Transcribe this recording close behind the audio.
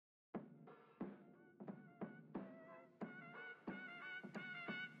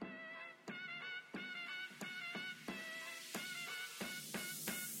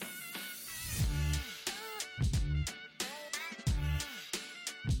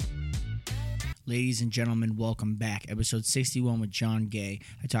Ladies and gentlemen, welcome back. Episode 61 with John Gay.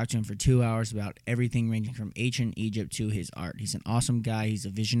 I talked to him for 2 hours about everything ranging from ancient Egypt to his art. He's an awesome guy. He's a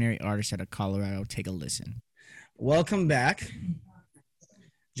visionary artist out of Colorado. Take a listen. Welcome back,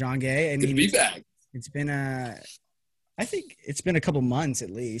 John Gay. Good to be back. It's been I think it's been a couple months at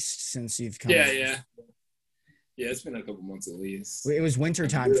least since you've come. Yeah, it's been a couple months at least. It was winter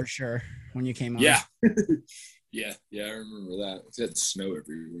time for sure when you came on. Yeah. yeah, I remember that. It had snow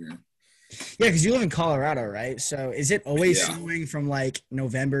everywhere. Yeah, because you live in Colorado, right? So is it always snowing from like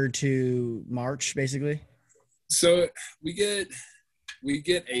November to March, basically? So we get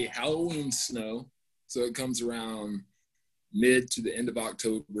a Halloween snow. So it comes around mid to the end of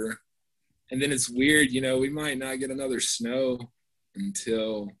October. And then it's weird, we might not get another snow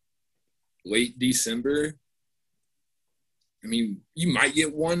until late December. I mean, you might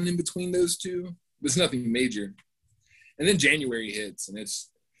get one in between those two, but it's nothing major. And then January hits, and it's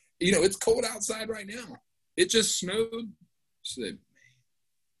cold outside right now. It just snowed.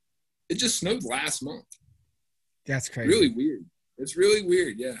 It just snowed last month. That's crazy. Really weird. It's really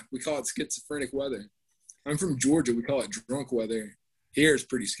weird, yeah. We call it schizophrenic weather. I'm from Georgia. We call it drunk weather. Here it's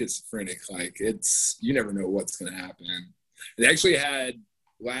pretty schizophrenic. Like, you never know what's going to happen. They actually had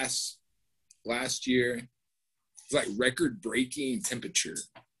last year, it was like record-breaking temperature.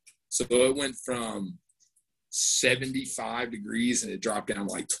 So it went from 75 degrees and it dropped down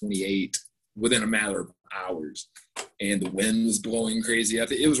to like 28 within a matter of hours. And the wind was blowing crazy. I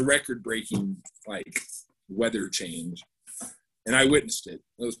think it was a record-breaking, weather change. And I witnessed it.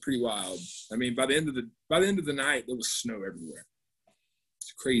 It was pretty wild. I mean, by the end of the night, there was snow everywhere.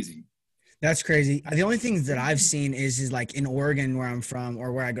 It's crazy. That's crazy. The only thing that I've seen is like in Oregon where I'm from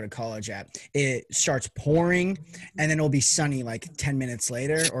or where I go to college at, it starts pouring and then it'll be sunny like 10 minutes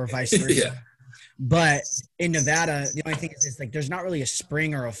later or vice versa. Yeah. But in Nevada, the only thing is like there's not really a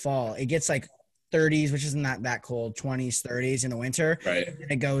spring or a fall. It gets like 30s, which isn't that cold, 20s, 30s in the winter. Right.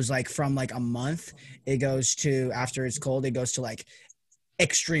 And it goes like from like a month, it goes to after it's cold, it goes to like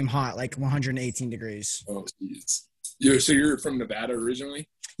extreme hot, like 118 degrees. Oh, jeez. So you're from Nevada originally?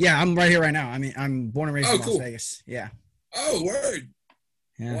 Yeah, I'm right here right now. I mean, I'm born and raised in Las cool. Vegas. Yeah. Oh, word.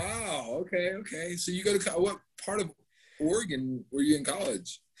 Yeah. Wow. Okay. So you go to what part of Oregon were you in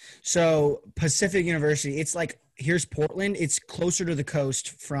college? So Pacific University, it's like, here's Portland. It's closer to the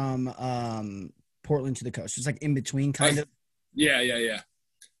coast from Portland to the coast. It's like in between kind of. Yeah.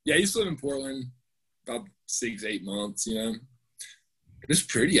 Yeah, I used to live in Portland about 6-8 months, It's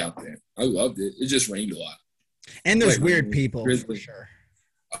pretty out there. I loved it. It just rained a lot. And there's weird people for sure.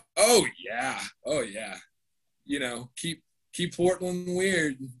 Oh yeah. Keep Portland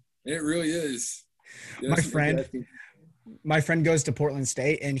weird. It really is. My friend goes to Portland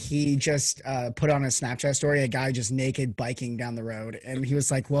State, and he just put on a Snapchat story a guy just naked biking down the road, and he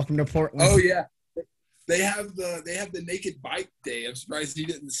was like, "Welcome to Portland." Oh yeah, they have the naked bike day. I'm surprised he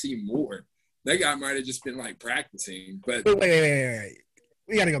didn't see more. That guy might have just been like practicing. But wait,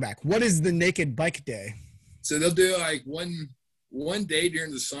 we got to go back. What is the naked bike day? So they'll do like one day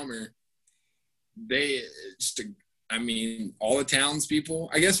during the summer. All the townspeople,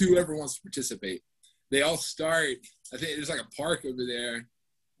 I guess whoever wants to participate, they all start. I think there's like a park over there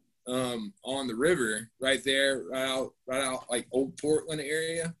on the river right there, right out like Old Portland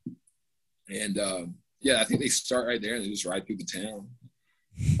area. And I think they start right there and they just ride through the town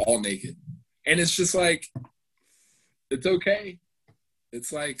all naked. And it's just like, it's okay.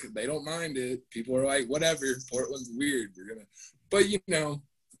 It's like, they don't mind it. People are like, whatever, Portland's weird. But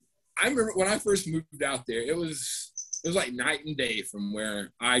I remember when I first moved out there, it was like night and day from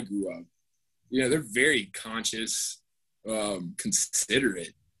where I grew up. They're very conscious,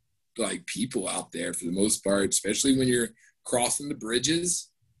 considerate, people out there for the most part, especially when you're crossing the bridges,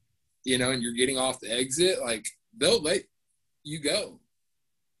 and you're getting off the exit, they'll let you go.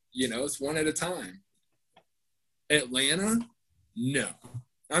 It's one at a time. Atlanta, no.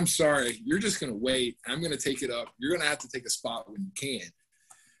 I'm sorry. You're just going to wait. I'm going to take it up. You're going to have to take a spot when you can.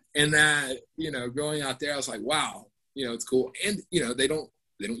 And that, going out there, I was like, wow, it's cool. And, they don't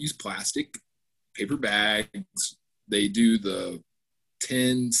use plastic. Paper bags. They do the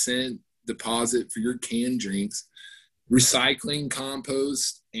 10-cent deposit for your canned drinks. Recycling,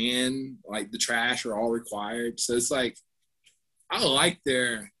 compost, and the trash are all required. So it's like, I like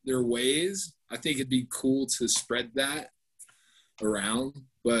their ways. I think it'd be cool to spread that around,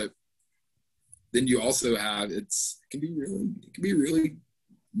 but then you also have it can be really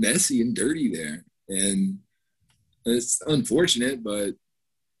messy and dirty there, and it's unfortunate, but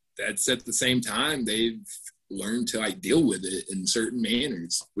that's at the same time they've learned to deal with it in certain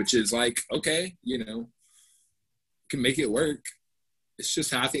manners, which is okay, can make it work. it's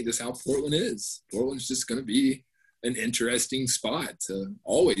just how I think that's how Portland is. Portland's just going to be an interesting spot to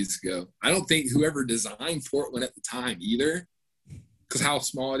always go. I don't think whoever designed Portland at the time either, because how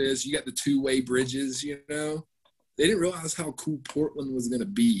small it is. You got the two-way bridges, you know. They didn't realize how cool Portland was going to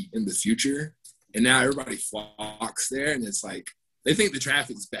be in the future. And now everybody flocks there, and it's like they think the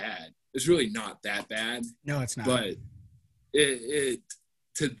traffic's bad. It's really not that bad. No, it's not. But it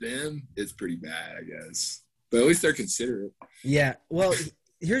to them, it's pretty bad, I guess. But at least they're considerate. Yeah. Well,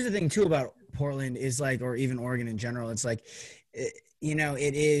 here's the thing, too, about Portland is like, or even Oregon in general. It's like, you know,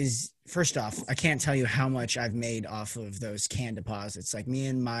 it is, first off, I can't tell you how much I've made off of those can deposits. Like me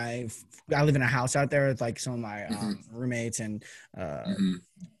and I live in a house out there with like some of my roommates and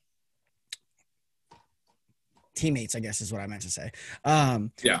teammates, I guess is what I meant to say.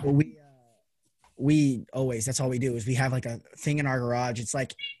 Yeah. But we always, that's all we do is we have like a thing in our garage. It's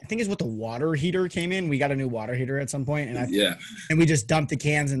like, I think it's what the water heater came in. We got a new water heater at some point, and we just dump the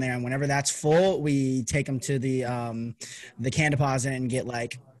cans in there. And whenever that's full, we take them to the can deposit and get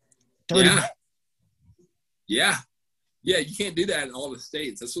like 30. Yeah. You can't do that in all the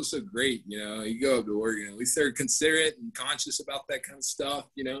states. That's what's so great. You know, you go up to Oregon, at least they're considerate and conscious about that kind of stuff,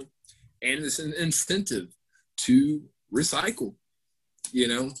 you know, and it's an incentive to recycle, you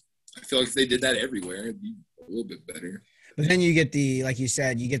know. I feel like if they did that everywhere, it'd be a little bit better. But then you get the, like you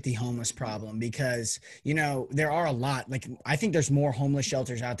said, you get the homeless problem because, you know, there are a lot, like, I think there's more homeless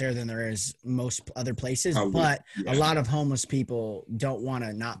shelters out there than there is most other places, but a lot of homeless people don't want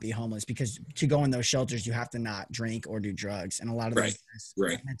to not be homeless because to go in those shelters, you have to not drink or do drugs. And a lot of those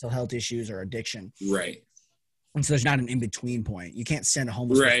mental health issues or addiction. Right. And so there's not an in-between point. You can't send a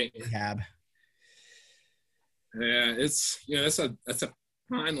homeless person to rehab. Yeah, it's, you know, that's a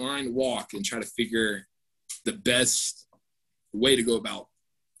fine line to walk and try to figure the best way to go about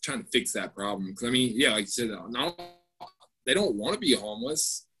trying to fix that problem. Because, I mean, yeah, like you said, they don't want to be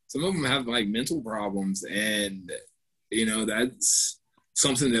homeless. Some of them have, like, mental problems. And, you know, that's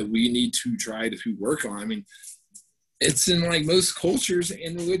something that we need to try to work on. I mean, it's in, like, most cultures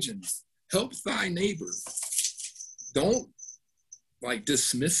and religions. Help thy neighbor. Don't, like,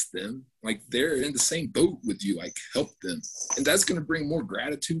 dismiss them. Like, they're in the same boat with you. Like, help them. And that's going to bring more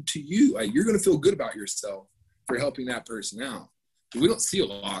gratitude to you. Like, you're going to feel good about yourself for helping that person out. We don't see a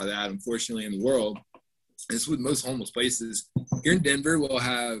lot of that, unfortunately, in the world. It's with most homeless places. Here in Denver, we'll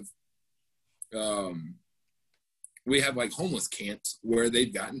have, we have, like, homeless camps where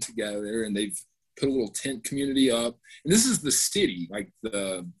they've gotten together and they've put a little tent community up. And this is the city, like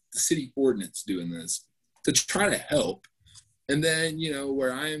the city ordinance doing this to try to help. And then, you know,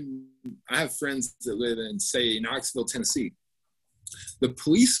 where I have friends that live in, say, Knoxville, Tennessee. The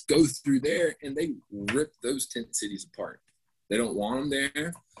police go through there and they rip those tent cities apart. They don't want them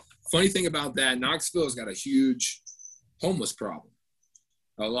there. Funny thing about that, Knoxville has got a huge homeless problem.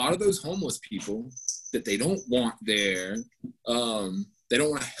 A lot of those homeless people that they don't want there, they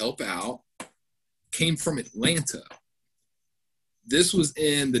don't want to help out, came from Atlanta. This was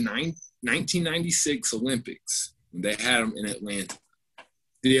in the 1996 Olympics. They had them in Atlanta.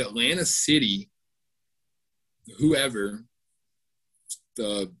 The Atlanta city, whoever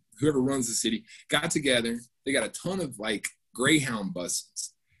runs the city, got together. They got a ton of, like, Greyhound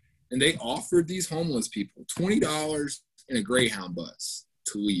buses. And they offered these homeless people $20 in a Greyhound bus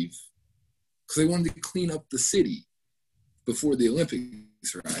to leave. Because they wanted to clean up the city before the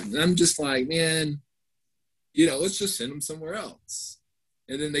Olympics arrived. And I'm just like, man, you know, let's just send them somewhere else.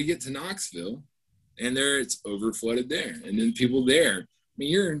 And then they get to Knoxville. And there it's over flooded there. And then people there, I mean,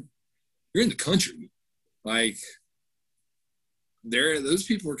 you're in the country. Like, those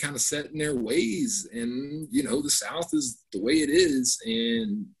people are kind of set in their ways. And, you know, the South is the way it is.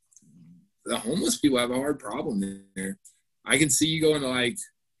 And the homeless people have a hard problem there. I can see you going to, like,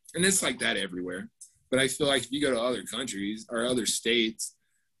 and it's like that everywhere. But I feel like if you go to other countries or other states,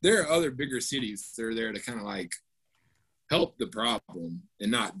 there are other bigger cities that are there to kind of, like, help the problem and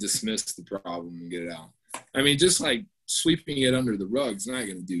not dismiss the problem and get it out. I mean, just like sweeping it under the rug is not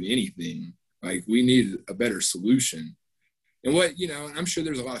going to do anything. Like, we need a better solution. And what, you know, I'm sure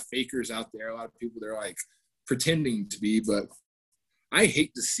there's a lot of fakers out there, a lot of people that are, like, pretending to be, but I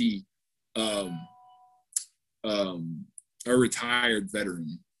hate to see a retired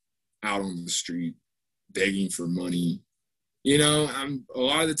veteran out on the street begging for money. You know, a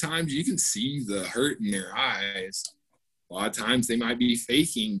lot of the times you can see the hurt in their eyes. A lot of times they might be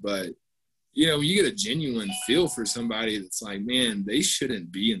faking, but, you know, you get a genuine feel for somebody that's like, man, they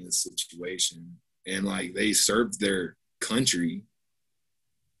shouldn't be in this situation. And, like, they served their country,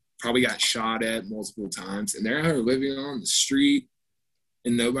 probably got shot at multiple times, and they're out here living on the street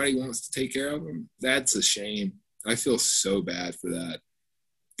and nobody wants to take care of them. That's a shame. I feel so bad for that.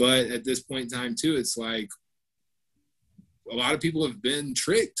 But at this point in time too, it's like a lot of people have been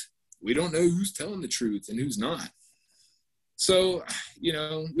tricked. We don't know who's telling the truth and who's not. So,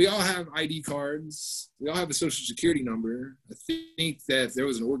 we all have ID cards. We all have a social security number. I think that if there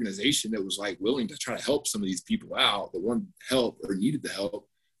was an organization that was like willing to try to help some of these people out, that wanted help or needed the help,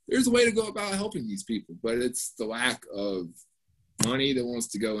 there's a way to go about helping these people. But it's the lack of money that wants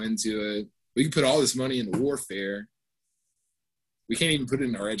to go into it. We can put all this money into warfare. We can't even put it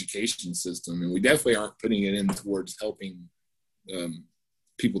in our education system. And we definitely aren't putting it in towards helping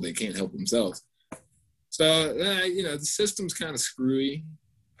people that can't help themselves. So, the system's kind of screwy.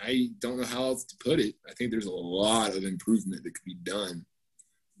 I don't know how else to put it. I think there's a lot of improvement that could be done.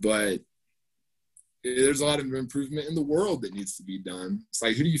 But there's a lot of improvement in the world that needs to be done. It's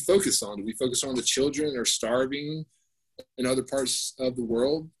like, who do you focus on? Do we focus on the children that are starving in other parts of the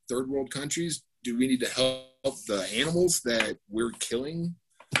world, third world countries? Do we need to help the animals that we're killing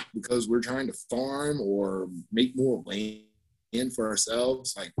because we're trying to farm or make more land for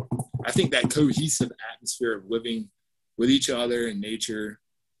ourselves? Like, I think that cohesive atmosphere of living with each other and nature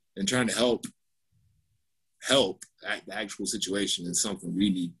and trying to help the actual situation is something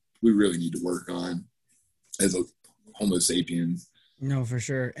we really need to work on as a Homo sapiens. No, for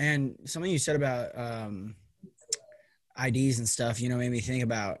sure. And something you said about IDs and stuff, made me think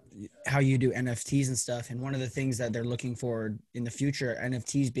about how you do NFTs and stuff. And one of the things that they're looking for in the future,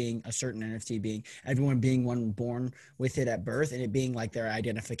 NFTs being a certain NFT being everyone being one born with it at birth and it being like their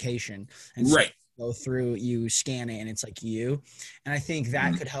identification. And so right. Go through, you scan it and it's like you. And I think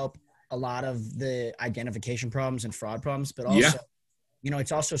that could help a lot of the identification problems and fraud problems, but also,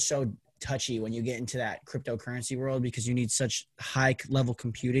 it's also so touchy when you get into that cryptocurrency world because you need such high level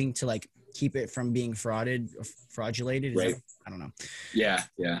computing to like keep it from being fraudulated. Right. I don't know. Yeah.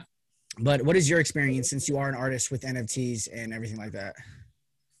 But what is your experience since you are an artist with NFTs and everything like that?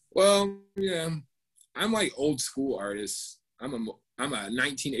 Well, I'm like old school artist. I'm a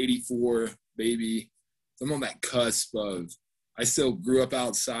 1984 baby. So I'm on that cusp of, I still grew up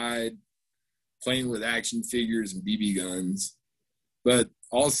outside playing with action figures and BB guns, but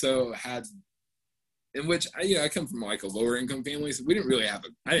also had, in which I come from like a lower income family, so we didn't really I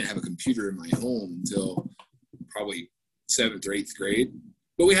didn't have a computer in my home until probably 7th or 8th grade,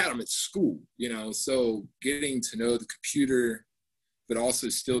 but we had them at school, so getting to know the computer, but also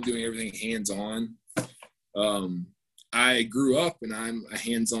still doing everything hands-on. I grew up and I'm a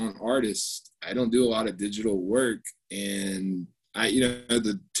hands-on artist. I don't do a lot of digital work, and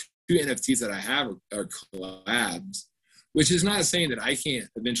the 2 NFTs that I have are collabs, which is not saying that I can't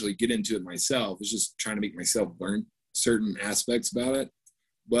eventually get into it myself. It's just trying to make myself learn certain aspects about it.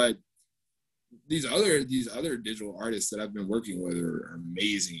 But these other digital artists that I've been working with are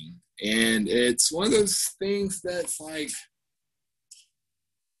amazing. And it's one of those things that's like,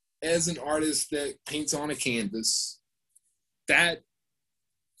 as an artist that paints on a canvas,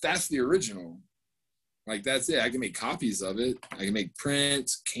 that's the original. Like, that's it. I can make copies of it. I can make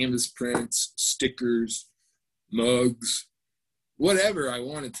prints, canvas prints, stickers, mugs, whatever I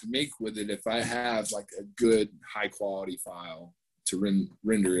wanted to make with it if I have like a good high quality file to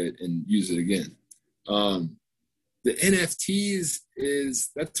render it and use it again. The NFTs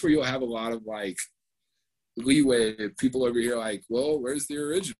that's where you'll have a lot of like leeway. People over here like, well, where's the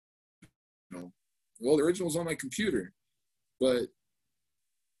original? Well, the original's on my computer, but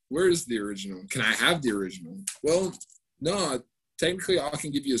where's the original? Can I have the original? Well, no, technically all I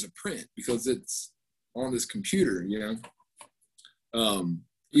can give you is a print because it's on this computer,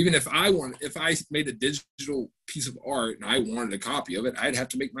 Even if I made a digital piece of art and I wanted a copy of it, I'd have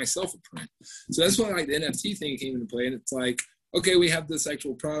to make myself a print. So that's why like the NFT thing came into play. And it's like, okay, we have this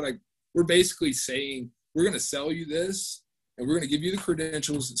actual product. We're basically saying, we're going to sell you this and we're going to give you the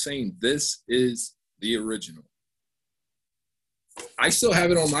credentials saying this is the original. I still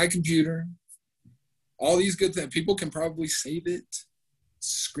have it on my computer. All these good things, people can probably save it,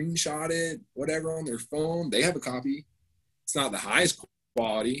 screenshot it, whatever on their phone. They have a copy. It's not the highest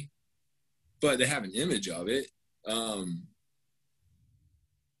quality, but they have an image of it. But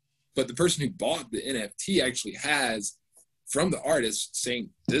the person who bought the NFT actually has from the artist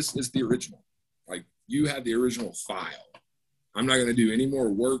saying, this is the original. Like, you have the original file. I'm not going to do any more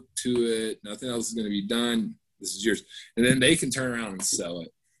work to it. Nothing else is going to be done. This is yours. And then they can turn around and sell it.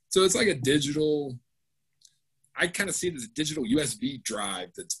 So it's like a digital, I kind of see it as a digital USB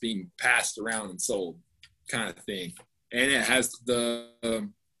drive that's being passed around and sold kind of thing. And it has the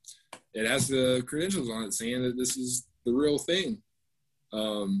credentials on it saying that this is the real thing.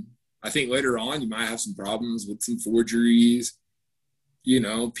 I think later on you might have some problems with some forgeries,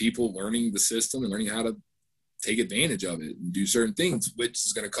 people learning the system and learning how to take advantage of it and do certain things, which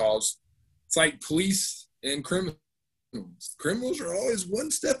is going to cause, it's like police and criminals. Criminals are always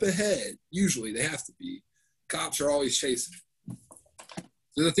one step ahead. Usually they have to be. Cops are always chasing.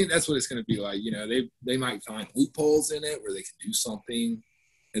 So I think that's what it's going to be like. You know, they might find loopholes in it where they can do something.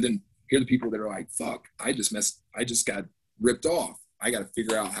 And then here are the people that are like, fuck, I just got ripped off. I got to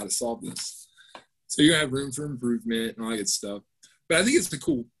figure out how to solve this. So you're going to have room for improvement and all that good stuff. But I think it's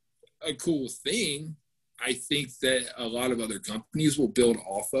a cool thing. I think that a lot of other companies will build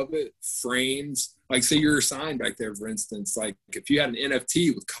off of it. Frames, like say you're assigned back there, for instance, like if you had an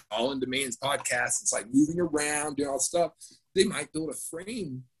NFT with Colin Demand's podcast, it's like moving around, doing all this stuff. They might build a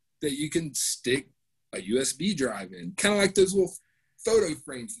frame that you can stick a USB drive in, kind of like those little photo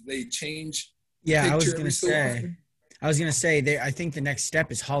frames that they change. Yeah, I was going to say, I think the next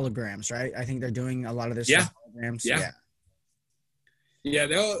step is holograms, right? I think they're doing a lot of this with holograms. Yeah,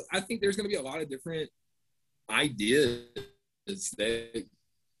 I think there's going to be a lot of different ideas that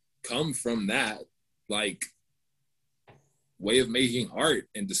come from that, like, way of making art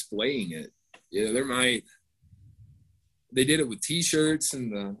and displaying it. You know, they did it with T-shirts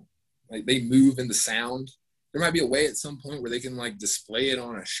and they move in the sound. There might be a way at some point where they can like display it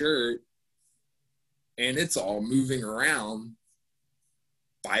on a shirt and it's all moving around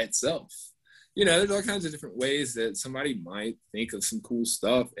by itself. You know, there's all kinds of different ways that somebody might think of some cool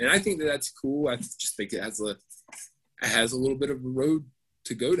stuff. And I think that that's cool. I just think it has a little bit of a road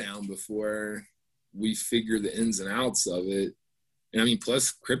to go down before we figure the ins and outs of it. And I mean,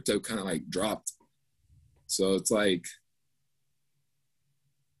 plus crypto kind of like dropped. So it's like,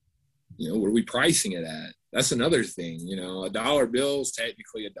 you know, what are we pricing it at? That's another thing. You know, a dollar bill is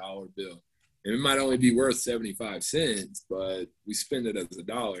technically a dollar bill. And it might only be worth 75 cents, but we spend it as a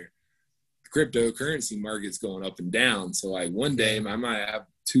dollar. The cryptocurrency market's going up and down. So like one day I might have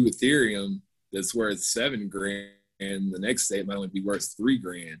 2 Ethereum that's worth $7,000, and the next day it might only be worth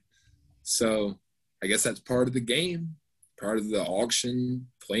 $3,000. So I guess that's part of the game, part of the auction,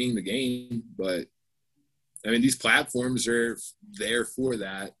 playing the game. But I mean, these platforms are there for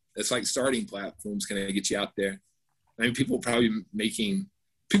that. It's like starting platforms kind of get you out there. I mean, people have been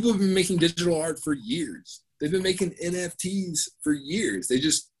making digital art for years. They've been making NFTs for years. They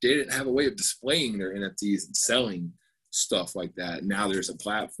just didn't have a way of displaying their NFTs and selling stuff like that. Now there's a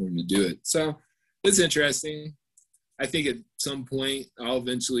platform to do it. So it's interesting. I think at some point I'll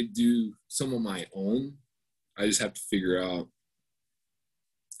eventually do some of my own. I just have to figure out,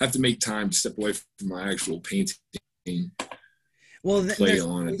 I have to make time to step away from my actual painting. Well, play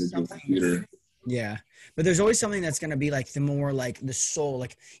on a digital computer. Yeah, but there's always something that's going to be like the more like the soul,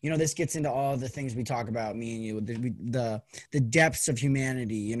 like, you know, this gets into all the things we talk about, me and you, the depths of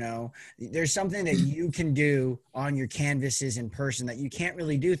humanity. You know, there's something that you can do on your canvases in person that you can't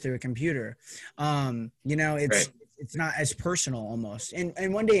really do through a computer. You know, it's not as personal almost.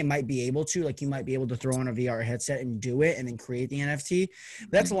 And one day it might be able to, like, you might be able to throw on a VR headset and do it and then create the NFT.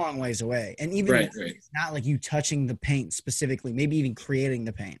 But that's a long ways away. And even it's not like you touching the paint specifically, maybe even creating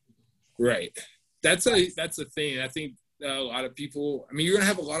the paint. Right. That's a thing. I think a lot of people, I mean, you're going to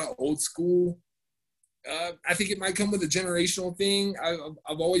have a lot of old school. I think it might come with a generational thing.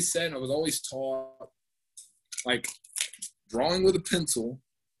 I've always said, and I was always taught, like, drawing with a pencil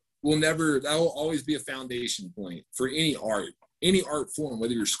that will always be a foundation point for any art form,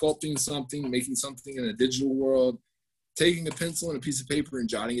 whether you're sculpting something, making something in a digital world, taking a pencil and a piece of paper and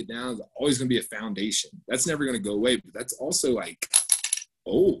jotting it down is always going to be a foundation. That's never going to go away, but that's also like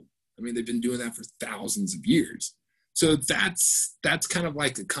old. I mean, they've been doing that for thousands of years. So that's kind of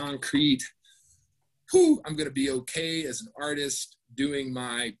like a concrete, I'm going to be okay as an artist doing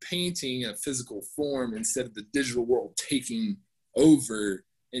my painting in a physical form instead of the digital world taking over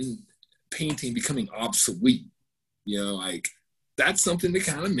and painting becoming obsolete. You know, like, that's something to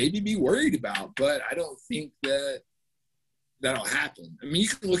kind of maybe be worried about, but I don't think that that'll happen. I mean, you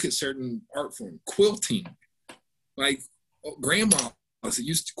can look at certain art form, quilting, like grandmas that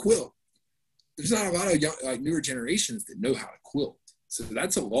used to quilt. There's not a lot of newer generations that know how to quilt. So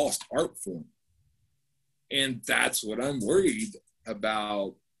that's a lost art form. And that's what I'm worried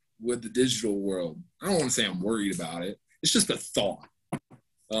about with the digital world. I don't want to say I'm worried about it. It's just a thought.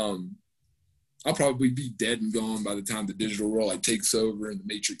 I'll probably be dead and gone by the time the digital world like takes over and the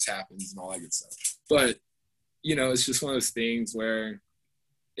Matrix happens and all that good stuff. But, you know, it's just one of those things where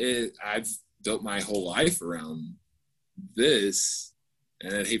I've built my whole life around this,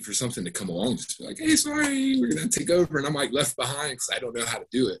 and I'd hate for something to come along just be like, hey, sorry, we're going to take over. And I'm like left behind because I don't know how to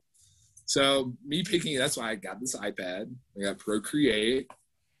do it. So me picking, that's why I got this iPad. I got Procreate.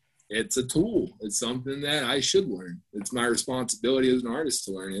 It's a tool. It's something that I should learn. It's my responsibility as an artist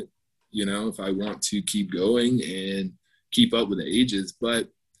to learn it. if I want to keep going and keep up with the ages. But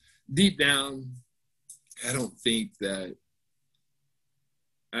deep down, I don't think that,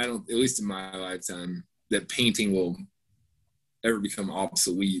 at least in my lifetime, that painting will ever become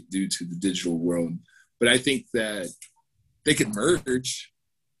obsolete due to the digital world. But I think that they could merge,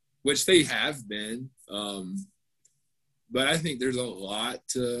 which they have been. But I think there's a lot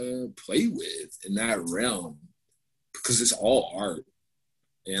to play with in that realm because it's all art.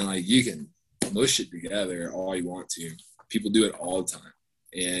 And like you can mush it together all you want to. People do it all the time.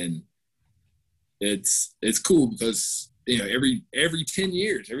 And it's cool because, every 10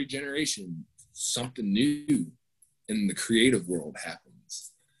 years, every generation, something new in the creative world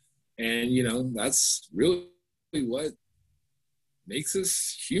happens. And, that's really what makes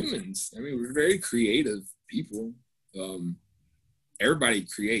us humans. I mean, we're very creative people. Everybody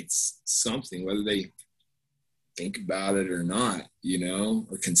creates something, whether they think about it or not,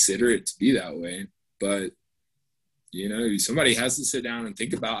 or consider it to be that way. But, somebody has to sit down and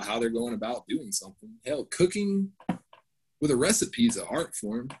think about how they're going about doing something. Hell, cooking with a recipe is an art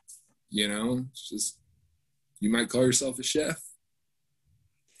form, it's just, you might call yourself a chef.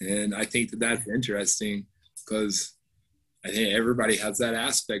 And I think that that's interesting because I think everybody has that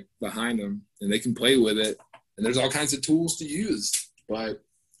aspect behind them and they can play with it. And there's all kinds of tools to use, but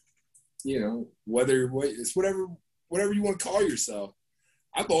it's whatever you want to call yourself.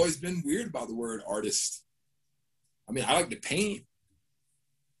 I've always been weird about the word artist. I mean, I like to paint.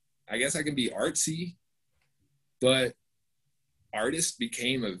 I guess I can be artsy, but artist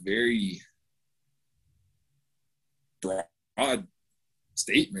became a very broad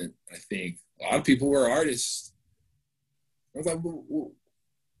statement. I think a lot of people were artists. I was like, well,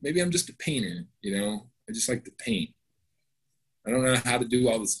 maybe I'm just a painter, I just like to paint. I don't know how to do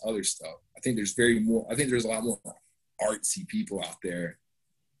all this other stuff. I think there's a lot more artsy people out there.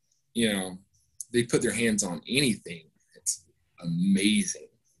 They put their hands on anything. It's amazing.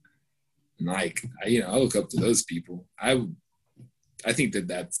 And I look up to those people. I think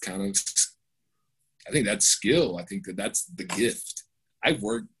that's I think that's skill. I think that's the gift. I've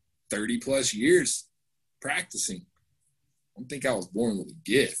worked 30 plus years practicing. I don't think I was born with a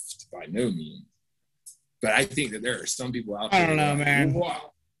gift by no means. But I think that there are some people out there. I don't know, man.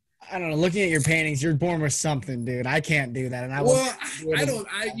 Wow. I don't know. Looking at your paintings, you're born with something, dude. I can't do that. And I don't know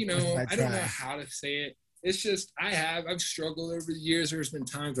how to say it. It's just, I've struggled over the years. There's been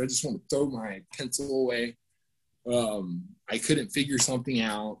times where I just want to throw my pencil away. I couldn't figure something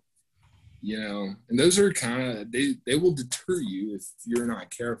out, and those are kind of, they will deter you if you're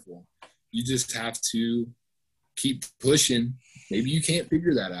not careful. You just have to keep pushing. Maybe you can't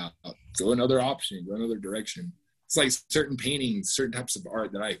figure that out. Go another option, go another direction. It's like certain paintings, certain types of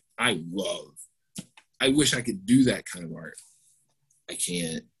art that I love. I wish I could do that kind of art. I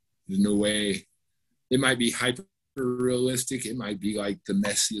can't. There's no way. It might be hyper realistic. It might be like the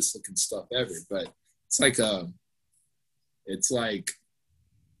messiest looking stuff ever, but it's like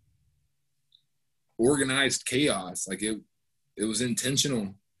organized chaos. Like it was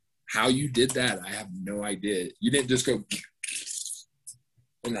intentional. How you did that, I have no idea. You didn't just go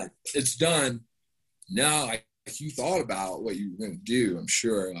and it's done. No, like you thought about what you were going to do, I'm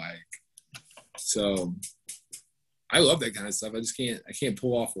sure. So I love that kind of stuff. I can't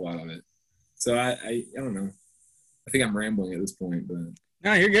pull off a lot of it. So I don't know. I think I'm rambling at this point, but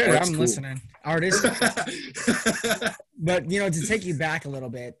no, you're good. I'm listening. Artist. But to take you back a little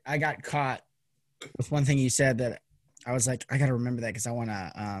bit, I got caught with one thing you said that I was like, I got to remember that because I want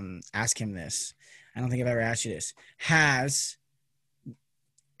to ask him this. I don't think I've ever asked you this. Has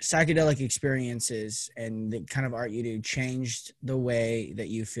psychedelic experiences and the kind of art you do changed the way that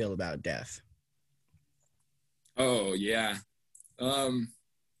you feel about death? Oh, yeah.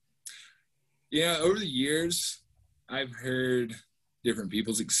 Yeah, over the years, I've heard different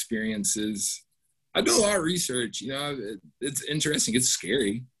people's experiences. I do a lot of research. It's interesting. It's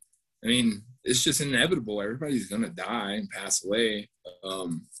scary. I mean, it's just inevitable. Everybody's going to die and pass away.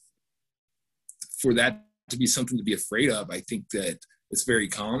 For that to be something to be afraid of, I think that it's very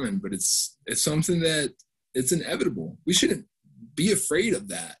common, but it's something that it's inevitable. We shouldn't be afraid of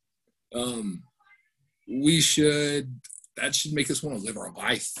that. That should make us want to live our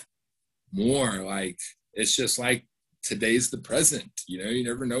life more. Like, it's just like today's the present. You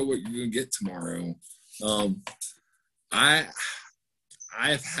never know what you're going to get tomorrow.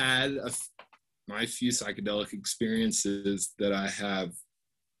 I've had my few psychedelic experiences that I have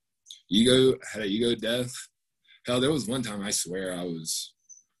had an ego death. Hell, there was one time I swear it was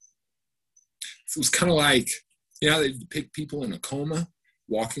kind of like, they depict people in a coma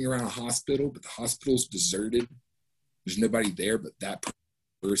walking around a hospital, but the hospital's deserted. There's nobody there but that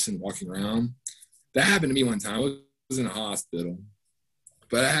person walking around. That happened to me one time. I was in a hospital,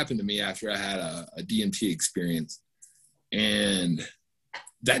 but it happened to me after I had a DMT experience, and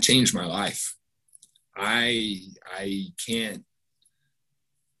that changed my life. I could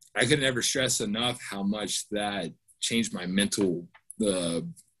never stress enough how much that changed my mental, the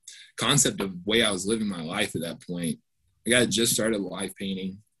concept of the way I was living my life at that point. I got just started live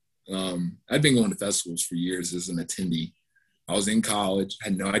painting. I'd been going to festivals for years as an attendee. I was in college,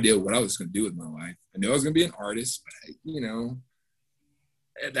 had no idea what I was going to do with my life. I knew I was going to be an artist, but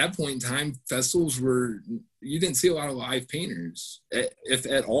at that point in time, festivals you didn't see a lot of live painters, if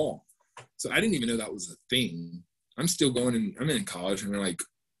at all. So I didn't even know that was a thing. I'm still going, and I'm in college, and they're like,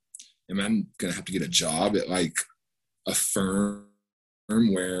 am I going to have to get a job at like a firm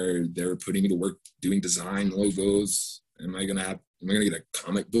where they're putting me to work doing design logos? Am I going to get a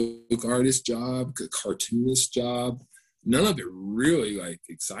comic book artist job, a cartoonist job? None of it really like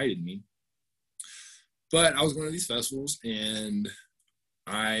excited me. But I was going to these festivals, and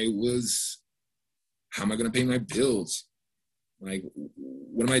how am I going to pay my bills? Like,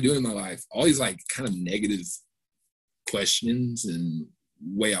 what am I doing in my life? All these like kind of negative questions and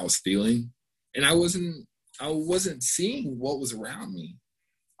way I was feeling. And I wasn't seeing what was around me.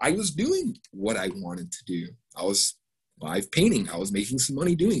 I was doing what I wanted to do. I was live painting. I was making some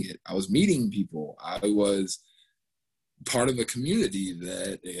money doing it. I was meeting people. I was part of a community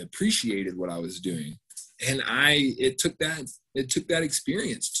that appreciated what I was doing. And it took that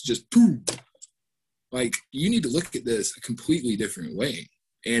experience to just boom, like, you need to look at this a completely different way.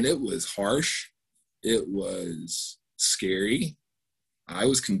 And it was harsh. It was scary. I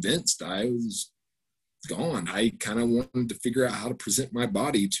was convinced I was gone. I kind of wanted to figure out how to present my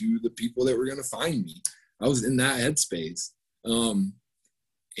body to the people that were going to find me. I was in that headspace.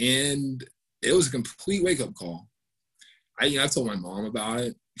 And it was a complete wake-up call. I told my mom about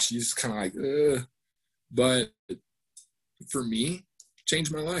it. She's kind of like, ugh. But for me,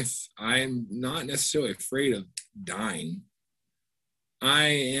 changed my life. I'm not necessarily afraid of dying. I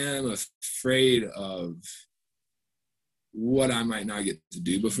am afraid of what I might not get to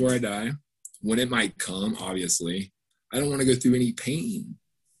do before I die, when it might come, obviously. I don't want to go through any pain,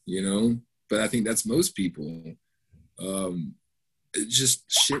 but I think that's most people. It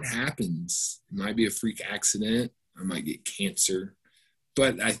just, shit happens. It might be a freak accident. I might get cancer.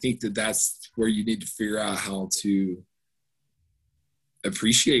 But I think that's where you need to figure out how to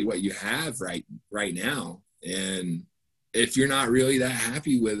appreciate what you have right now. And if you're not really that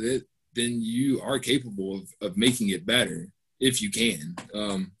happy with it, then you are capable of making it better if you can.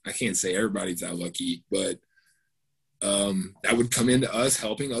 I can't say everybody's that lucky, but that would come into us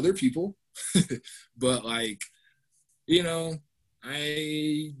helping other people. But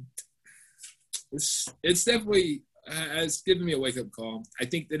it's definitely, it's given me a wake-up call. I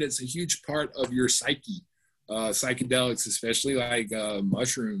think that it's a huge part of your psyche. Psychedelics, especially like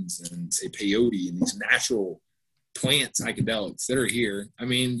mushrooms and say peyote and these natural plant psychedelics that are here. I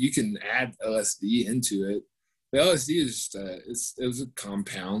mean, you can add LSD into it. The LSD is it was a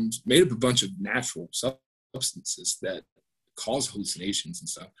compound made up of a bunch of natural substances that cause hallucinations and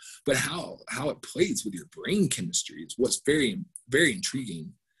stuff. But how it plays with your brain chemistry is what's very, very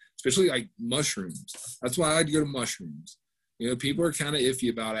intriguing, especially like mushrooms. That's why I'd go to mushrooms. People are kind of iffy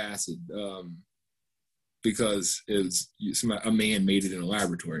about acid because a man made it in a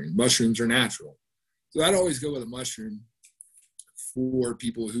laboratory. Mushrooms are natural. So I'd always go with a mushroom for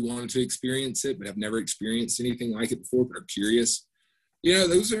people who wanted to experience it but have never experienced anything like it before but are curious.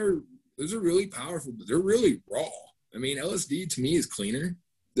 Those are really powerful, but they're really raw. I mean, LSD to me is cleaner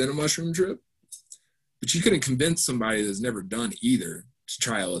than a mushroom trip, but you couldn't convince somebody that's never done either to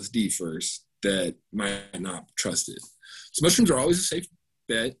try LSD first that might not trust it. So mushrooms are always a safe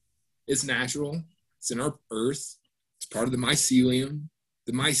bet. It's natural. It's in our earth. It's part of the mycelium.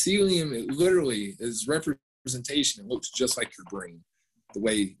 The mycelium, it literally is representation. It looks just like your brain, the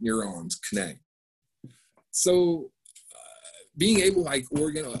way neurons connect. So being able, like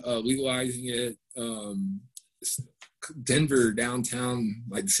Oregon, legalizing it, Denver, downtown,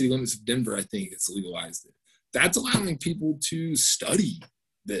 like the city limits of Denver, I think it's legalized it. That's allowing people to study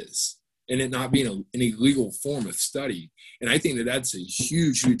this and it not being an illegal form of study. And I think that that's a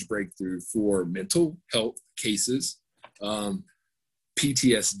huge, huge breakthrough for mental health cases,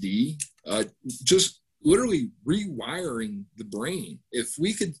 PTSD, just literally rewiring the brain. If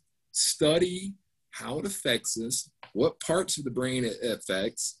we could study how it affects us, what parts of the brain it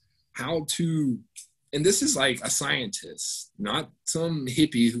affects, and this is like a scientist, not some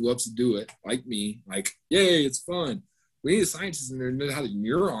hippie who loves to do it like me, like, yay, it's fun. We need a scientist in there to know how the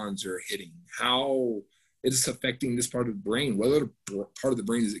neurons are hitting, how it's affecting this part of the brain. What other part of the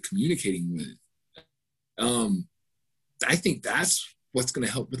brain is it communicating with? I think that's what's going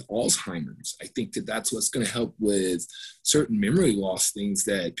to help with Alzheimer's. I think that that's what's going to help with certain memory loss things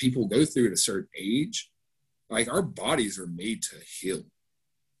that people go through at a certain age. Like, our bodies are made to heal.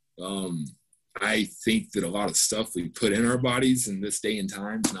 I think that a lot of stuff we put in our bodies in this day and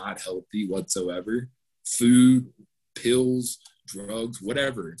time is not healthy whatsoever. Food, pills, drugs,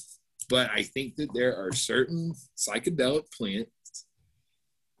 whatever. But I think that there are certain psychedelic plants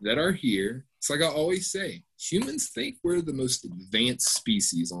that are here. It's like I always say, humans think we're the most advanced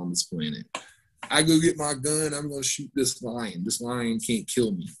species on this planet. I go get my gun, I'm going to shoot this lion. This lion can't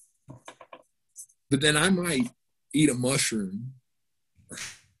kill me. But then I might eat a mushroom or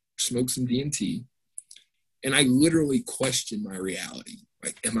smoke some DMT, and I literally question my reality.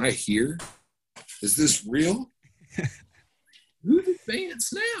 Like, am I here? Is this real? Who's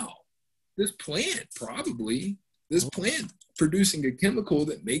advanced now? This plant, probably. This plant producing a chemical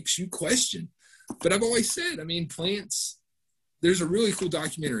that makes you question. But I've always said, I mean, plants, there's a really cool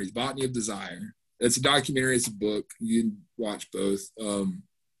documentary, The Botany of Desire. It's a documentary, it's a book. You can watch both.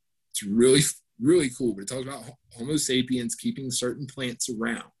 It's really, really cool. But it talks about Homo sapiens keeping certain plants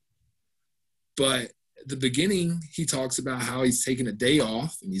around. But at the beginning, he talks about how he's taking a day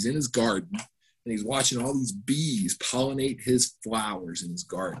off and he's in his garden and he's watching all these bees pollinate his flowers in his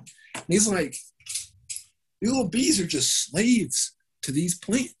garden. And he's like, these little bees are just slaves to these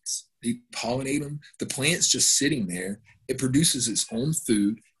plants. They pollinate them. The plant's just sitting there. It produces its own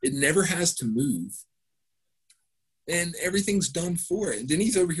food. It never has to move. And everything's done for it. And then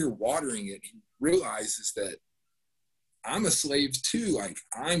he's over here watering it. He realizes that I'm a slave too. Like,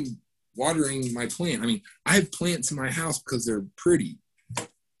 I'm watering my plant. I mean, I have plants in my house because they're pretty.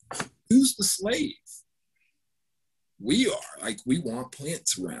 Who's the slave? We are. Like, we want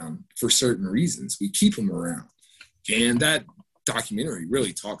plants around for certain reasons. We keep them around. And that documentary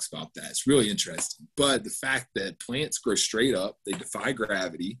really talks about that. It's really interesting. But the fact that plants grow straight up, they defy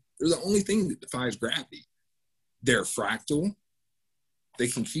gravity. They're the only thing that defies gravity. They're fractal. They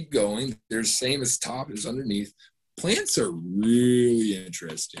can keep going. They're the same as top as underneath. Plants are really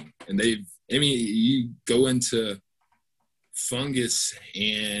interesting. And you go into fungus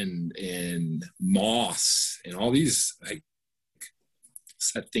and moss and all these, like,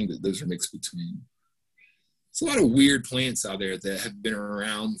 it's that thing that those are mixed between. There's a lot of weird plants out there that have been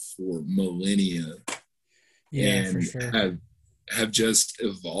around for millennia. Yeah, and for sure. have just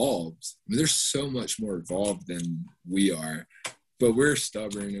evolved. I mean, they're so much more evolved than we are, but we're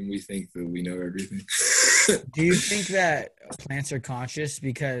stubborn and we think that we know everything. Do you think that plants are conscious?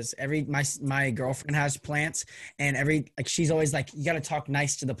 Because my girlfriend has plants, and she's always like, you got to talk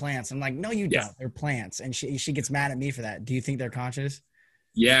nice to the plants. I'm like, no, you don't. They're plants, and she gets mad at me for that. Do you think they're conscious?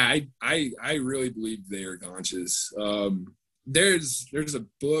 Yeah, I really believe they are conscious. There's a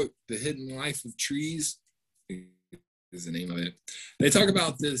book, The Hidden Life of Trees, is the name of it. They talk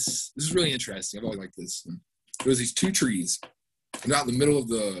about this. This is really interesting. I've always liked this. There was these two trees out in the middle of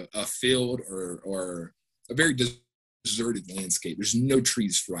a field or a very deserted landscape. There's no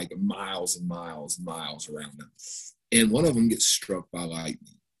trees for like miles and miles and miles around them. And one of them gets struck by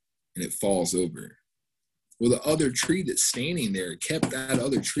lightning and it falls over. Well, the other tree that's standing there kept that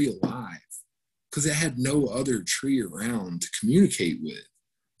other tree alive because it had no other tree around to communicate with.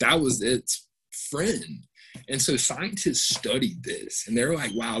 That was its friend. And so scientists studied this and they're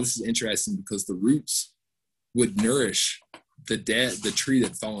like, wow, this is interesting because the roots would nourish the tree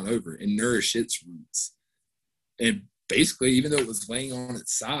that fallen over and nourish its roots. And basically, even though it was laying on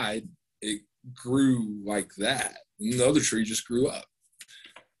its side, it grew like that. And the other tree just grew up.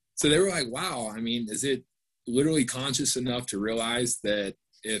 So they were like, wow, I mean, is it literally conscious enough to realize that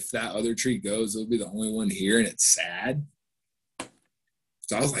if that other tree goes, it'll be the only one here and it's sad?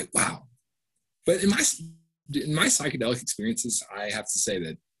 So I was like, wow. But in my psychedelic experiences, I have to say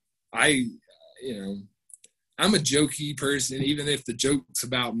that I'm a jokey person. Even if the joke's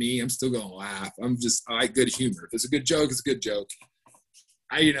about me, I'm still going to laugh. I like good humor. If it's a good joke, it's a good joke.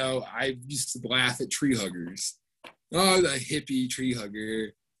 I used to laugh at tree huggers. Oh, the hippie tree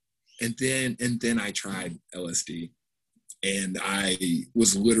hugger. And then I tried LSD and I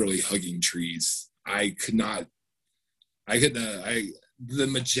was literally hugging trees. The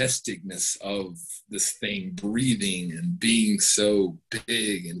majesticness of this thing breathing and being so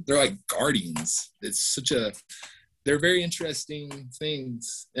big, and they're like guardians. They're very interesting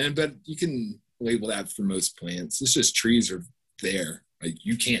things. But you can label that for most plants. It's just trees are there. Like,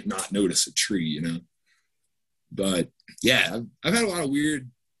 you can't not notice a tree, But yeah, I've had a lot of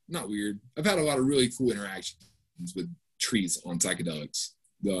I've had a lot of really cool interactions with trees on psychedelics.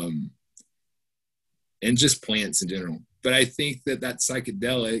 and just plants in general. But I think that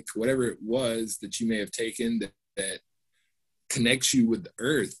psychedelic, whatever it was that you may have taken that connects you with the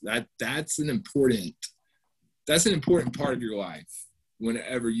earth, that's an important part of your life.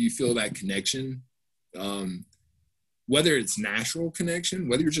 Whenever you feel that connection, whether it's natural connection,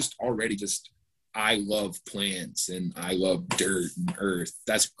 whether you're just already I love plants and I love dirt and earth,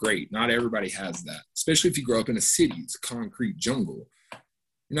 that's great. Not everybody has that, especially if you grow up in a city. It's a concrete jungle.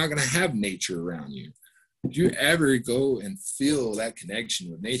 You're not going to have nature around you. If you ever go and feel that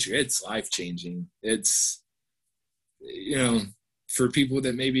connection with nature, it's life-changing. It's, for people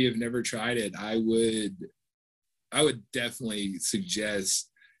that maybe have never tried it, I would definitely suggest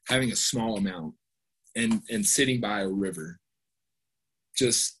having a small amount and sitting by a river.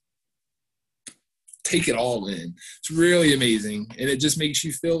 Just take it all in. It's really amazing. And it just makes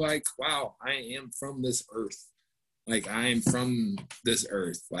you feel like, wow, I am from this earth. Like, I am from this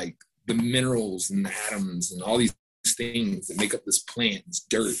earth. Like, the minerals and the atoms and all these things that make up this plant, this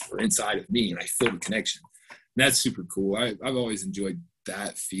dirt, are inside of me, and I feel the connection. And that's super cool. I've always enjoyed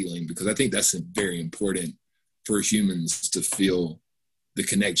that feeling, because I think that's very important for humans, to feel the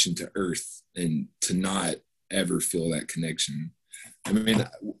connection to earth and to not ever feel that connection. I mean,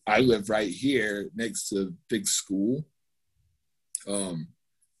 I live right here next to a big school. And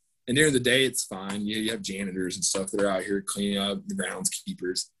during the day, it's fine. You have janitors and stuff that are out here cleaning up, the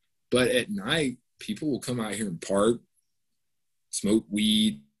groundskeepers. But at night, people will come out here and park, smoke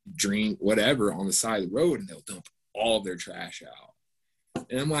weed, drink, whatever on the side of the road, and they'll dump all of their trash out.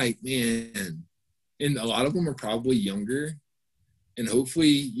 And I'm like, man, and a lot of them are probably younger. And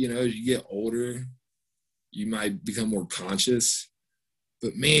hopefully, as you get older, you might become more conscious.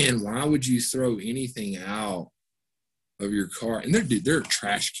 But man, why would you throw anything out of your car? And there are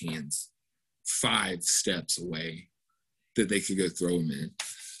trash cans 5 steps away that they could go throw them in.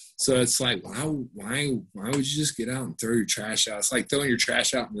 So it's like, why would you just get out and throw your trash out? It's like throwing your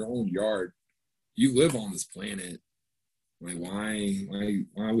trash out in your own yard. You live on this planet. Like, why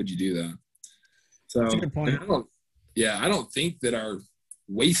would you do that? So that's a good point. I don't think that our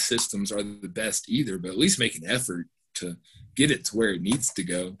waste systems are the best either, but at least make an effort to get it to where it needs to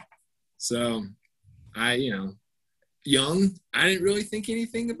go. So young, I didn't really think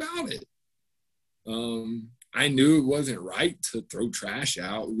anything about it. I knew it wasn't right to throw trash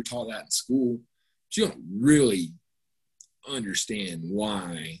out. We were taught that in school. But you don't really understand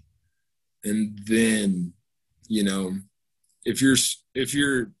why. And then, if you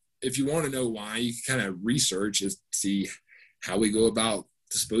want to know why, you can kind of research and see how we go about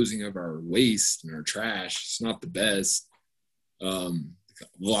disposing of our waste and our trash. It's not the best. A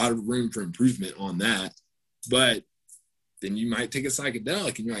lot of room for improvement on that. But then you might take a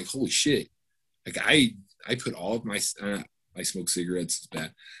psychedelic and you're like, holy shit. Like, I put all of my, I smoke cigarettes, it's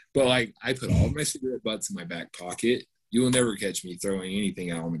bad, but like, I put all of my cigarette butts in my back pocket. You will never catch me throwing anything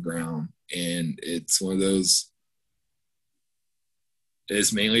out on the ground. And it's one of those,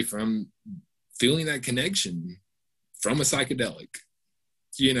 it's mainly from feeling that connection from a psychedelic.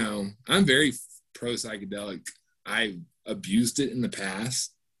 I'm very pro psychedelic. I've abused it in the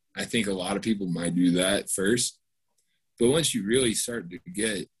past. I think a lot of people might do that first. But once you really start to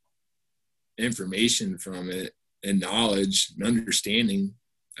get information from it and knowledge and understanding,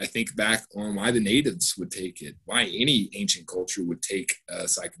 I think back on why the natives would take it, why any ancient culture would take a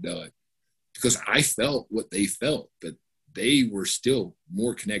psychedelic, because I felt what they felt, but they were still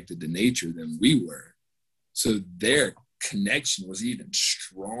more connected to nature than we were. So their connection was even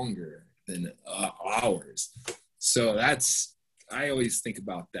stronger than ours. So I always think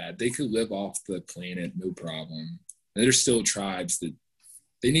about that. They could live off the planet, no problem. And there's still tribes that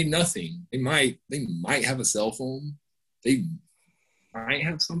they need nothing. They might have a cell phone. They might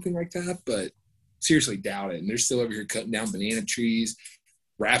have something like that, but seriously doubt it. And they're still over here cutting down banana trees,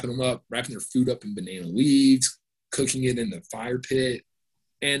 wrapping their food up in banana leaves, cooking it in the fire pit.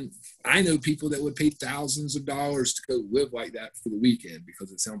 And I know people that would pay thousands of dollars to go live like that for the weekend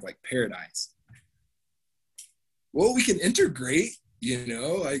because it sounds like paradise. Well, we can integrate,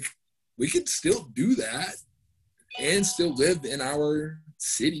 like we could still do that and still live in our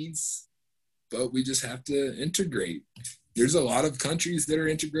cities, but we just have to integrate. There's a lot of countries that are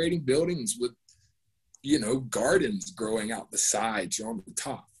integrating buildings with, gardens growing out the sides or on the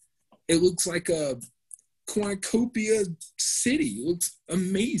top. It looks like a cornucopia city. It looks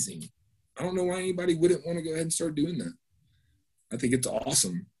amazing. I don't know why anybody wouldn't want to go ahead and start doing that. I think it's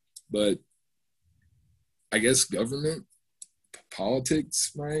awesome, but I guess government,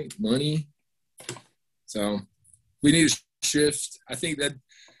 politics, right? Money. So we need to shift. I think that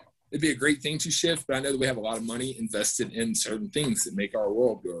it'd be a great thing to shift, but I know that we have a lot of money invested in certain things that make our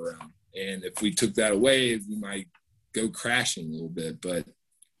world go around. And if we took that away, we might go crashing a little bit. But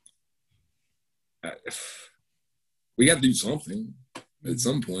we got to do something at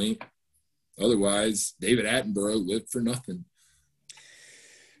some point. Otherwise, David Attenborough lived for nothing.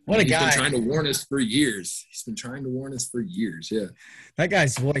 What a He's guy. been trying to warn us for years. Yeah. That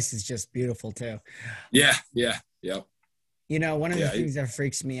guy's voice is just beautiful too. Yeah. You know, one of the things that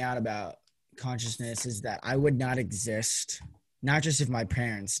freaks me out about consciousness is that I would not exist, not just if my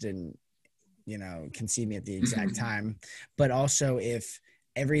parents didn't, you know, conceive me at the exact time, but also if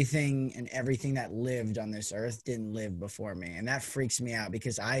everything that lived on this earth didn't live before me. And that freaks me out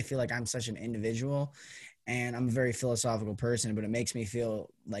because I feel like I'm such an individual and I'm a very philosophical person, but it makes me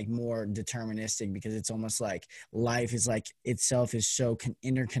feel like more deterministic because it's almost like life is like itself is so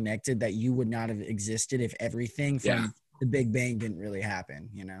interconnected that you would not have existed if everything from the Big Bang didn't really happen,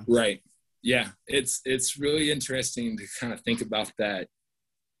 you know? Right. Yeah. It's really interesting to kind of think about that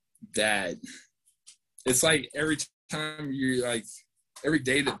it's like every time you like, every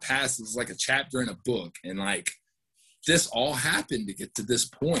day that passes is like a chapter in a book. And like, this all happened to get to this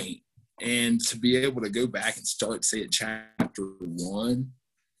point. And to be able to go back and start, say, at chapter 1,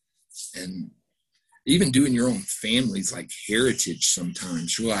 and even doing your own family's like heritage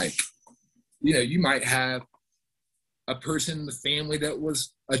sometimes. You're like, you know, you might have a person in the family that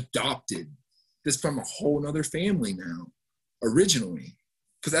was adopted that's from a whole other family now, originally,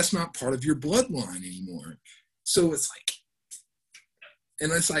 because that's not part of your bloodline anymore. So it's like,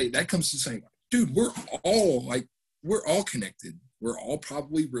 and it's like, that comes to saying, dude, we're all connected. We're all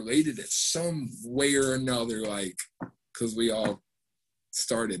probably related in some way or another, like, because we all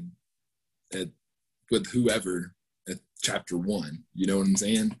started with whoever at chapter 1. You know what I'm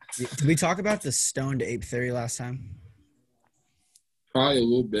saying? Did we talk about the stoned ape theory last time? Probably a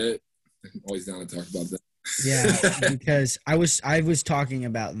little bit. I'm always down to talk about that. Yeah, because I was talking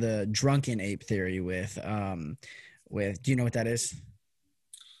about the drunken ape theory with do you know what that is?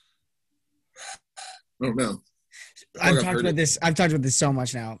 I don't know. I've talked about this so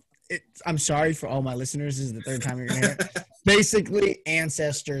much now. I'm sorry for all my listeners. This is the third time you're going to hear it. Basically,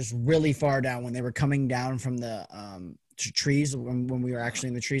 ancestors really far down when they were coming down from the trees, when we were actually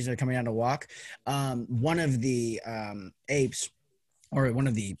in the trees, they're coming down to walk. One of the apes or one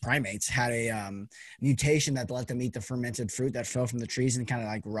of the primates had a mutation that let them eat the fermented fruit that fell from the trees and kind of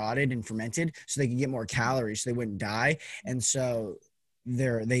like rotted and fermented so they could get more calories so they wouldn't die. And so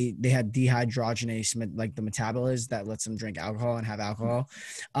they had dehydrogenase, like the metabolism that lets them drink alcohol and have alcohol.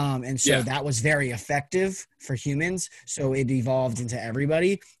 And so that was very effective for humans. So it evolved into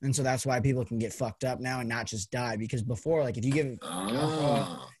everybody. And so that's why people can get fucked up now and not just die. Because before, like if you give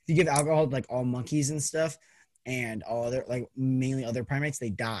alcohol to like all monkeys and stuff and all other, like mainly other primates,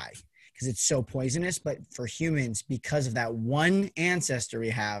 they die because it's so poisonous. But for humans, because of that one ancestor we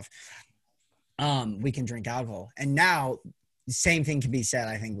have, we can drink alcohol. And now the same thing can be said,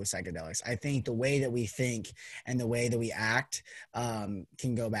 I think, with psychedelics. I think the way that we think and the way that we act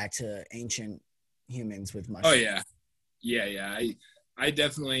can go back to ancient humans with mushrooms. Oh, yeah. Yeah. I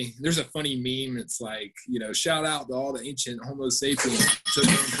definitely, there's a funny meme. It's like, you know, shout out to all the ancient Homo sapiens took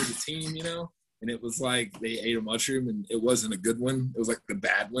one for the team, you know? And it was like they ate a mushroom and it wasn't a good one. It was like the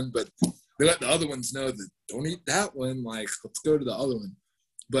bad one. But they let the other ones know that don't eat that one. Like, let's go to the other one.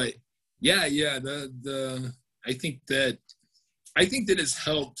 But yeah, I think that it's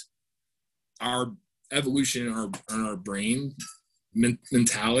helped our evolution and our brain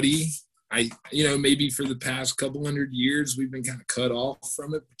mentality. Maybe for the past couple hundred years, we've been kind of cut off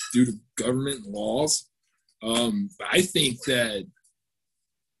from it due to government and laws. But I think that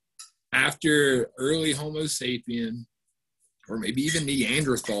after early Homo sapien, or maybe even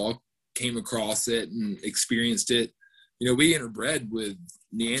Neanderthal came across it and experienced it, you know, we interbred with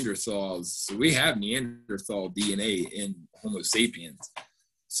Neanderthals. So we have Neanderthal DNA in Homo sapiens.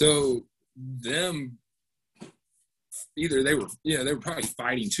 So them, either they were probably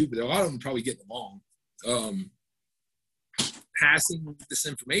fighting too, but a lot of them probably getting along, passing this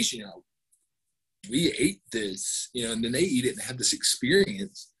information out. We ate this, you know, and then they eat it and have this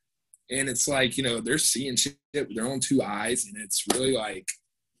experience. And it's like, you know, they're seeing shit with their own two eyes, and it's really like,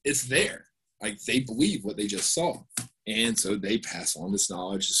 it's there. Like, they believe what they just saw. And so they pass on this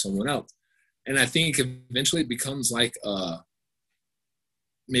knowledge to someone else. And I think eventually it becomes like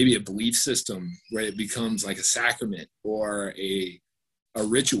maybe a belief system where it becomes like a sacrament or a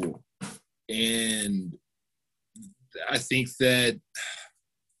ritual. And I think that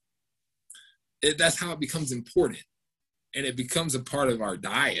that's how it becomes important. And it becomes a part of our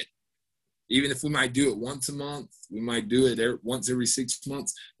diet. Even if we might do it once a month, we might do it once every 6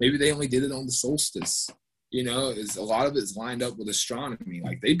 months. Maybe they only did it on the solstice. you know, is a lot of it's lined up with astronomy.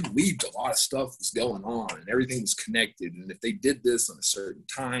 Like they believed a lot of stuff was going on and everything was connected. And if they did this on a certain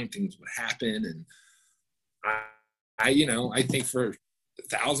time, things would happen. And I think for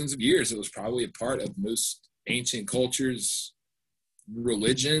thousands of years, it was probably a part of most ancient cultures'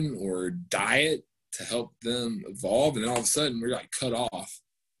 religion or diet to help them evolve. And then all of a sudden we're like cut off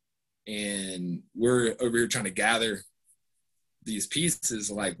and we're over here trying to gather these pieces.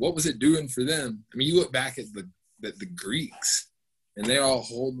 Like, what was it doing for them? I mean, you look back at the Greeks and they all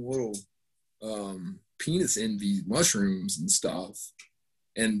hold little penis envy mushrooms and stuff.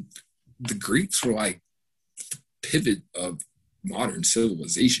 And the Greeks were like the pivot of modern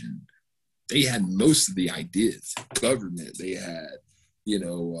civilization. They had most of the ideas, government, they had,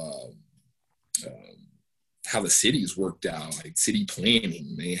 how the cities worked out, like city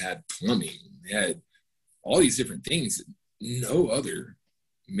planning, they had plumbing, they had all these different things that no other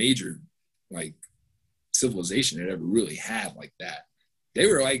major like civilization had ever really had like that. They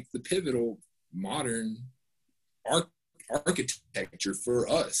were like the pivotal modern architecture for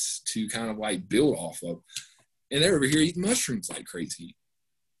us to kind of like build off of. And they're over here eating mushrooms like crazy.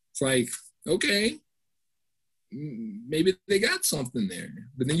 It's like, okay, maybe they got something there.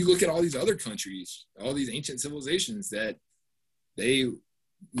 But then you look at all these other countries, all these ancient civilizations that they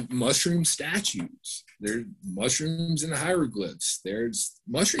mushroom statues. There's mushrooms in the hieroglyphs.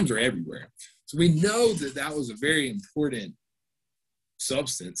 Mushrooms are everywhere. So we know that that was a very important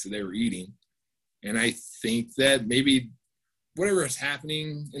substance that they were eating. And I think that maybe whatever is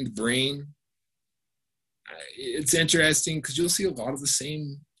happening in the brain, it's interesting because you'll see a lot of the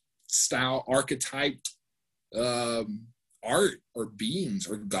same style archetype art or beings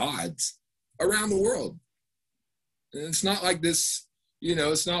or gods around the world. And it's not like this,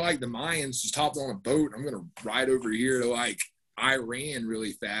 it's not like the Mayans just hopped on a boat. I'm going to ride over here to like Iran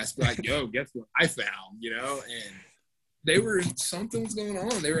really fast. But like, yo, guess what I found, and something was going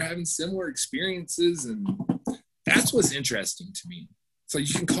on. They were having similar experiences. And that's what's interesting to me. So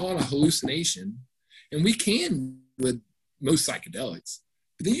you can call it a hallucination. And we can with most psychedelics.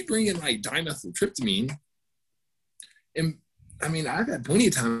 But then you bring in like dimethyltryptamine. And I mean, I've had plenty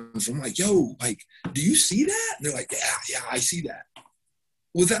of times where I'm like, yo, like, do you see that? And they're like, yeah, I see that.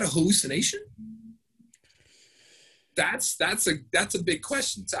 Was that a hallucination? That's a big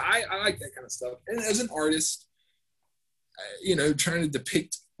question. So I like that kind of stuff. And as an artist, trying to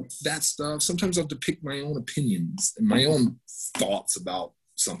depict that stuff, sometimes I'll depict my own opinions and my own thoughts about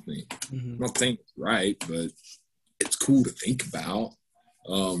something. Mm-hmm. I'm not saying it's right, but it's cool to think about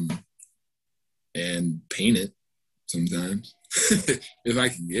and paint it sometimes if I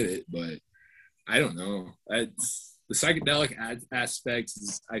can get it. But I don't know. The psychedelic aspect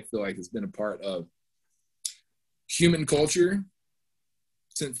I feel like has been a part of human culture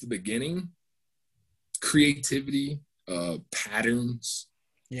since the beginning. Creativity, patterns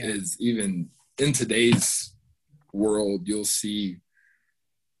is even in today's world, you'll see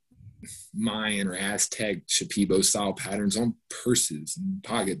Mayan or Aztec Shipibo style patterns on purses and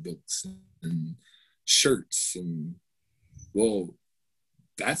pocketbooks and shirts. And well,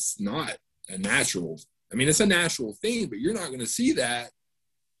 that's not a natural. I mean, it's a natural thing, but you're not going to see that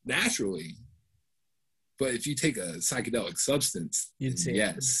naturally. But if you take a psychedelic substance, you'd see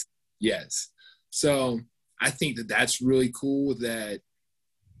yes. So I think that that's really cool that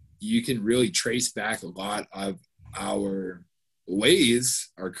you can really trace back a lot of our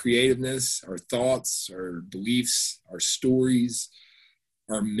ways, our creativeness, our thoughts, our beliefs, our stories,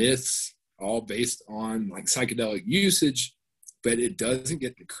 our myths, all based on like psychedelic usage, but it doesn't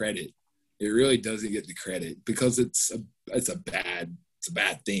get the credit. It really doesn't get the credit because it's a bad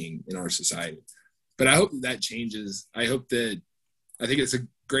thing in our society. But I hope that changes. I think it's a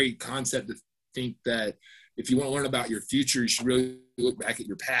great concept to think that if you want to learn about your future, you should really look back at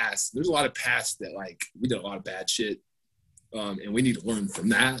your past. There's a lot of past that like we did a lot of bad shit. And we need to learn from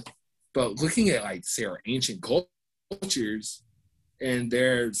that. But looking at like, say, our ancient cultures and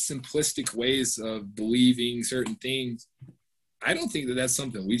their simplistic ways of believing certain things, I don't think that that's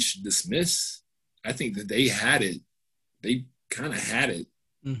something we should dismiss. I think that they had it. They kind of had it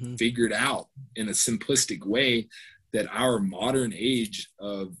figured out in a simplistic way that our modern age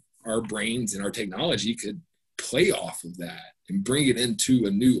of our brains and our technology could play off of that and bring it into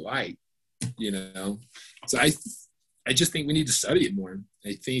a new light, So I just think we need to study it more.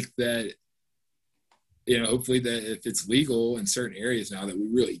 I think that, hopefully that if it's legal in certain areas now that we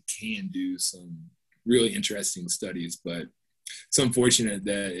really can do some really interesting studies, but it's unfortunate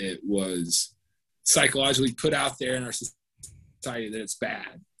that it was psychologically put out there in our society that it's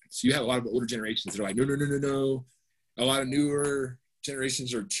bad. So you have a lot of older generations that are like, no. A lot of newer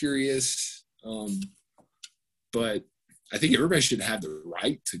generations are curious. but I think everybody should have the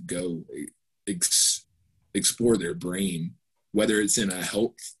right to go explore their brain, whether it's in a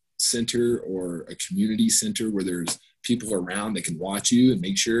health center or a community center where there's people around that can watch you and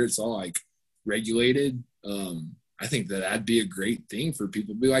make sure it's all like regulated. I think that that'd be a great thing for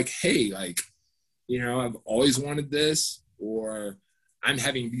people to be like, hey, like, you know, I've always wanted this, or I'm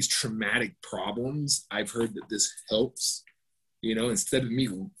having these traumatic problems. I've heard that this helps, you know, instead of me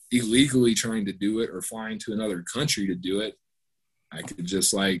illegally trying to do it or flying to another country to do it, I could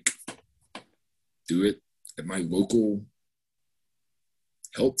just like do it at my local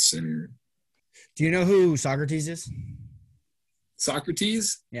health center. Do you know who Socrates is?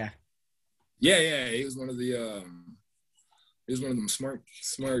 Socrates? Yeah. Yeah. He was one of them smart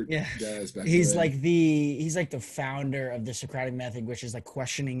guys back He's then. he's like the founder of the Socratic method, which is like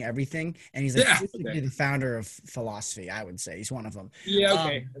questioning everything. And he's like basically the founder of philosophy, I would say. He's one of them. Yeah,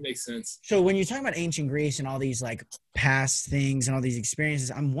 okay. That makes sense. So when you talk about ancient Greece and all these like past things and all these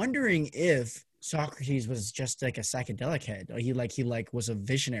experiences, I'm wondering if Socrates was just like a psychedelic head. Or he was a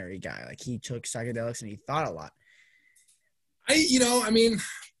visionary guy. Like he took psychedelics and he thought a lot.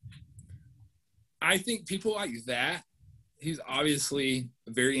 I think people like that, he's obviously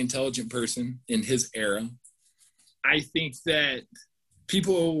a very intelligent person in his era. I think that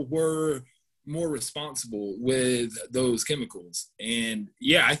people were more responsible with those chemicals. And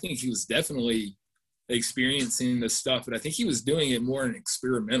yeah, I think he was definitely experiencing this stuff, but I think he was doing it more in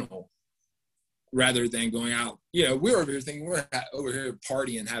experimental rather than going out. You know, we're over here thinking we're over here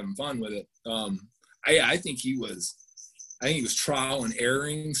partying, having fun with it. I think he was trial and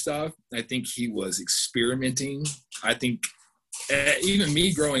erroring stuff. I think he was experimenting. I think even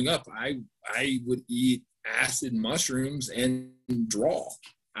me growing up, I would eat acid mushrooms and draw.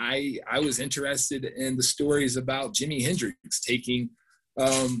 I was interested in the stories about Jimi Hendrix taking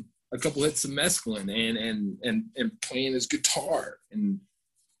a couple hits of mescaline and playing his guitar. And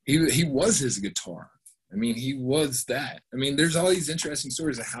he was his guitar. I mean, he was that. I mean, there's all these interesting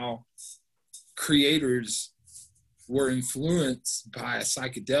stories of how creators were influenced by a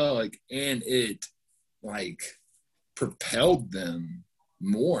psychedelic and it like propelled them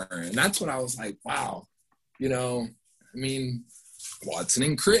more. And that's when I was like, wow, you know, I mean, Watson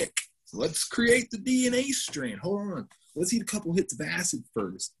and Crick, let's create the DNA strain. Hold on, let's eat a couple hits of acid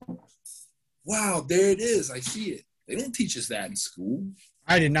first. Wow, there it is. I see it. They don't teach us that in school.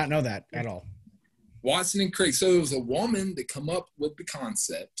 I did not know that at all. Watson and Crick. So it was a woman that come up with the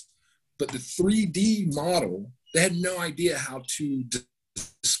concept, but the 3D model, they had no idea how to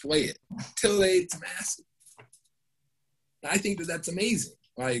display it until they ate some acid. I think that that's amazing.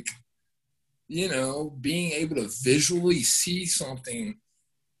 Like, you know, being able to visually see something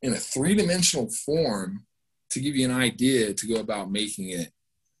in a three-dimensional form to give you an idea to go about making it.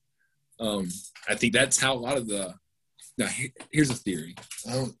 I think that's how a lot of the, now here's a theory.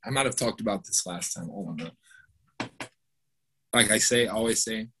 I might have talked about this last time. I don't know. Like I always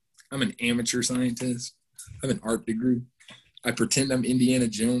say, I'm an amateur scientist. I have an art degree. I pretend I'm Indiana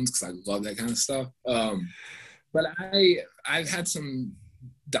Jones because I love that kind of stuff. But I've had some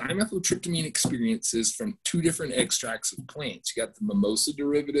dimethyltryptamine experiences from two different extracts of plants. You got the mimosa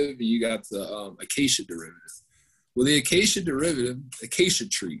derivative and you got the acacia derivative. Well, the acacia derivative, acacia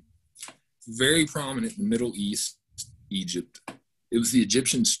tree, very prominent in the Middle East, Egypt. It was the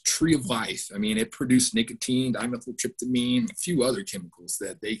Egyptians' tree of life. I mean, it produced nicotine, dimethyltryptamine, a few other chemicals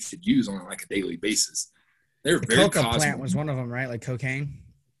that they could use on like a daily basis. They were the very coca plant was one of them, right? Like cocaine.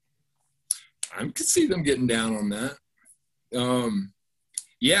 I could see them getting down on that.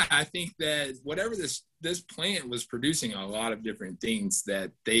 Yeah, I think that whatever this plant was producing a lot of different things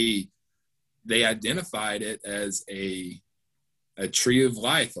that they identified it as a tree of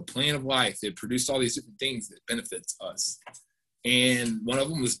life, a plant of life. It produced all these different things that benefits us. And one of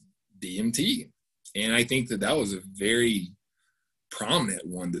them was DMT. And I think that was a very prominent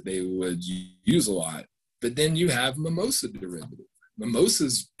one that they would use a lot. But then you have mimosa derivative.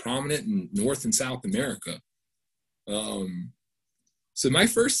 Mimosa's prominent in North and South America. So my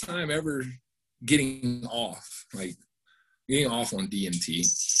first time ever getting off on DMT,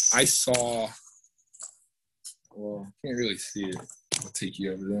 I saw, well, can't really see it. I'll take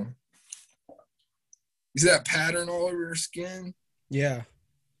you over there. You see that pattern all over her skin? Yeah.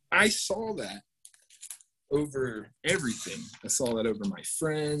 I saw that over everything. I saw that over my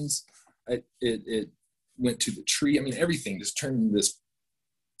friends. It went to the tree. I mean, everything just turned into this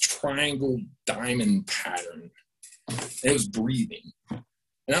triangle diamond pattern. And it was breathing.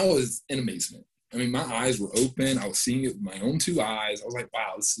 And I was in amazement. I mean, my eyes were open. I was seeing it with my own two eyes. I was like,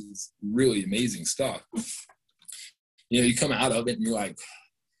 wow, this is really amazing stuff. You know, you come out of it and you're like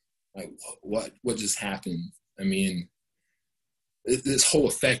what just happened? I mean, this whole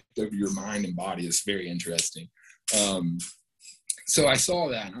effect of your mind and body is very interesting. So I saw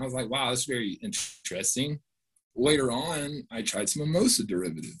that and I was like, wow, that's very interesting. Later on, I tried some mimosa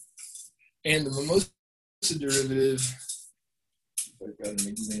derivative. And the mimosa derivative, if I've got an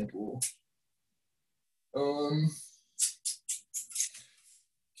example,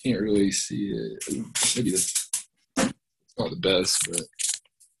 can't really see it. Maybe it's not the best, but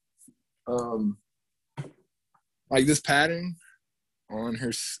like this pattern on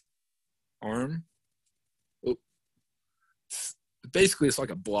her arm, basically it's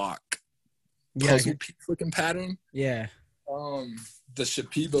like a block puzzle piece looking pattern. Yeah. The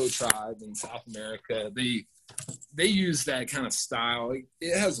Shipibo tribe in South America, they use that kind of style.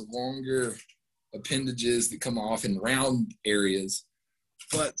 It has longer appendages that come off in round areas.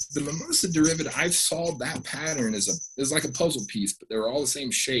 But the mimosa derivative, I saw that pattern as like a puzzle piece, but they were all the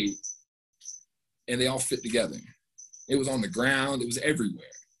same shape and they all fit together. It was on the ground, it was everywhere.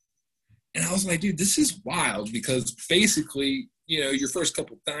 And I was like, dude, this is wild, because basically, you know, your first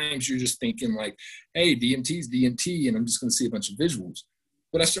couple of times you're just thinking like, hey, DMT is DMT, and I'm just going to see a bunch of visuals.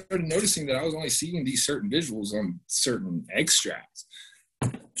 But I started noticing that I was only seeing these certain visuals on certain extracts.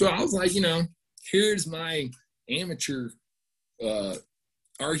 So I was like, you know, here's my amateur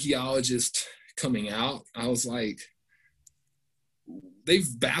archaeologist coming out. I was like,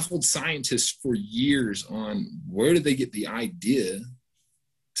 they've baffled scientists for years on where did they get the idea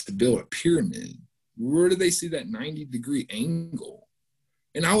to build a pyramid? Where did they see that 90-degree angle?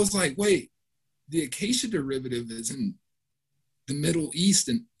 And I was like, wait, the acacia derivative is in the Middle East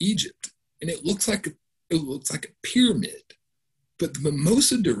and Egypt, and it looks like a pyramid. But the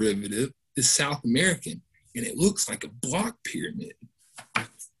mimosa derivative is South American, and it looks like a block pyramid.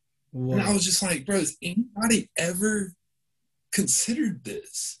 Whoa. And I was just like, bro, has anybody ever considered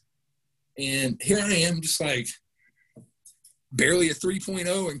this? And here I am, just like barely a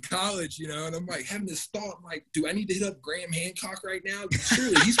 3.0 in college, you know, and I'm like having this thought, I'm like, do I need to hit up Graham Hancock right now?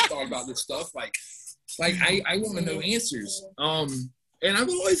 Surely he's thought about this stuff. Like I want to know answers. And I've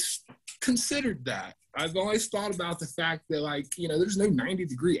always considered that. I've always thought about the fact that, like, you know, there's no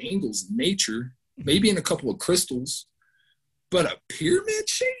 90-degree angles in nature, maybe in a couple of crystals, but a pyramid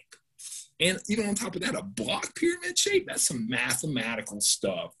shape? And even on top of that, a block pyramid shape? That's some mathematical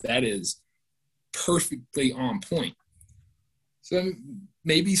stuff. That is perfectly on point. So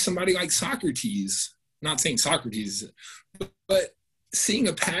maybe somebody like Socrates, not saying Socrates, but seeing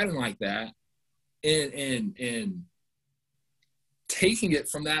a pattern like that and taking it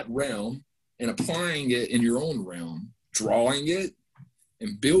from that realm and applying it in your own realm, drawing it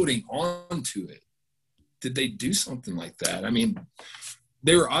and building onto it. Did they do something like that? I mean,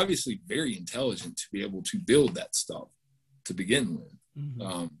 they were obviously very intelligent to be able to build that stuff to begin with.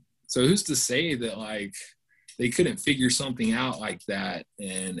 Mm-hmm. So who's to say that, like, they couldn't figure something out like that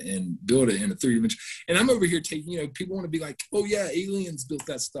and build it in a 3D. And I'm over here taking, you know, people want to be like, oh yeah, aliens built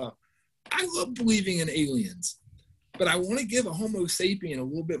that stuff. I love believing in aliens, but I want to give a Homo sapien a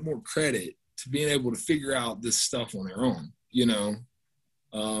little bit more credit to being able to figure out this stuff on their own. You know,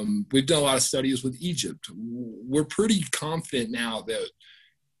 we've done a lot of studies with Egypt. We're pretty confident now that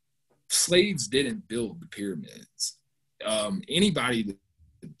slaves didn't build the pyramids. Anybody that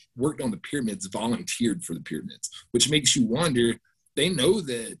worked on the pyramids volunteered for the pyramids, which makes you wonder, they know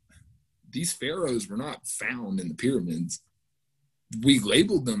that these pharaohs were not found in the pyramids. We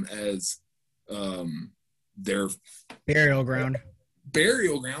labeled them as their burial ground. There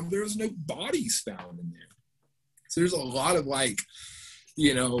was no bodies found in there. So there's a lot of, like,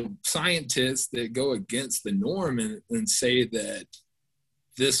 you know, scientists that go against the norm and say that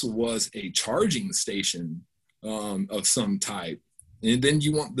this was a charging station of some type. And then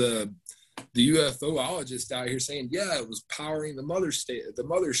you want the UFOologist out here saying, yeah, it was powering the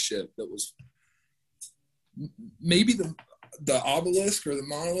mothership that was maybe the obelisk or the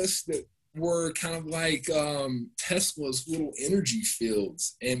monoliths that were kind of like Tesla's little energy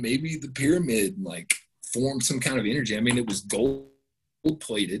fields, and maybe the pyramid like formed some kind of energy. I mean, it was gold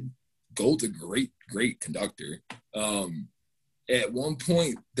plated. Gold's a great conductor. At one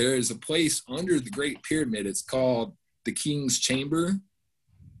point, there is a place under the Great Pyramid. It's called the King's Chamber.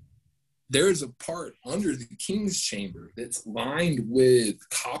 There is a part under the King's Chamber that's lined with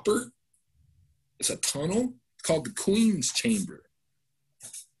copper. It's a tunnel called the Queen's Chamber.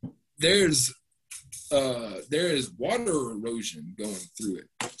 There is water erosion going through it.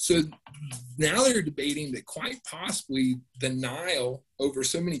 So now they're debating that quite possibly the Nile over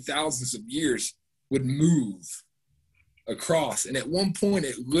so many thousands of years would move across. And at one point,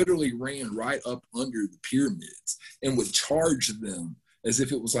 it literally ran right up under the pyramids and would charge them as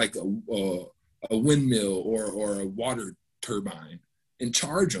if it was like a windmill or a water turbine and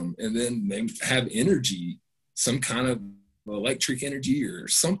charge them, and then they have energy, some kind of electric energy or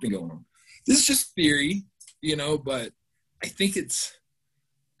something going on. This is just theory, but I think it's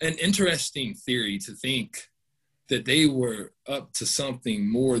an interesting theory to think that they were up to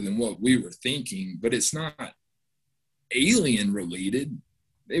something more than what we were thinking, but it's not alien related.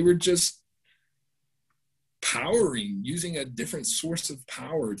 They were just using a different source of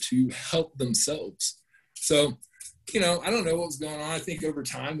power to help themselves. So, I don't know what's going on. I think over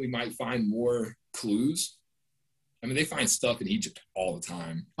time we might find more clues. I mean, they find stuff in Egypt all the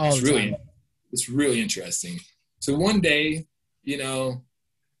time. It's really interesting. So one day,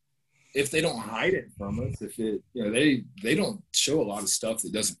 if they don't hide it from us, they don't show a lot of stuff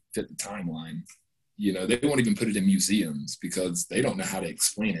that doesn't fit the timeline. They won't even put it in museums because they don't know how to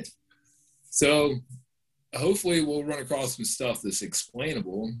explain it. So hopefully we'll run across some stuff that's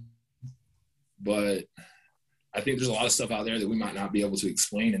explainable, but I think there's a lot of stuff out there that we might not be able to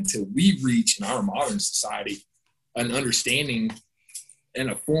explain until we reach in our modern society an understanding and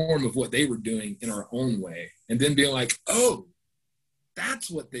a form of what they were doing in our own way. And then being like, oh, that's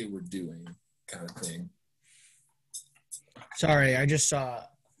what they were doing, kind of thing. Sorry, I just saw.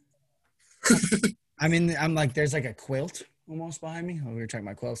 I'm like, there's like a quilt almost behind me. Oh, we were talking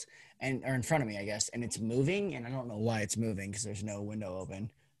about quilts, or in front of me, I guess, and it's moving, and I don't know why it's moving because there's no window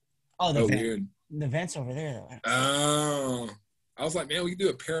open. Oh, weird. The vent's over there, though. Oh, I was like, man, we could do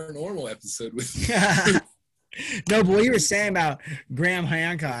a paranormal episode with you. No, but what you were saying about Graham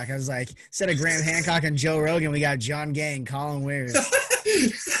Hancock, I was like, instead of Graham Hancock and Joe Rogan, we got John Gay and Colin Weir.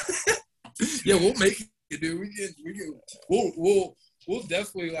 Yeah, we'll make it, dude. We'll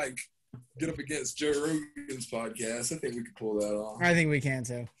definitely get up against Joe Rogan's podcast. I think we could pull that off. I think we can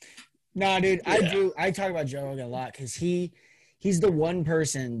too. No, dude, yeah. I talk about Joe Rogan a lot because he's the one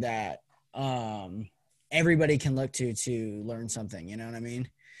person that everybody can look to learn something. You know what I mean?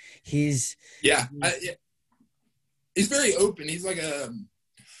 He's very open. He's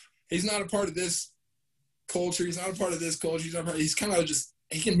he's not a part of this culture. He's not a part of this culture. He's kind of just,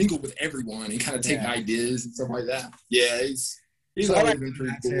 he can mingle with everyone and kind of take ideas and stuff like that. Yeah, he's always been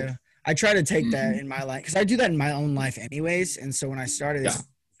pretty cool. Too. I try to take that in my life because I do that in my own life anyways. And so when I started this,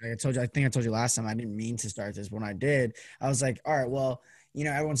 like I think I told you last time, I didn't mean to start this. When I did, I was like, all right, well,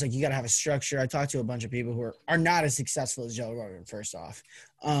 everyone's like, you got to have a structure. I talked to a bunch of people who are not as successful as Joe Rogan, first off.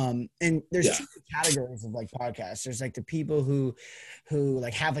 And there's two categories of podcasts. There's the people who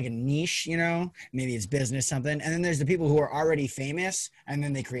have a niche, maybe it's business, something. And then there's the people who are already famous and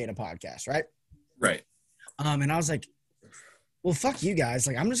then they create a podcast. Right. Right. And I was like, well, fuck you guys.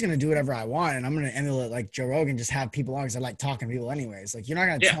 I'm just going to do whatever I want. And I'm going to emulate Joe Rogan, just have people on because I like talking to people anyways. You're not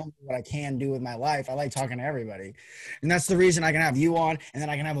going to tell me what I can do with my life. I like talking to everybody. And that's the reason I can have you on. And then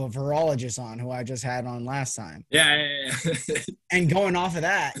I can have a virologist on who I just had on last time. Yeah. And going off of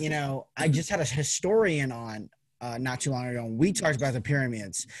that, I just had a historian on not too long ago. And we talked about the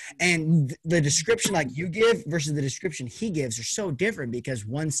pyramids, and the description you give versus the description he gives are so different because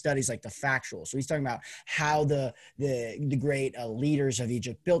one studies the factual. So he's talking about how the great leaders of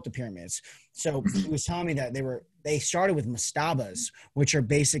Egypt built the pyramids. So he was telling me that they started with mastabas, which are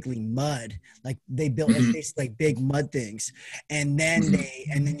basically mud. They built basically big mud things, and then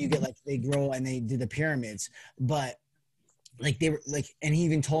you get they grow and they did the pyramids, but they were and he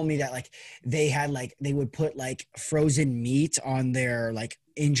even told me that they had they would put frozen meat on their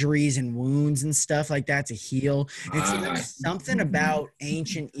injuries and wounds and stuff like that to heal. It's something about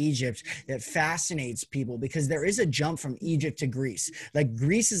ancient Egypt that fascinates people because there is a jump from Egypt to Greece.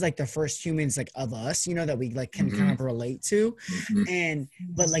 Greece is the first humans of us, that we can kind of relate to.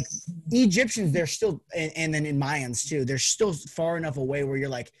 But Egyptians, they're still, and then in Mayans too, they're still far enough away where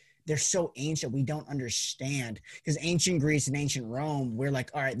you're they're so ancient we don't understand, because ancient Greece and ancient Rome, we're all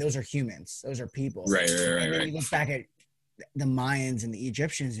right, those are humans, those are people. Right. And then you look back at the Mayans and the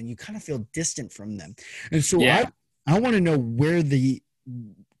Egyptians and you kind of feel distant from them. And so I want to know where the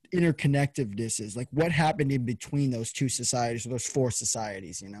interconnectedness is. What happened in between those two societies, or those four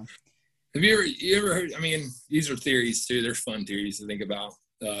societies, Have you ever heard, these are theories too, they're fun theories to think about,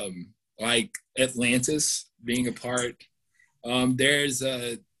 Atlantis being a part.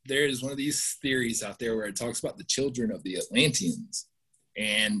 There's one of these theories out there where it talks about the children of the Atlanteans.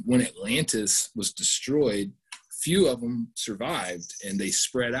 And when Atlantis was destroyed, few of them survived and they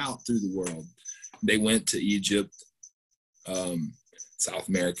spread out through the world. They went to Egypt, South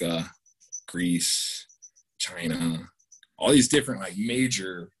America, Greece, China, all these different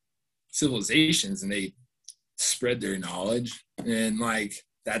major civilizations, and they spread their knowledge. And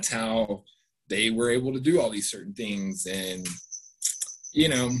that's how they were able to do all these certain things. And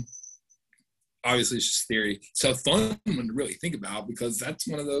obviously it's just theory. It's a fun one to really think about because that's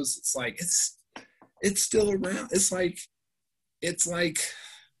one of those. It's like it's still around. It's like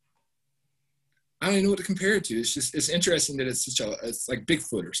I don't even know what to compare it to. It's interesting that it's like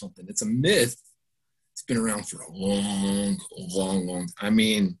Bigfoot or something. It's a myth. It's been around for a long. I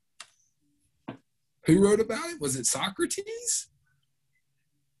mean, who wrote about it? Was it Socrates?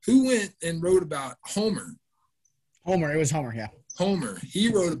 Who went and wrote about Homer? Homer. It was Homer. Yeah. Homer. He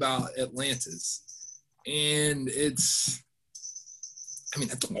wrote about Atlantis, and that's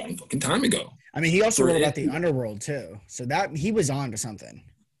a long fucking time ago. I mean, he also wrote about the underworld too. So that he was on to something.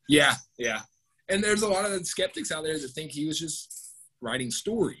 Yeah. And there's a lot of skeptics out there that think he was just writing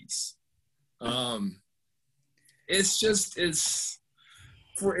stories. It's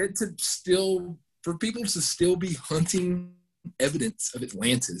for people to still be hunting evidence of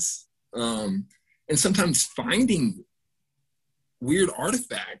Atlantis, and sometimes finding weird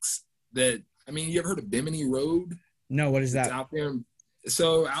artifacts that, you ever heard of Bimini Road? No, what is that? It's out there.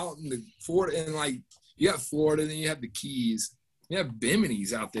 So out in the Florida, and like you have Florida, then you have the Keys. You have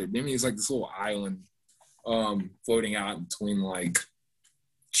Bimini's out there. Bimini is like this little island floating out in between like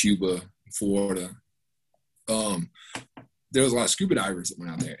Cuba and Florida. There was a lot of scuba divers that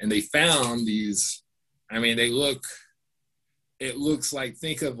went out there, and they found these. It looks like,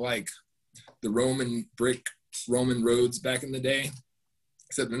 think of like the Roman roads back in the day,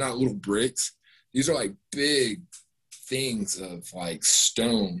 except they're not little bricks. These are like big things of like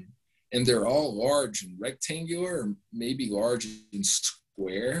stone, and they're all large and rectangular, or maybe large and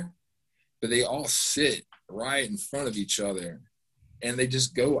square, but they all sit right in front of each other, and they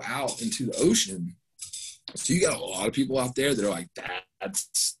just go out into the ocean. So you got a lot of people out there that are like,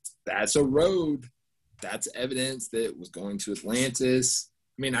 that's a road. That's evidence that it was going to Atlantis.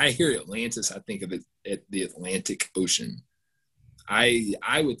 I hear Atlantis, I think of it at the Atlantic Ocean.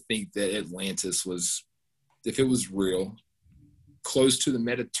 I would think that Atlantis was, if it was real, close to the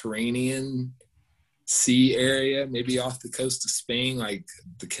Mediterranean Sea area, maybe off the coast of Spain, like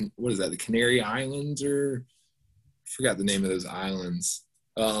the Canary Islands, or I forgot the name of those islands.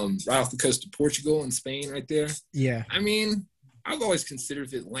 Right off the coast of Portugal and Spain, right there. Yeah. I've always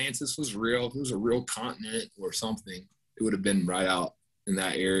considered if Atlantis was real, if it was a real continent or something, it would have been right out in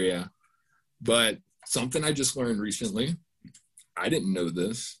that area. But something I just learned recently, I didn't know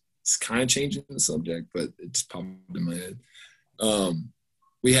this. It's kind of changing the subject, but it just popped in my head.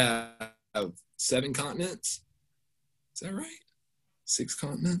 We have 7 continents. Is that right? 6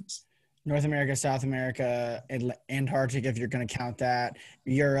 continents? North America, South America, Antarctica, if you're going to count that,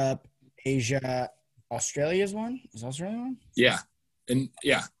 Europe, Asia, Australia is one. Is Australia one? Yeah. And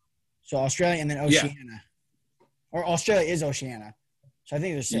yeah. So Australia and then Oceania. Yeah. Or Australia is Oceania. So I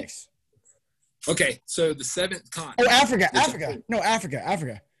think there's 6. Okay. So the 7th continent. Oh, Africa. No,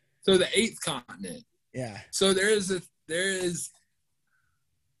 Africa. So the 8th continent. Yeah. So there is,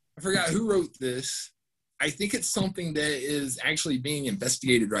 I forgot who wrote this. I think it's something that is actually being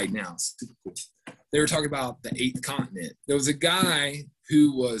investigated right now. Super cool. They were talking about the 8th continent. There was a guy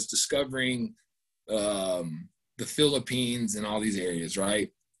who was discovering the Philippines and all these areas,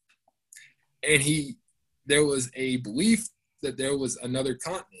 right? And there was a belief that there was another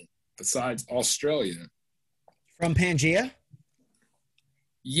continent besides Australia. From Pangaea?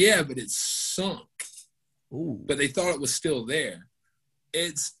 Yeah, but it's sunk. Ooh. But they thought it was still there.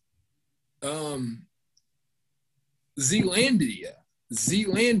 It's Zealandia.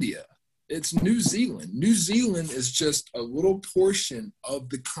 It's New Zealand. New Zealand is just a little portion of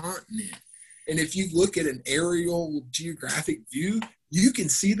the continent. And if you look at an aerial geographic view, you can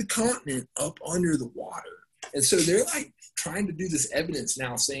see the continent up under the water. And so they're like trying to do this evidence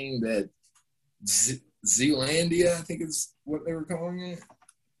now saying that Zealandia, I think is what they were calling it,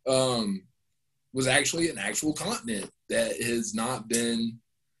 was actually an actual continent that has not been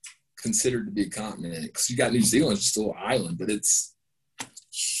considered to be a continent. Because you got New Zealand, it's just a little island, but it's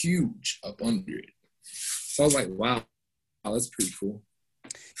huge up under it. So I was like, wow, that's pretty cool.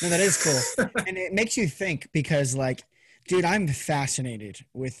 No, that is cool. And it makes you think because, like, dude, I'm fascinated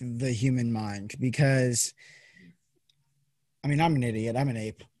with the human mind because, I'm an idiot. I'm an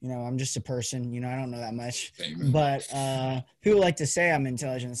ape. I'm just a person. I don't know that much. Amen. But people like to say I'm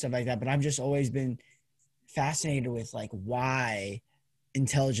intelligent and stuff like that, but I've just always been fascinated with, like, why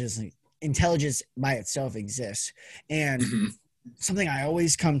intelligence by itself exists. And something I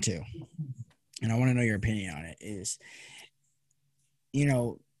always come to, and I want to know your opinion on it, is,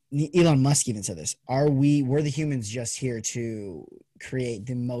 Elon Musk even said this. We're the humans just here to create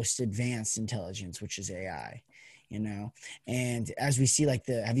the most advanced intelligence, which is AI, And as we see, like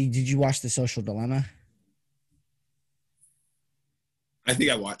did you watch The Social Dilemma? I think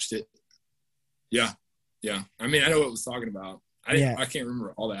I watched it. Yeah. Yeah. I mean, I know what it was talking about. I can't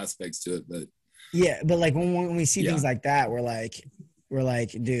remember all the aspects to it, but yeah, but like when we see things like that, we're like,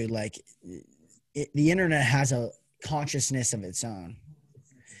 dude, like the internet has a consciousness of its own,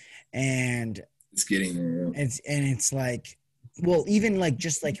 and it's getting there. It's like, well, even like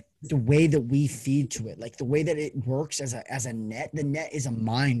just like the way that we feed to it, like the way that it works as a net. The net is a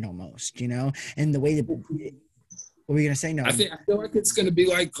mind almost, you know, and the way that. What were you gonna say? No, I feel like it's gonna be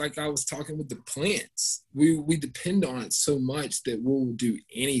like I was talking with the plants. We depend on it so much that we'll do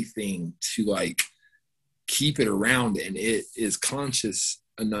anything to like keep it around, and it is conscious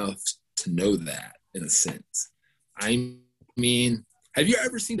enough to know that in a sense. I mean, have you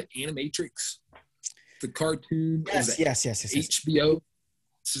ever seen the Animatrix, the cartoon? Yes. HBO.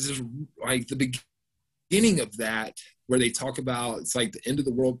 So there's like the beginning of that where they talk about it's like the end of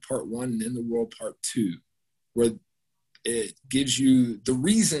the world part 1 and end of the world part 2, where it gives you the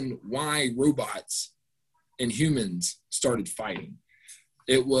reason why robots and humans started fighting.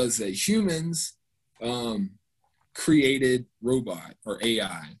 It was a humans created robot or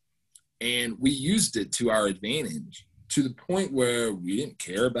AI, and we used it to our advantage to the point where we didn't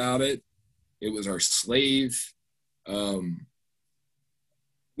care about it. It was our slave. We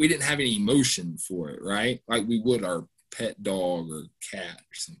didn't have any emotion for it, right? Like we would our pet dog or cat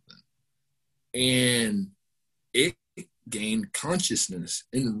or something. And it gained consciousness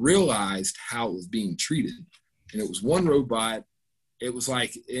and realized how it was being treated. And it was one robot. It was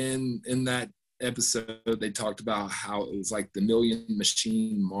like in that episode, they talked about how it was like the Million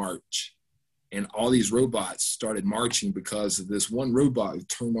Machine March. And all these robots started marching because of this one robot who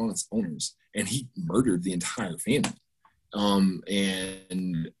turned on its owners, and he murdered the entire family.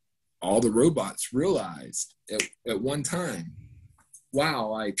 And all the robots realized at one time, wow,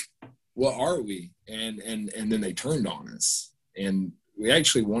 like, what are we? And then they turned on us. And we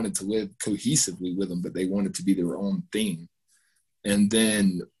actually wanted to live cohesively with them, but they wanted to be their own thing. And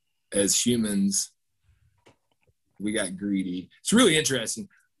then as humans, we got greedy. It's really interesting.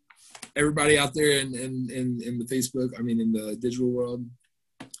 Everybody out there in the Facebook, I mean, in the digital world,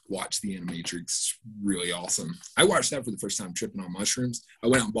 watch the Animatrix. It's really awesome. I watched that for the first time tripping on mushrooms. I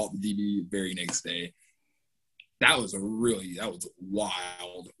went out and bought the DVD the very next day. That was a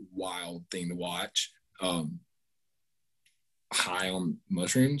wild thing to watch. High on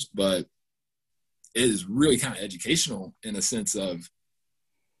mushrooms, but it is really kind of educational in a sense of,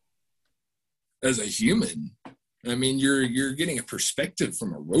 as a human, I mean, you're getting a perspective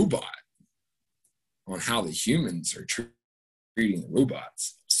from a robot on how the humans are treating the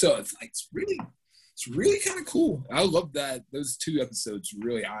robots. So it's really kind of cool. I love that. Those 2 episodes were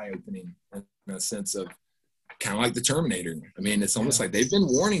really eye-opening in a sense of kind of like the Terminator. I mean, it's almost like they've been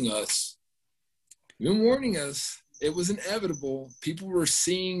warning us. It was inevitable. People were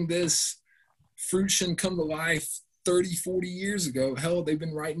seeing this fruition come to life 30, 40 years ago. Hell, they've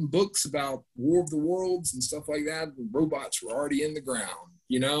been writing books about War of the Worlds and stuff like that. The robots were already in the ground,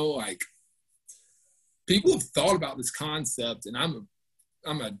 you know, like people have thought about this concept, and I'm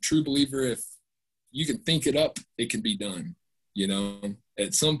a true believer. If you can think it up, it can be done, you know,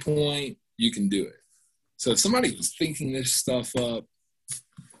 at some point you can do it. So if somebody was thinking this stuff up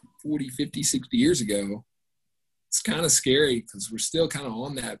 40, 50, 60 years ago, it's kind of scary because we're still kind of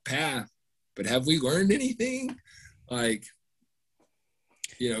on that path. But have we learned anything? Like,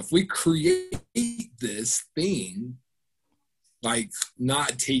 you know, if we create this thing, like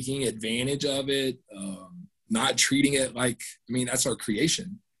not taking advantage of it, not treating it like, I mean, that's our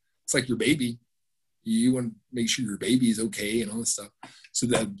creation. It's like your baby. You want to make sure your baby is okay and all this stuff. So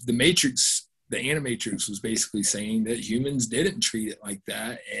the Matrix, the Animatrix was basically saying that humans didn't treat it like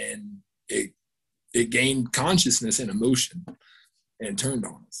that, and it gained consciousness and emotion and turned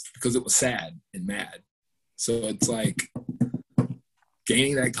on us because it was sad and mad. So it's like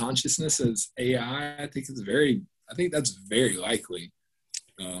gaining that consciousness as AI, I think that's very likely.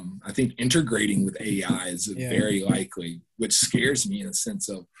 I think integrating with AI is very likely, which scares me in a sense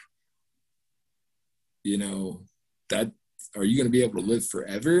of, you know, that are you going to be able to live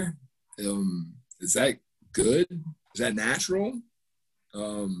forever? Is that good? Is that natural?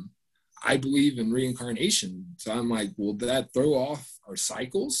 I believe in reincarnation. So I'm like, will that throw off our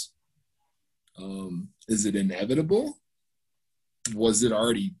cycles? Is it inevitable? Was it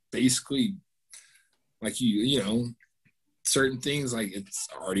already basically like you know, certain things like it's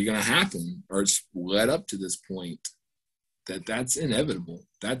already going to happen, or it's led up to this point that's inevitable.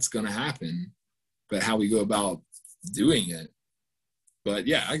 That's going to happen, but how we go about doing it. But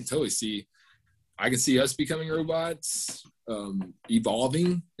yeah, I can see us becoming robots,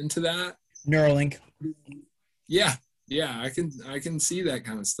 evolving into that. Neuralink. Yeah, I can see that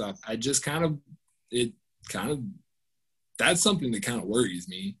kind of stuff. I just kind of it kind of, that's something that kind of worries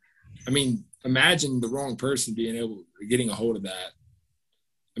me. I mean, imagine the wrong person getting a hold of that.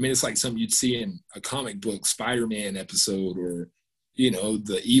 I mean, it's like something you'd see in a comic book Spider-Man episode, or, you know,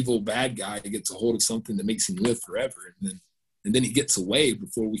 the evil bad guy gets a hold of something that makes him live forever. And then he gets away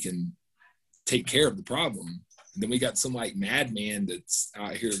before we can take care of the problem. And then we got some like madman that's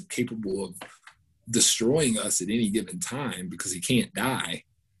out here capable of destroying us at any given time because he can't die.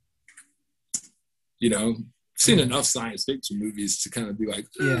 You know, I've seen enough science fiction movies to kind of be like,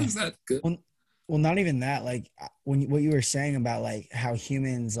 is that good? Well, not even that. Like what you were saying about like how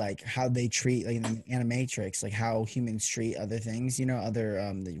humans, like how they treat, like in the Animatrix, like how humans treat other things, you know, other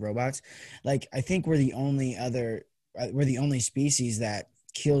the robots. Like I think we're the only species that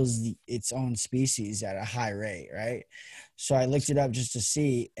kills its own species at a high rate, right? So I looked it up just to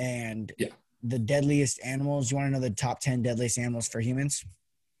see, and the deadliest animals. You want to know the top 10 deadliest animals for humans?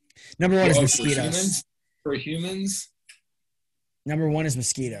 Number one is mosquitoes. For humans? Number one is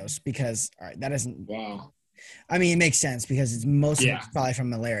mosquitoes, because all right, that isn't. Wow. I mean, it makes sense because it's mostly probably from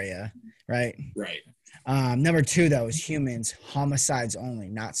malaria, right? Right. Number two, though, is humans. Homicides only,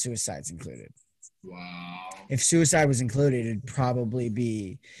 not suicides included. Wow. If suicide was included, it'd probably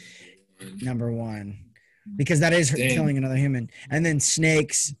be number one, because that is killing another human. And then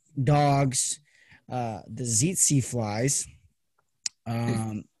snakes, dogs, the tsetse flies.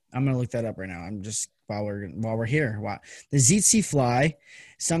 I'm gonna look that up right now. I'm just while we're here. Wow. The tsetse fly,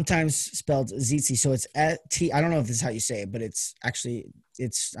 sometimes spelled tsetse, so it's T. I don't know if this is how you say it, but it's actually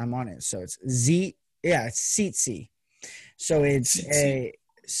I'm on it. So it's it's tsetse. So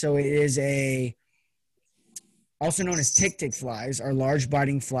it is a also known as tick flies, are large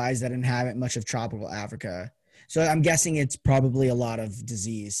biting flies that inhabit much of tropical Africa. So I'm guessing it's probably a lot of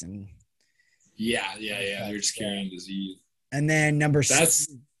disease and. Yeah. They're just carrying disease. And then number 6,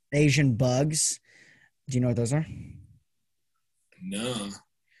 Asian bugs. Do you know what those are? No.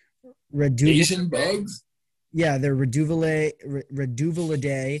 Asian bugs? Yeah, they're Reduvillae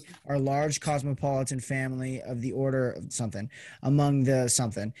are a large cosmopolitan family of the order of something, among the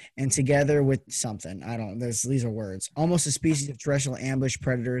something, and together with something. These are words. Almost a species of terrestrial ambush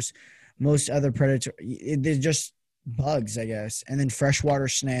predators. Most other predators, they're just bugs, I guess. And then freshwater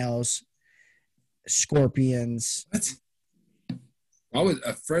snails, scorpions. What? Why would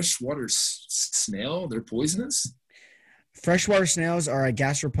a freshwater snail? They're poisonous? Freshwater snails are a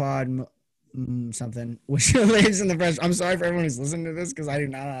gastropod something which lives in the fresh. I'm sorry for everyone who's listening to this because I do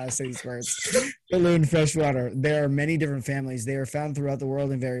not know how to say these words. They live in freshwater. There are many different families. They are found throughout the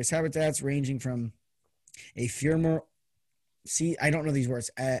world in various habitats, ranging from ephemeral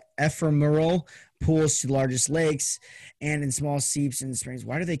pools to largest lakes, and in small seeps and springs.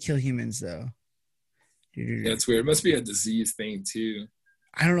 Why do they kill humans though? Yeah, it's weird. It must be a disease thing too.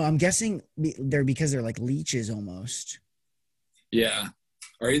 I don't know. I'm guessing because they're like leeches almost. Yeah.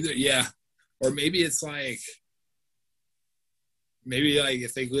 Or maybe it's like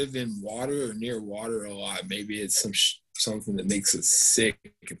if they live in water or near water a lot, maybe it's something that makes us sick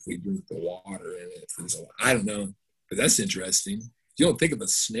if we drink the water in it. I don't know, but that's interesting. You don't think of a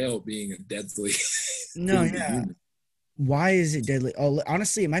snail being a deadly. No, yeah. Human. Why is it deadly? Oh,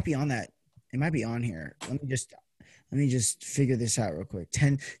 honestly, it might be on that. It might be on here. Let me just figure this out real quick.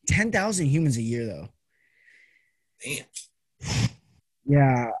 10,000 humans a year, though. Damn.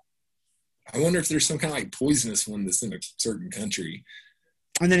 Yeah. I wonder if there's some kind of like poisonous one that's in a certain country.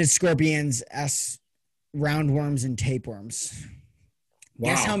 And then it's scorpions, roundworms, and tapeworms. Wow.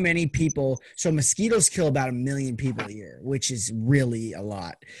 Guess how many people? So mosquitoes kill about 1 million people a year, which is really a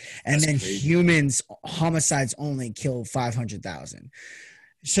lot. And that's then crazy. Humans, homicides only, kill 500,000.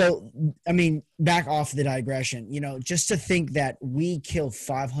 So, I mean, back off the digression, just to think that we kill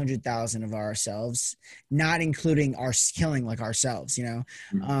 500,000 of ourselves, not including killing like ourselves,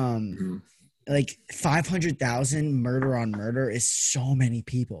 like 500,000 murder on murder is so many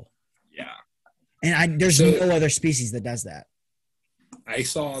people. Yeah. And there's no other species that does that. I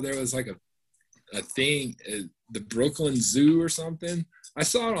saw there was like a thing, the Brooklyn Zoo or something. I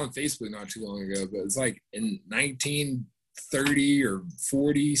saw it on Facebook not too long ago, but it's like in 1930 or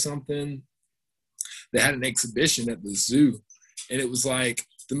 40 something, they had an exhibition at the zoo, and it was like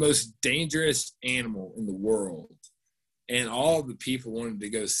the most dangerous animal in the world, and all the people wanted to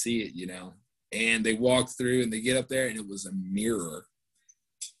go see it, and they walked through and they get up there and it was a mirror,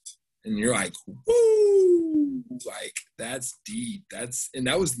 and you're like, woo, like that's deep. That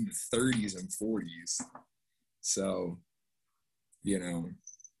was in the 30s and 40s. So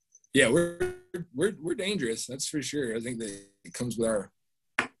yeah, we're dangerous. That's for sure. I think that it comes with our.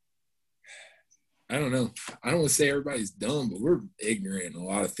 I don't know. I don't want to say everybody's dumb, but we're ignorant in a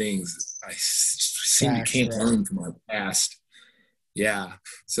lot of things. seem Facts, to can't right. learn from our past. Yeah.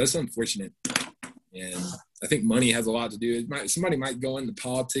 So that's unfortunate. And I think money has a lot to do. Somebody might go into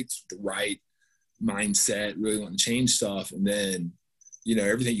politics with the right mindset, really want to change stuff. And then, you know,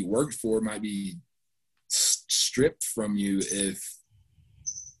 everything you worked for might be stripped from you if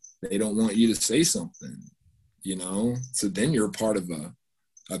they don't want you to say something, you know? So then you're a part of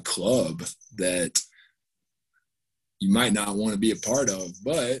a club that you might not want to be a part of,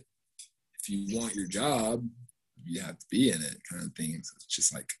 but if you want your job, you have to be in it, kind of thing. So it's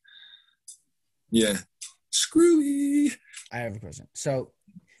just like, yeah, screwy. I have a question. So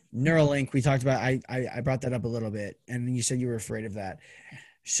Neuralink, we talked about, I brought that up a little bit, and you said you were afraid of that.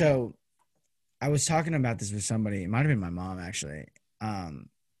 So I was talking about this with somebody. It might have been my mom, actually.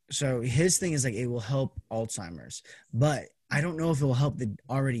 So his thing is like, it will help Alzheimer's, but I don't know if it will help the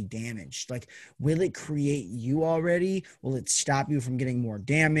already damaged. Like, will it create you already? Will it stop you from getting more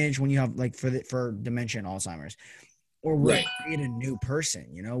damage when you have, like, for dementia and Alzheimer's? Or will it create a new person?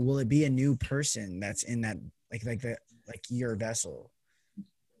 You know, will it be a new person that's in that, like your vessel?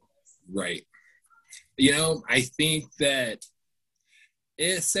 Right. You know, I think that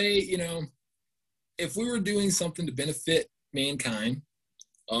you know, if we were doing something to benefit mankind,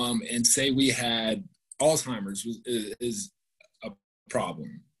 and say we had Alzheimer's is a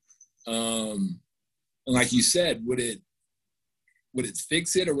problem, and like you said, would it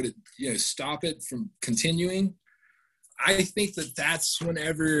fix it, or would it, you know, stop it from continuing? I think that's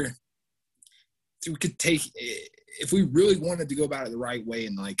whenever we could take, if we really wanted to go about it the right way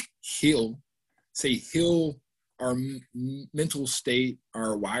and like heal our mental state,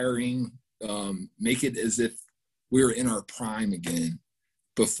 our wiring, make it as if we were in our prime again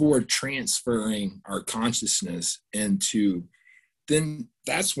before transferring our consciousness into, then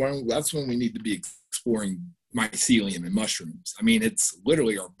that's when we need to be exploring mycelium and mushrooms. I mean, it's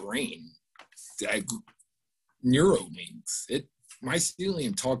literally our brain. Neurolinks.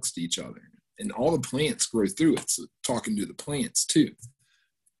 Mycelium talks to each other, and all the plants grow through it, so talking to the plants too.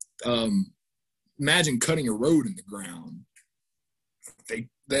 Imagine cutting a road in the ground.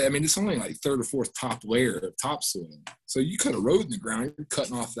 I mean, it's only like third or fourth top layer of topsoil. So you cut a road in the ground, you're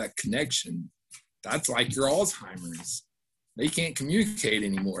cutting off that connection. That's like your Alzheimer's. They can't communicate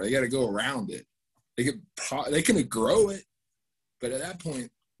anymore. They got to go around it. They can grow it, but at that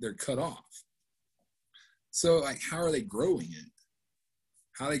point, they're cut off. So, like, how are they growing it?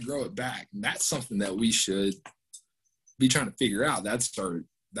 How they grow it back? And that's something that we should be trying to figure out. That's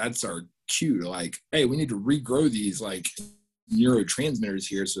our cue to, like, hey, we need to regrow these, like, neurotransmitters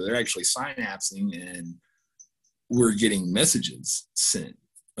here so they're actually synapsing and we're getting messages sent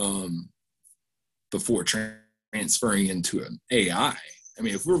before transferring into an AI. I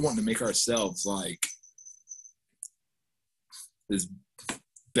mean, if we're wanting to make ourselves, like, as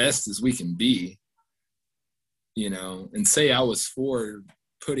best as we can be, you know, and say I was for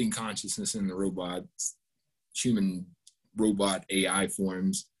putting consciousness in the robots, human robot AI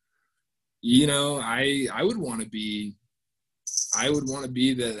forms, you know, I would want to be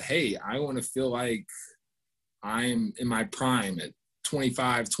that, hey, I want to feel like I'm in my prime at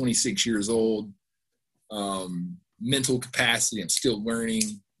 25, 26 years old, mental capacity, I'm still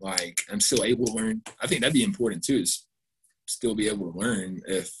learning, like I'm still able to learn. I think that'd be important too, is still be able to learn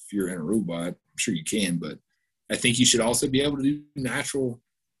if you're in a robot. I'm sure you can, but I think you should also be able to do natural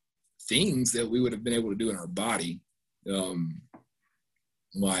things that we would have been able to do in our body,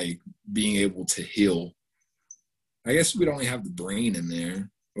 like being able to heal. I guess we'd only have the brain in there.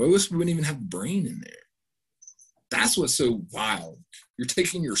 Well, I guess we wouldn't even have the brain in there. That's what's so wild. You're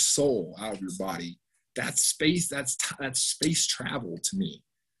taking your soul out of your body. That's space. That's space travel to me.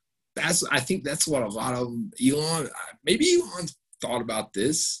 I think that's what a lot of maybe Elon thought about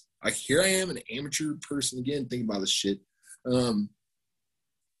this. Like, here I am, an amateur person again, thinking about this shit.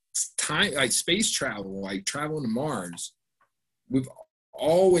 Time, like space travel, like traveling to Mars. We've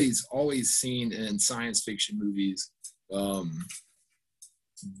always seen in science fiction movies,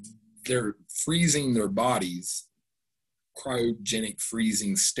 they're freezing their bodies, cryogenic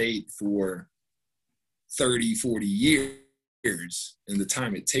freezing state for 30, 40 years, and the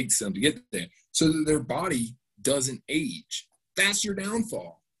time it takes them to get there, so that their body doesn't age. That's your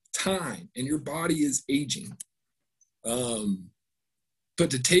downfall. Time, and your body is aging. But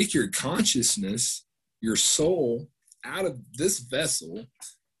to take your consciousness, your soul, out of this vessel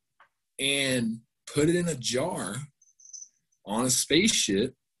and put it in a jar on a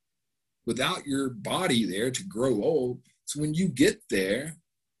spaceship without your body there to grow old. So when you get there,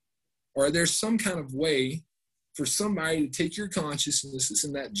 or there's some kind of way for somebody to take your consciousness that's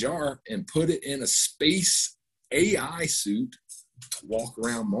in that jar and put it in a space AI suit to walk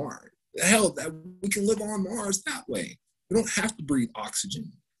around Mars. hell, that we can live on Mars that way. We don't have to breathe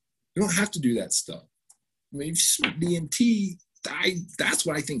oxygen. We don't have to do that stuff. I mean, if you smoke DMT, that's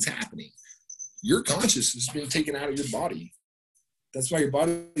what I think is happening. Your consciousness has been taken out of your body. That's why your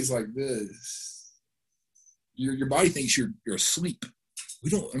body is like this. Your body thinks you're asleep.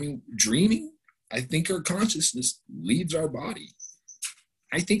 Dreaming, I think our consciousness leaves our body.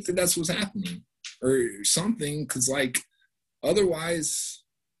 I think that's what's happening or something, because like otherwise,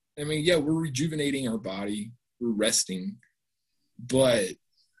 we're rejuvenating our body, we're resting, but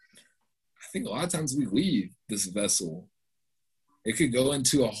I think a lot of times we leave this vessel. It could go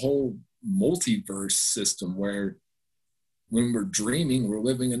into a whole multiverse system where when we're dreaming, we're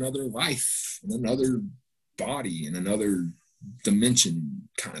living another life in another body in another dimension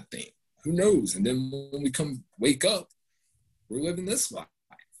kind of thing. Who knows? And then when we wake up, we're living this life.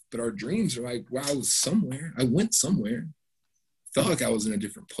 But our dreams are like, wow, I was somewhere. I went somewhere. Felt like I was in a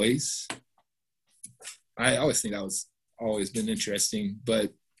different place. I always think that was always been interesting.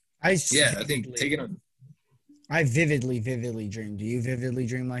 But I think taking on. I vividly dream. Do you vividly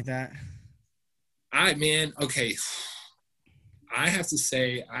dream like that? Okay. I have to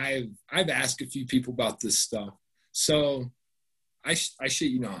say I've asked a few people about this stuff. So I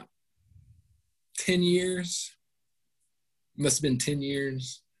shit you not. 10 years, must have been 10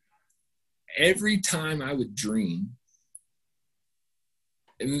 years. Every time I would dream,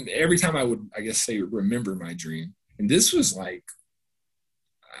 and every time I would, I guess, say remember my dream. And this was like,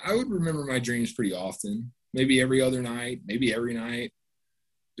 I would remember my dreams pretty often, maybe every other night, maybe every night.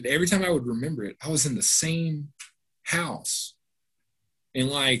 But every time I would remember it, I was in the same house. And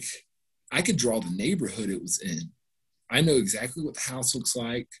like, I could draw the neighborhood it was in. I know exactly what the house looks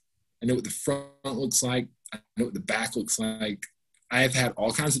like. I know what the front looks like. I know what the back looks like. I have had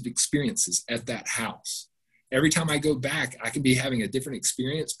all kinds of experiences at that house. Every time I go back, I could be having a different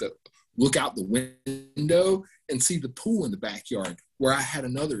experience, but look out the window and see the pool in the backyard where I had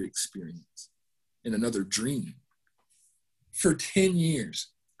another experience in another dream. For 10 years,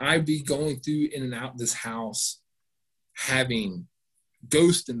 I'd be going through in and out this house, having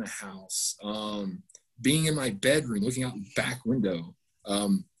ghosts in the house, being in my bedroom, looking out the back window,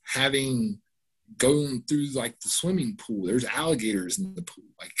 going through like the swimming pool. There's alligators in the pool.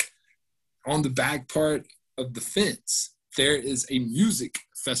 Like on the back part of the fence, there is a music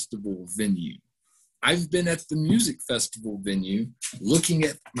festival venue. I've been at the music festival venue looking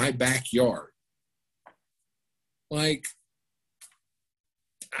at my backyard. Like,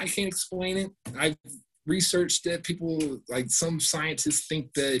 I can't explain it. I've researched it. People, like some scientists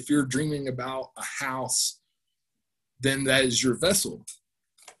think that if you're dreaming about a house, then that is your vessel.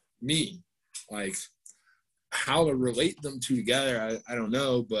 Me. Like, how to relate them two together, I don't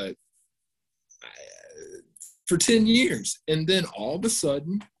know, but for 10 years. And then all of a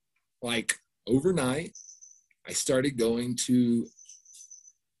sudden, like overnight, I started going to,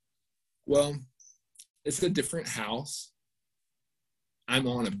 well, it's a different house. I'm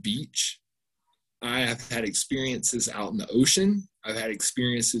on a beach. I have had experiences out in the ocean. I've had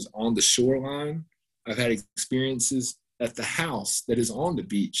experiences on the shoreline. I've had experiences at the house that is on the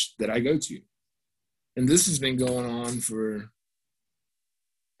beach that I go to. And this has been going on for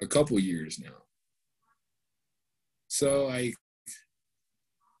a couple years now. So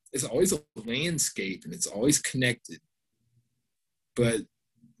it's always a landscape and it's always connected. But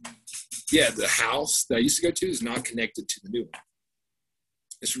yeah, the house that I used to go to is not connected to the new one.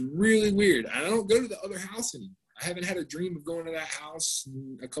 It's really weird. I don't go to the other house anymore. I haven't had a dream of going to that house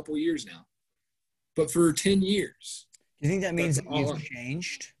in a couple of years now. But for 10 years. Do you think that means that you've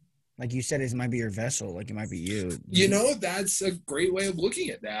changed? Like you said, it might be your vessel. Like it might be you. You know, that's a great way of looking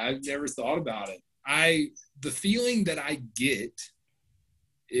at that. I've never thought about it. The feeling that I get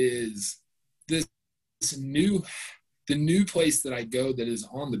is the new place that I go that is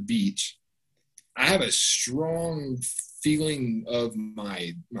on the beach. I have a strong feeling of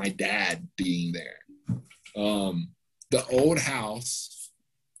my dad being there. The old house,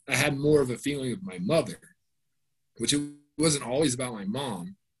 I had more of a feeling of my mother, which it wasn't always about my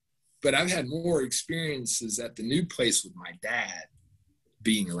mom, but I've had more experiences at the new place with my dad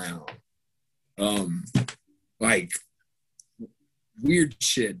being around. Like weird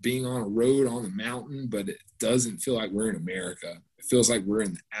shit, being on a road on a mountain, but it doesn't feel like we're in America. It feels like we're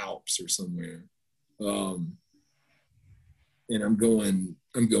in the Alps or somewhere. And I'm going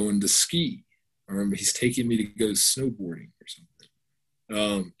to ski. I remember he's taking me to go snowboarding or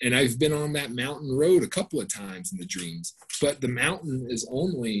something. And I've been on that mountain road a couple of times in the dreams, but the mountain is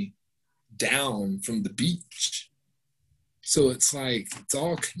only down from the beach. So it's like, it's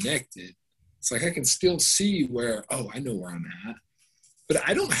all connected. It's like I can still see where, I know where I'm at. But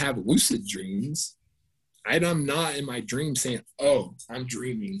I don't have lucid dreams. I'm not in my dream saying, oh, I'm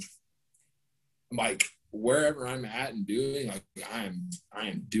dreaming. Like wherever I'm at and doing, like I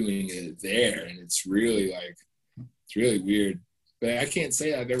am doing it there. And it's really weird. But I can't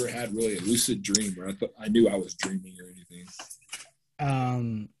say I've ever had really a lucid dream where I knew I was dreaming or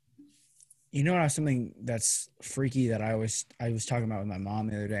anything. You know, something that's freaky that I was talking about with my mom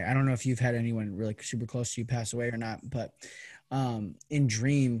the other day. I don't know if you've had anyone really super close to you pass away or not, but in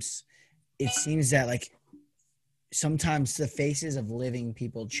dreams, it seems that like sometimes the faces of living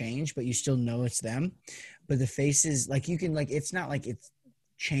people change, but you still know it's them. But the faces, like you can, like, it's not like it's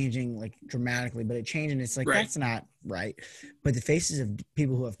changing like dramatically, but it changed, and it's like, That's not right. But the faces of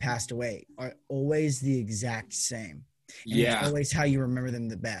people who have passed away are always the exact same. And it's always how you remember them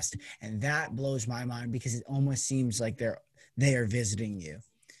the best. And that blows my mind because it almost seems like they are visiting you.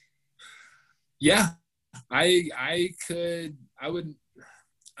 Yeah. I wouldn't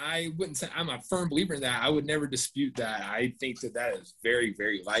say I'm a firm believer in that. I would never dispute that. I think that is very,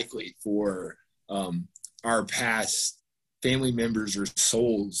 very likely for our past family members or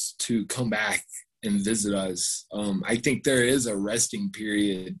souls to come back and visit us. I think there is a resting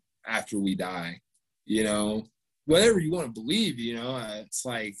period after we die, you know, whatever you want to believe, you know, it's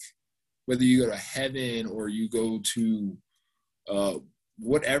like whether you go to heaven or you go to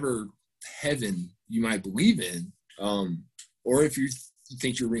whatever heaven you might believe in, or if you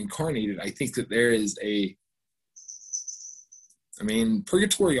think you're reincarnated, I think that there is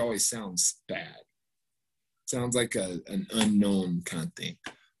purgatory always sounds bad. Sounds like an unknown kind of thing,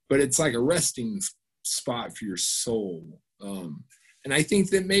 but it's like a resting spot for your soul. And I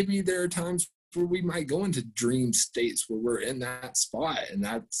think that maybe there are times where we might go into dream states where we're in that spot, and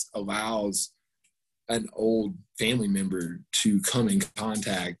that allows an old family member to come in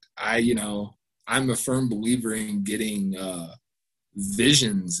contact. I'm a firm believer in getting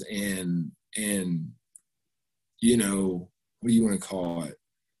visions and you know, what do you want to call it?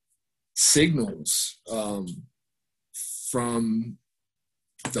 Signals from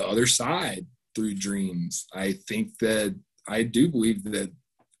the other side through dreams. I do believe that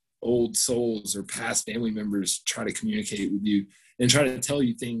old souls or past family members try to communicate with you and try to tell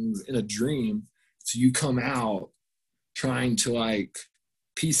you things in a dream. So you come out trying to like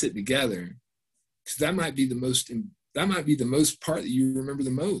piece it together. Because that might be the most part that you remember the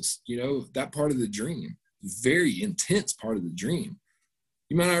most, you know, that part of the dream, very intense part of the dream.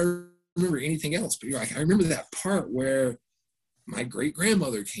 You might not remember anything else, but you're like, I remember that part where my great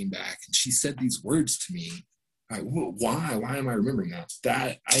grandmother came back and she said these words to me. Like, why am I remembering that?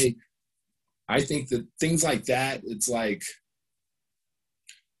 That I think that things like that, it's like,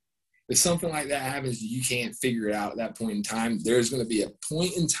 if something like that happens, you can't figure it out at that point in time. There's going to be a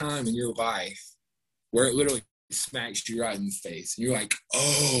point in time in your life where it literally smacks you right in the face. And you're like,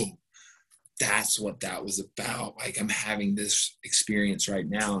 oh, that's what that was about. Like, I'm having this experience right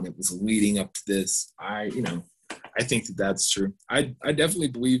now, and it was leading up to this. I think that that's true. I definitely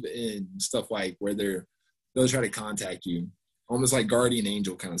believe in stuff like where they'll try to contact you, almost like guardian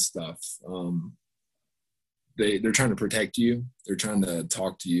angel kind of stuff. They're trying to protect you. They're trying to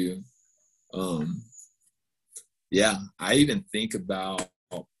talk to you. I even think about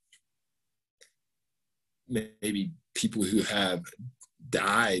maybe people who have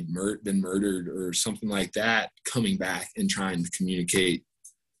died, been murdered or something like that, coming back and trying to communicate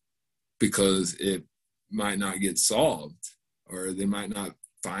because it might not get solved, or they might not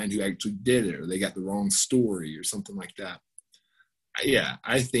find who actually did it, or they got the wrong story or something like that. Yeah,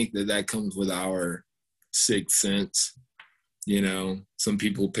 I think that comes with our sixth sense. You know, some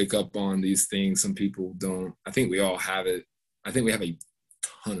people pick up on these things, some people don't. I think we all have it. I think we have a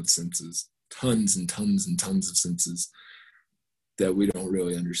ton of senses, tons and tons and tons of senses that we don't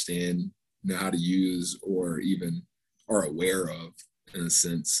really understand, know how to use, or even are aware of in a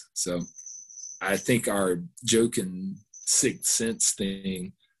sense. So I think our joking sixth sense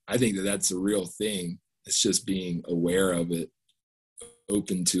thing, I think that's a real thing. It's just being aware of it,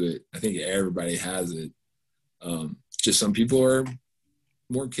 open to it. I think everybody has it. Just some people are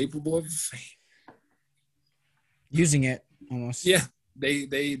more capable of using it almost. Yeah, they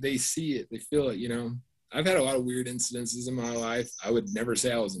see it, they feel it, you know. I've had a lot of weird incidences in my life. I would never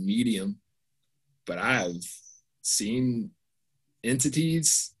say I was a medium, but I've seen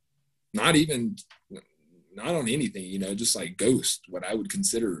entities, not on anything, you know, just like ghost, what I would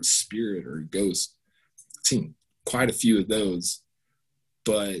consider a spirit or a ghost. I've seen quite a few of those,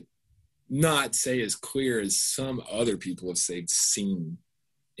 but not say as clear as some other people have seen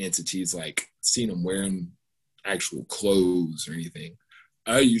entities, like seen them wearing actual clothes or anything.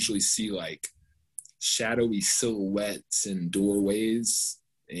 I usually see like shadowy silhouettes in doorways,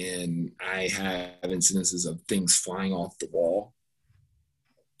 and I have incidences of things flying off the wall.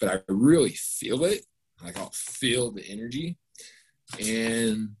 But I really feel it. Like, I'll feel the energy.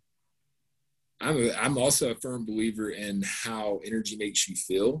 And I'm also a firm believer in how energy makes you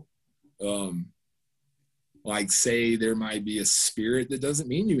feel. Like, say there might be a spirit that doesn't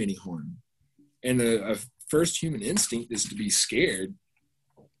mean you any harm. And a first human instinct is to be scared,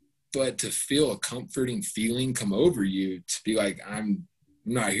 but to feel a comforting feeling come over you, to be like, I'm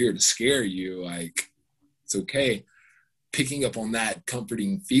not here to scare you. Like, it's okay. Picking up on that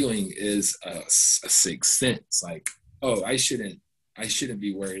comforting feeling is a sixth sense. Like, oh, I shouldn't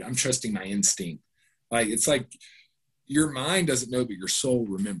be worried. I'm trusting my instinct. Like, it's like your mind doesn't know, but your soul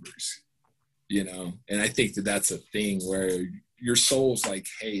remembers, you know? And I think that that's a thing where your soul's like,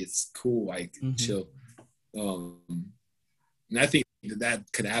 hey, it's cool. Like, chill. And I think that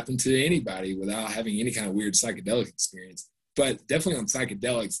could happen to anybody without having any kind of weird psychedelic experience. But definitely on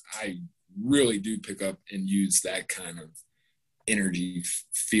psychedelics, I really do pick up and use that kind of energy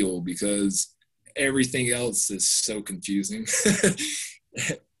feel, because everything else is so confusing.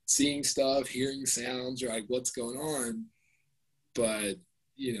 Seeing stuff, hearing sounds, you're like, what's going on? But,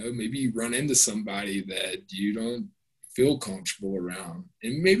 you know, maybe you run into somebody that you don't feel comfortable around.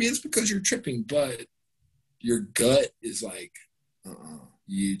 And maybe it's because you're tripping, but your gut is like,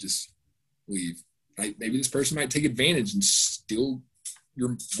 you just leave. Like, maybe this person might take advantage and steal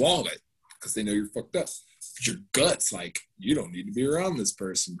your wallet because they know you're fucked up. But your gut's like, you don't need to be around this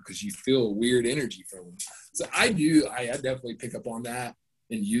person because you feel weird energy from them. So I definitely pick up on that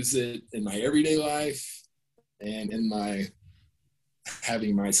and use it in my everyday life and in my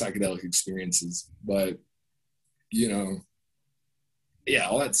having my psychedelic experiences. But, you know, yeah,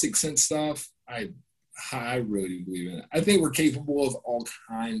 all that sixth sense stuff, I really do believe in it. I think we're capable of all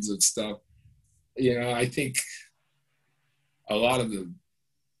kinds of stuff. You know, I think a lot of the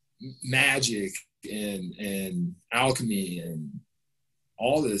magic and alchemy and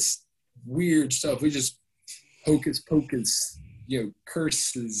all this weird stuff, we just hocus pocus, you know,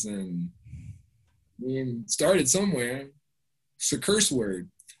 curses, and I mean, started somewhere. It's a curse word.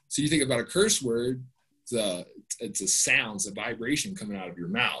 So you think about a curse word, it's a sound, it's a vibration coming out of your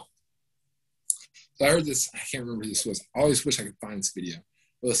mouth. So I heard this, I can't remember who this was. I always wish I could find this video.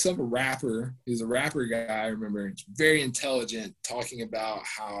 Well, some rapper, he's a rapper guy, I remember, very intelligent, talking about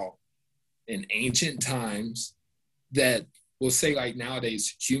how in ancient times that, we'll say like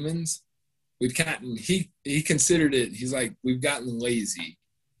nowadays, humans, we've gotten, he considered it, he's like, we've gotten lazy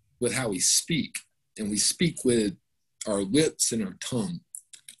with how we speak. And we speak with our lips and our tongue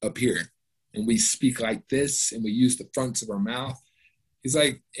up here. And we speak like this, and we use the fronts of our mouth. He's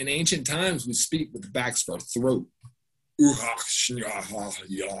like, in ancient times, we speak with the backs of our throat. And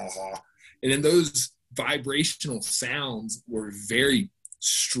then those vibrational sounds were very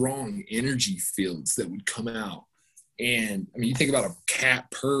strong energy fields that would come out. And I mean, you think about a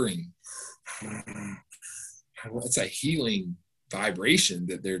cat purring. It's a healing vibration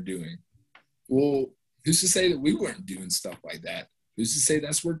that they're doing. Well, who's to say that we weren't doing stuff like that? Who's to say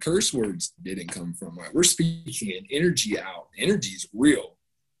that's where curse words didn't come from? Like, we're speaking an energy out. Energy is real.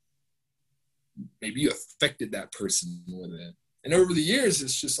 Maybe you affected that person with it. And over the years,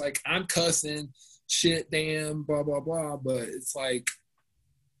 it's just like, I'm cussing, shit, damn, blah, blah, blah. But it's like,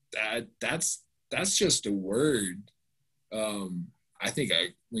 that's just a word. I think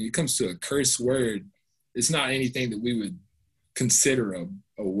when it comes to a curse word, it's not anything that we would consider a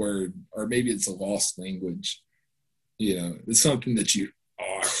word, or maybe it's a lost language. You know, it's something that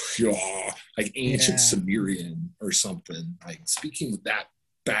like ancient Sumerian or something, like speaking with that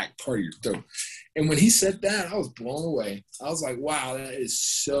back part of your throat. And when he said that, I was blown away. I was like, wow, that is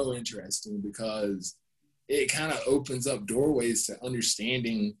so interesting, because it kind of opens up doorways to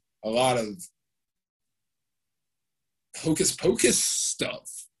understanding a lot of hocus pocus stuff,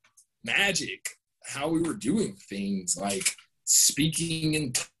 magic, how we were doing things like speaking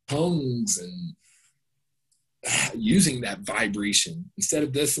in tongues and using that vibration instead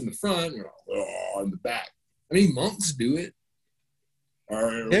of this in the front or in the back. I mean, monks do it.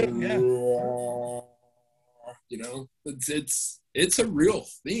 You know, it's a real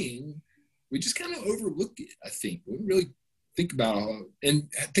thing. We just kind of overlook it, I think. We really think about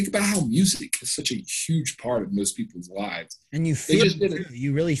how music is such a huge part of most people's lives. And you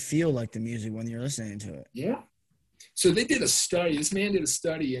really feel like the music when you're listening to it. Yeah. So they did a study. This man did a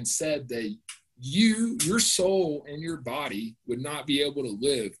study and said that your soul and your body would not be able to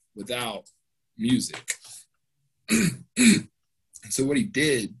live without music. So what he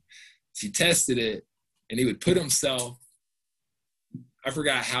did is he tested it, and he would put himself, I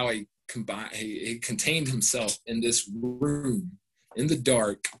forgot how he he contained himself in this room in the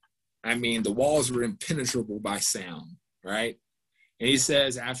dark. I mean, the walls were impenetrable by sound, right? And he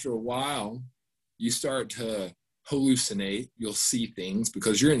says after a while, you start to hallucinate. You'll see things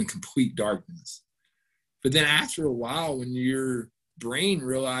because you're in complete darkness. But then after a while, when your brain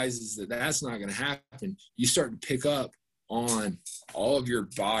realizes that that's not going to happen, you start to pick up on all of your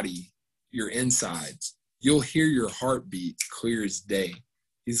body, your insides. You'll hear your heartbeat clear as day.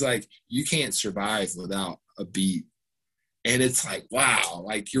 He's like, you can't survive without a beat. And it's like, wow,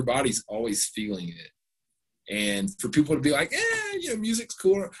 like your body's always feeling it. And for people to be like, music's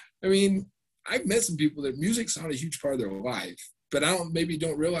cool. I mean, I've met some people that music's not a huge part of their life, but maybe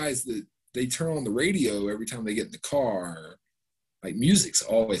don't realize that they turn on the radio every time they get in the car. Like music's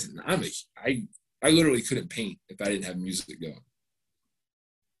always, and I literally couldn't paint if I didn't have music going.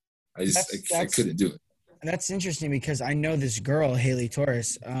 I couldn't do it. That's interesting because I know this girl, Haley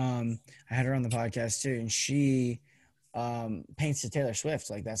Torres. I had her on the podcast too, and she paints to Taylor Swift.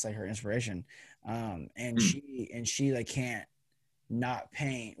 Like that's like her inspiration. She like can't not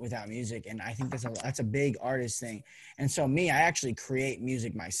paint without music. And I think that's a big artist thing. And so I actually create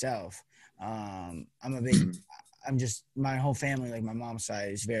music myself. My whole family, like my mom's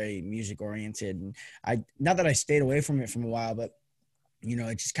side is very music oriented. And not that I stayed away from it from a while, but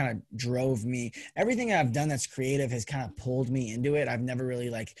it just kind of drove me. Everything I've done that's creative has kind of pulled me into it. I've never really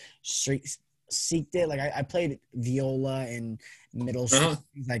like seeked it. Like I played viola in middle school,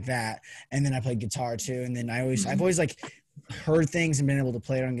 things like that. And then I played guitar too. And then I've always like heard things and been able to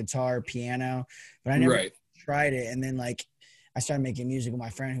play it on guitar, piano, but I never tried it. And then like I started making music with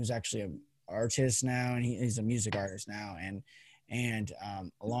my friend who's actually an artist now, and he's a music artist now. And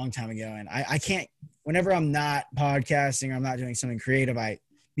a long time ago. And I can't, whenever I'm not podcasting or I'm not doing something creative,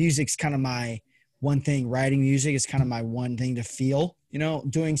 music's kind of my one thing. Writing music is kind of my one thing to feel,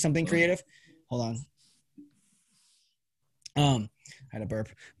 doing something creative. Hold on. I had a burp,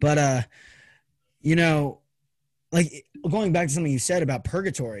 but like going back to something you said about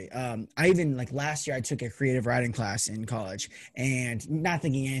purgatory. I even like last year I took a creative writing class in college and not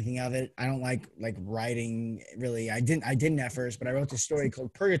thinking anything of it. I don't like writing really. I didn't at first, but I wrote this story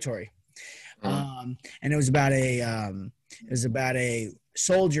called Purgatory. And it was about a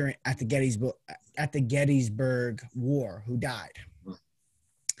soldier at the Gettysburg War who died.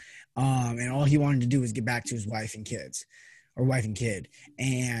 And all he wanted to do was get back to his wife and kid.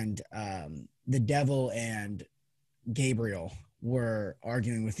 And the devil and Gabriel were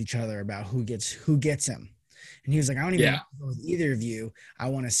arguing with each other about who gets him. And he was like, I don't even want to go with either of you. I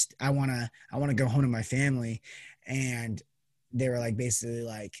want to go home to my family. And they were like, basically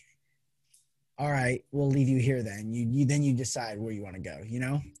like, all right, we'll leave you here then. You decide where you want to go,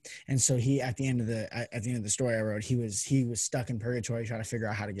 And so he, at the end of the story I wrote, he was stuck in purgatory trying to figure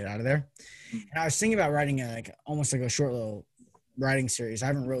out how to get out of there. And I was thinking about writing almost like a short little writing series. I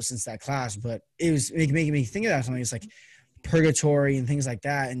haven't wrote since that class, but it was making me think about something. It's like purgatory and things like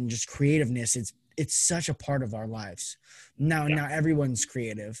that, and just creativeness. It's such a part of our lives. Now everyone's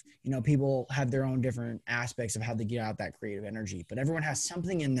creative. People have their own different aspects of how they get out that creative energy, but everyone has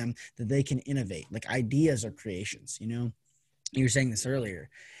something in them that they can innovate. Like ideas are creations. You were saying this earlier,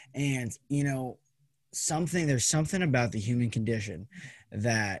 and there's something about the human condition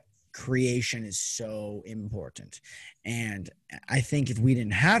that creation is so important. And I think if we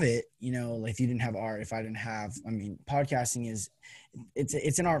didn't have it, like if you didn't have art, if I didn't have, podcasting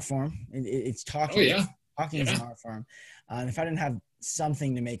it's an art form. It's talking. Talking is an art form. If I didn't have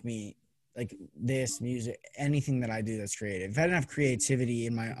something to make me like this music, anything that I do that's creative, if I didn't have creativity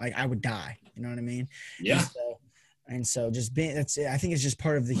in I would die. You know what I mean? Yeah. And so just being, I think it's just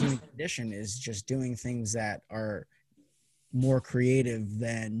part of the human condition is just doing things that are more creative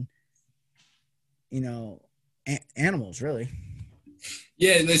than, animals really.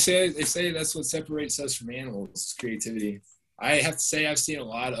 Yeah. They say that's what separates us from animals, creativity. I have to say, I've seen a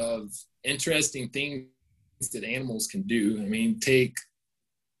lot of interesting things that animals can do. Take,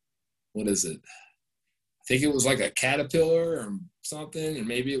 what is it? I think it was like a caterpillar or something, and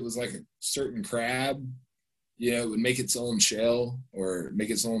maybe it was like a certain crab. It would make its own shell or make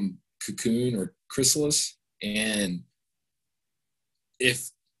its own cocoon or chrysalis, and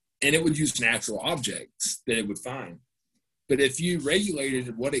it would use natural objects that it would find. But if you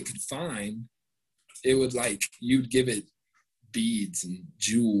regulated what it could find, it would you'd give it beads and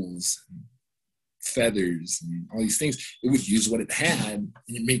jewels and feathers and all these things. It would use what it had, and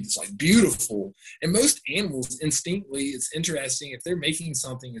it made this beautiful. And most animals instinctively, it's interesting, if they're making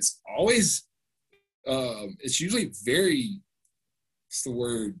something, it's always it's usually very, what's the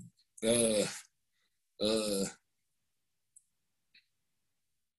word,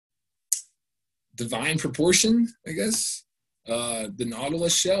 divine proportion, I guess. The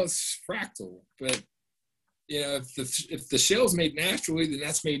nautilus shell is fractal, but if the shell's made naturally, then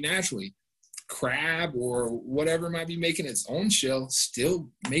that's made naturally. Crab or whatever might be making its own shell still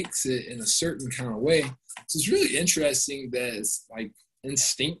makes it in a certain kind of way. So it's really interesting that it's like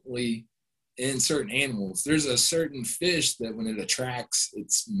instinctively in certain animals. There's a certain fish that when it attracts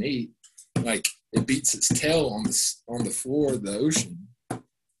its mate, like it beats its tail on the floor of the ocean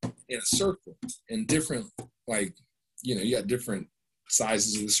in a circle, and different, like, you got different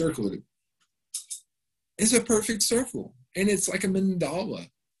sizes of the circle. It's a perfect circle, and it's like a mandala.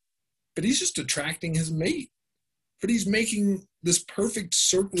 But he's just attracting his mate. But he's making this perfect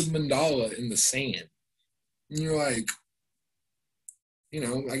circled mandala in the sand. And you're like,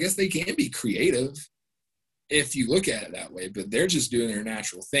 I guess they can be creative if you look at it that way, but they're just doing their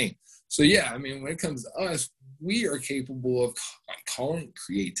natural thing. So yeah, I mean, when it comes to us, we are capable of like calling it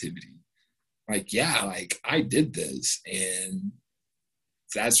creativity. Like, yeah, like I did this, and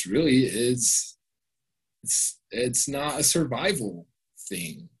that's really it's not a survival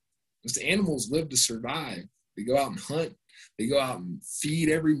thing. Most animals live to survive. They go out and hunt. They go out and feed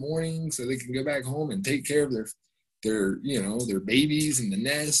every morning so they can go back home and take care of their babies in the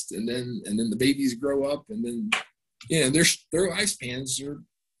nest, and then the babies grow up, and then their lifespans are,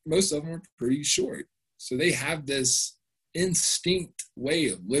 most of them are pretty short. So they have this instinct way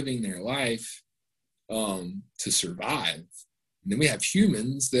of living their life to survive. And then we have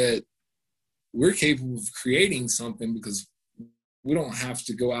humans that we're capable of creating something because we don't have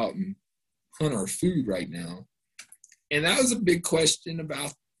to go out and hunt our food right now. And that was a big question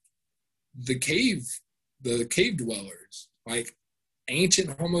about the cave dwellers, like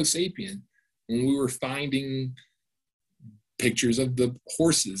ancient Homo sapien, when we were finding pictures of the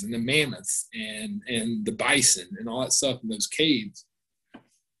horses and the mammoths and the bison and all that stuff in those caves.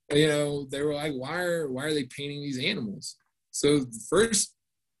 They were like, why are they painting these animals? So the first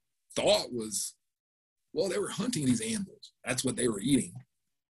thought was, well, they were hunting these animals. That's what they were eating.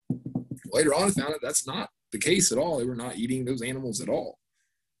 Later on, I found out that's not the case at all. They were not eating those animals at all.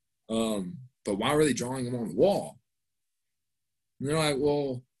 But why were they drawing them on the wall? And they're like,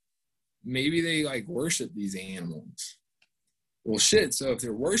 well, maybe they like worship these animals. Well, shit. So if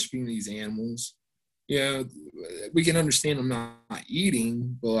they're worshiping these animals, we can understand them not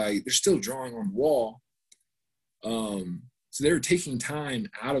eating, but like they're still drawing on the wall. So they were taking time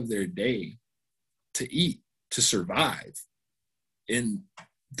out of their day to eat, to survive. And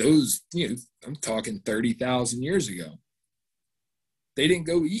those, I'm talking 30,000 years ago. They didn't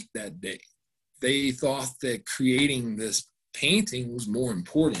go eat that day. They thought that creating this painting was more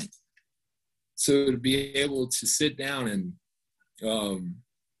important. So to be able to sit down and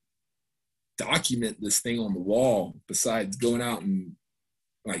document this thing on the wall, besides going out and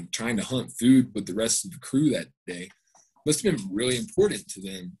like trying to hunt food with the rest of the crew that day, must have been really important to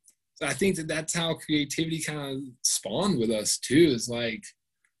them. So I think that's how creativity kind of spawned with us too, is like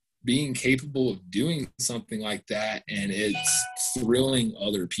being capable of doing something like that, and it's thrilling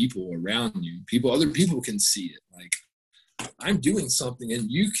other people around you. Other people can see it. Like, I'm doing something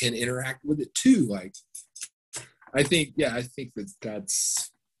and you can interact with it too. Like, I think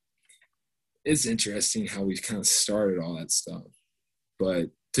it's interesting how we kind of started all that stuff.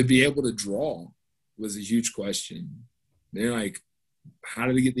 But to be able to draw was a huge question. They're like, how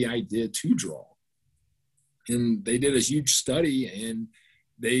did they get the idea to draw? And they did a huge study, and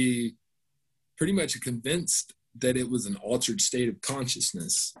they pretty much convinced that it was an altered state of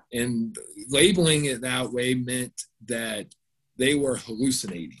consciousness. And labeling it that way meant that they were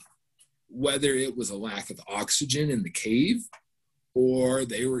hallucinating, whether it was a lack of oxygen in the cave or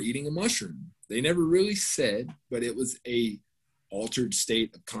they were eating a mushroom. They never really said, but it was a altered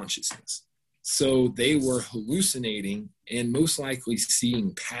state of consciousness. So they were hallucinating and most likely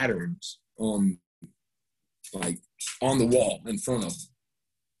seeing patterns on the wall in front of them.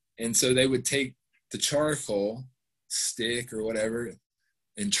 And so they would take the charcoal stick or whatever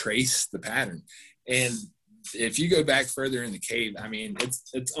and trace the pattern. And if you go back further in the cave, I mean,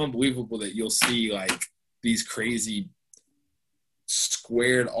 it's unbelievable that you'll see like these crazy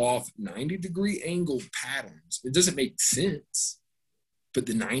squared off 90-degree angle patterns. It doesn't make sense, but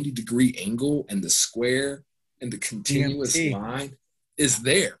the 90-degree angle and the square and the continuous line is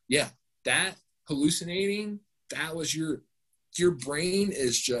there. Yeah, that hallucinating, that was your brain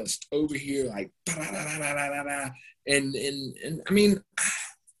is just over here like, and I mean,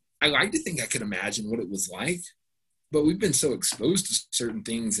 I like to think I could imagine what it was like, but we've been so exposed to certain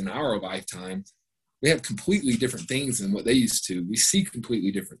things in our lifetime. We have completely different things than what they used to. We see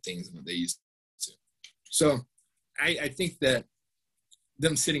completely different things than what they used to. So I think that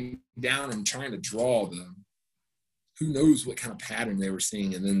them sitting down and trying to draw them, who knows what kind of pattern they were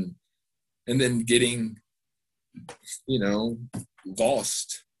seeing, and then getting,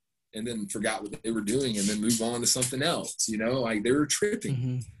 lost, and then forgot what they were doing, and then move on to something else, like they were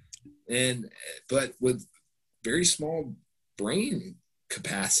tripping. But with very small brain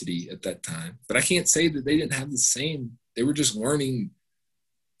capacity at that time. But I can't say that they didn't have the same, they were just learning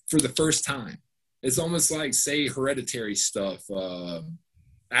for the first time. It's almost like, say, hereditary stuff.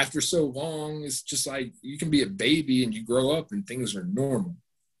 After so long, it's just like you can be a baby and you grow up and things are normal.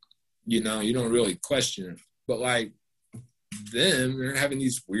 You don't really question it. But like them, they're having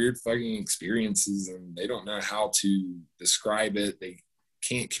these weird fucking experiences and they don't know how to describe it. They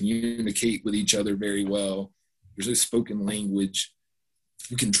can't communicate with each other very well. There's no spoken language.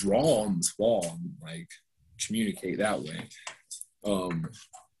 You can draw on this wall and like communicate that way.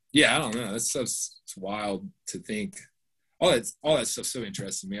 I don't know. That stuff's wild to think. All that stuff's so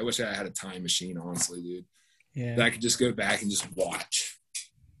interesting to me. I wish I had a time machine, honestly, dude. Yeah. That I could just go back and just watch,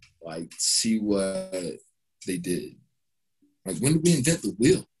 like, see what they did. Like, when did we invent the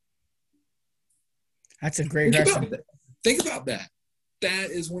wheel? That's a great question. Think about that.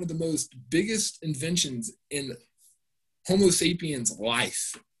 That is one of the most biggest inventions in Homo sapiens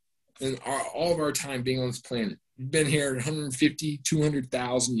life in all of our time being on this planet. We've been here 150,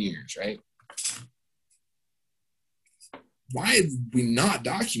 200,000 years, right? Why did we not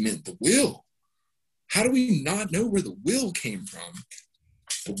document the wheel? How do we not know where the wheel came from?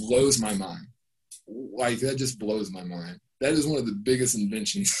 It blows my mind. Like, that just blows my mind. That is one of the biggest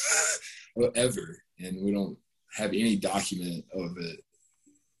inventions ever, and we don't have any document of it.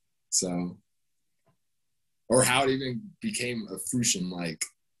 So, or how it even became a fruition. Like,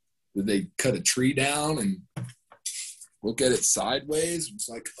 did they cut a tree down and look at it sideways? It's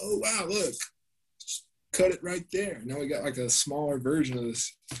like, oh wow, look, just cut it right there. Now we got like a smaller version of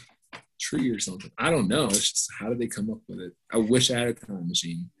this tree or something. I don't know. It's just, how did they come up with it? I wish I had a time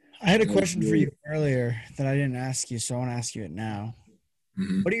machine. I had a question for you earlier that I didn't ask you, so I want to ask you it now.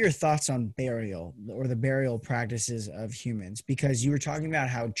 Mm-hmm. What are your thoughts on burial or the burial practices of humans? Because you were talking about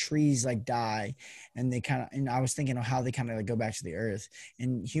how trees like die and and I was thinking of how they kind of like go back to the earth,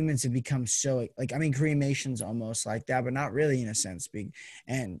 and humans have become so like, I mean, cremation's almost like that, but not really in a sense.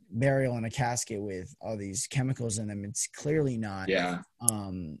 And burial in a casket with all these chemicals in them, it's clearly not. Yeah.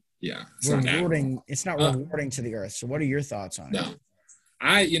 It's rewarding. It's not rewarding to the earth. So what are your thoughts on it?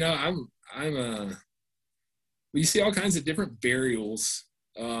 You see all kinds of different burials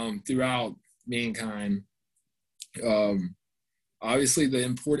throughout mankind. Obviously, the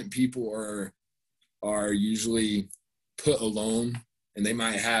important people are usually put alone, and they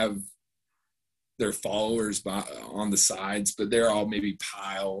might have their followers on the sides, but they're all maybe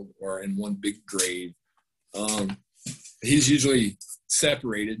piled or in one big grave. He's usually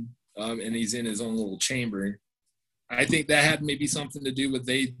separated, and he's in his own little chamber. I think that had maybe something to do with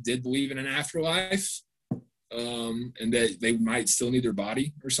they did believe in an afterlife. And that they might still need their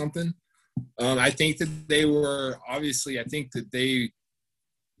body or something. I think that I think that they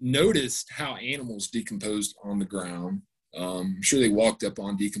noticed how animals decomposed on the ground. I'm sure they walked up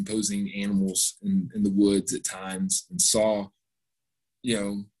on decomposing animals in the woods at times and saw,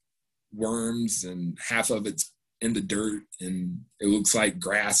 worms, and half of it's in the dirt, and it looks like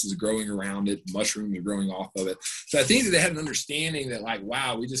grass is growing around it, mushrooms are growing off of it. So I think that they had an understanding that, like,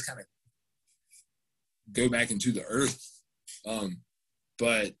 wow, we just kind of go back into the earth, and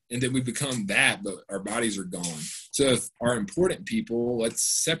then we become that, but our bodies are gone. So if our important people, let's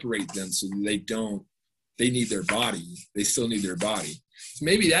separate them so that they need their body, they still need their body. So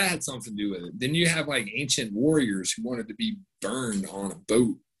maybe that had something to do with it. Then you have like ancient warriors who wanted to be burned on a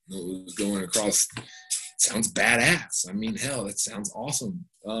boat that was going across. Sounds badass. I mean, hell, that sounds awesome.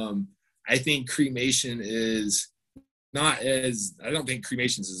 I think cremation is I don't think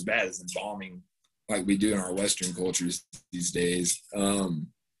cremation is as bad as embalming like we do in our Western cultures these days.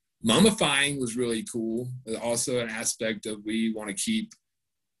 Mummifying was really cool. Also an aspect of, we want to keep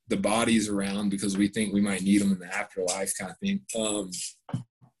the bodies around because we think we might need them in the afterlife kind of thing.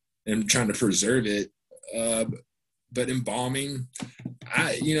 And trying to preserve it. But embalming,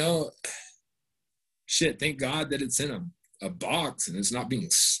 thank God that it's in a box and it's not being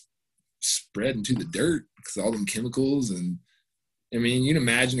spread into the dirt because all them chemicals. And I mean, you can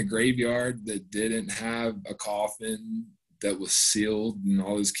imagine a graveyard that didn't have a coffin that was sealed and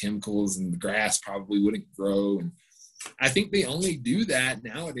all those chemicals, and the grass probably wouldn't grow. And I think they only do that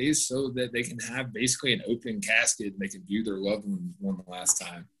nowadays so that they can have basically an open casket and they can view their loved ones one last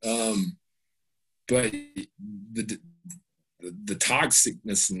time. But the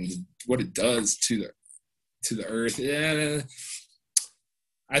toxicness and what it does to the earth,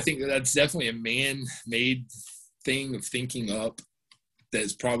 I think that's definitely a man-made thing of thinking up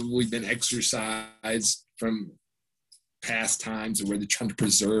that's probably been exercised from past times where they're trying to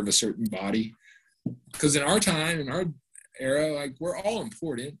preserve a certain body. Because in our time, in our era, like, we're all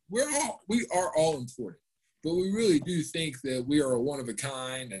important. We are all important. But we really do think that we are one of a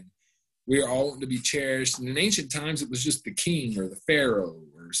kind, and we are all wanting to be cherished. And in ancient times, it was just the king or the pharaoh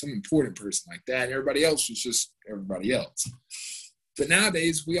or some important person like that. And everybody else was just everybody else. But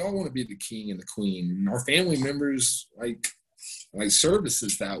nowadays, we all want to be the king and the queen. And our family members like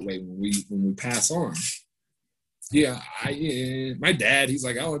services that way when we pass on. Yeah, my dad, he's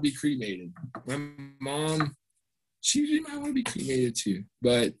like, I want to be cremated. My mom, she might want to be cremated too.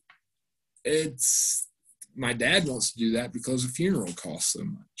 But my dad wants to do that because a funeral costs so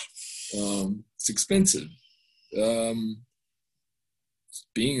much. It's expensive. Being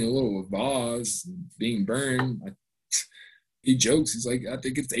a little vase, being burned, he jokes, he's like, I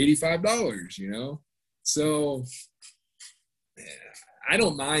think it's $85, you know? So I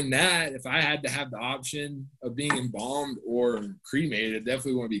don't mind that. If I had to have the option of being embalmed or cremated, I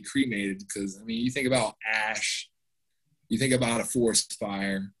definitely want to be cremated because, I mean, you think about ash, you think about a forest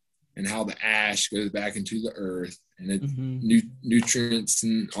fire and how the ash goes back into the earth and it nutrients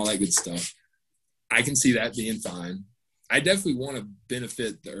and all that good stuff. I can see that being fine. I definitely want to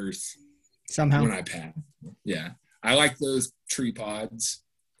benefit the earth somehow when I pass. Yeah. I like those tree pods.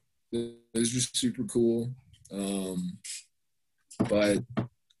 Those are super cool. But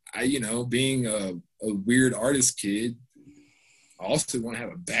being a weird artist kid, I also want to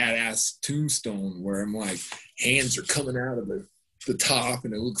have a badass tombstone where I'm like, hands are coming out of the top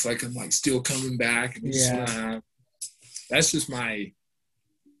and it looks like I'm like still coming back. And that's just my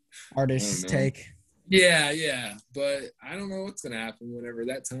artist take. Yeah. But I don't know what's going to happen whenever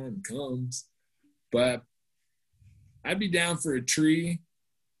that time comes. But I'd be down for a tree,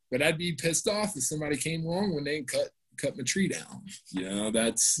 but I'd be pissed off if somebody came along when they cut my tree down. You know,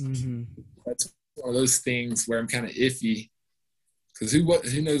 that's one of those things where I'm kind of iffy because who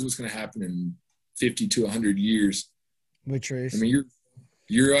knows what's going to happen in 50 to 100 years with trees. I mean,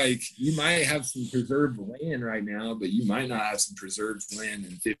 you're like, you might have some preserved land right now, but you might not have some preserved land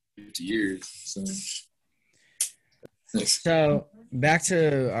in 50 years. So back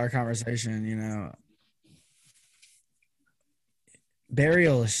to our conversation, you know,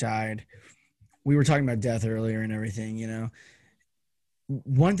 burial aside, we were talking about death earlier and everything, you know.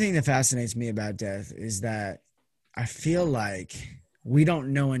 One thing that fascinates me about death is that I feel like we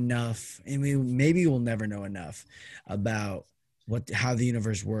don't know enough, and maybe we'll never know enough about how the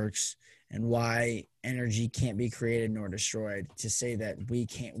universe works and why energy can't be created nor destroyed to say that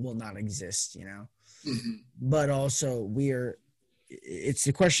will not exist, you know. But also it's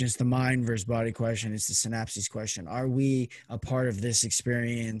the question, it's the mind versus body question, it's the synapses question. Are we a part of this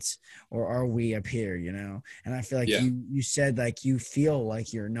experience or are we up here, you know? And I feel like you said like you feel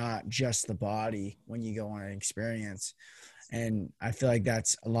like you're not just the body when you go on an experience. And I feel like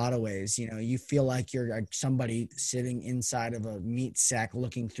that's a lot of ways, you know, you feel like you're like somebody sitting inside of a meat sack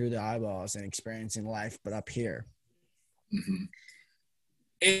looking through the eyeballs and experiencing life, but up here.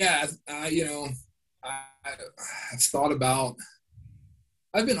 Yeah, I've thought about,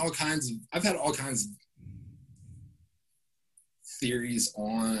 I've had all kinds of theories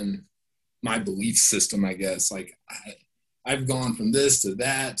on my belief system, I guess. Like I've gone from this to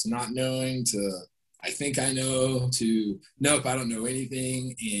that to not knowing to I think I know to nope, I don't know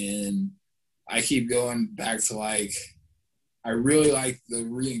anything. And I keep going back to like, I really like the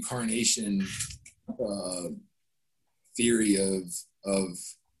reincarnation theory of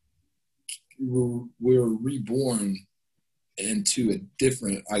we're reborn into a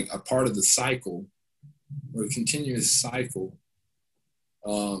different, like a part of the cycle or a continuous cycle,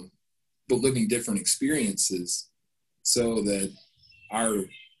 but living different experiences so that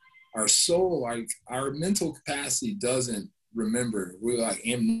our soul, like our mental capacity doesn't remember. We're like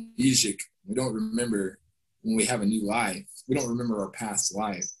amnesic. We don't remember when we have a new life. We don't remember our past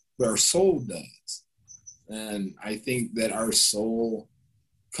life, but our soul does. And I think that our soul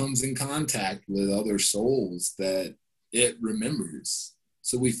comes in contact with other souls that it remembers.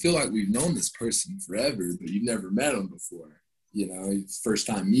 So we feel like we've known this person forever, but you've never met them before. You know, it's first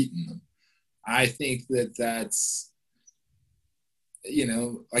time meeting them. I think that that's, you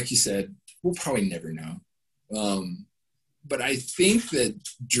know, like you said, we'll probably never know. But I think that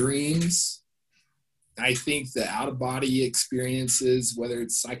dreams, I think the out-of-body experiences, whether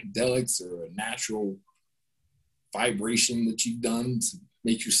it's psychedelics or a natural vibration that you've done to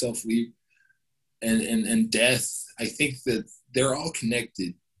make yourself leap, and death, I think that they're all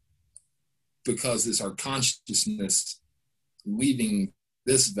connected because it's our consciousness leaving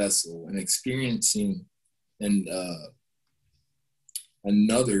this vessel and experiencing an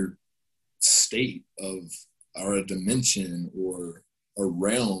another state of, or a dimension or a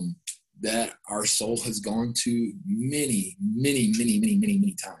realm that our soul has gone to many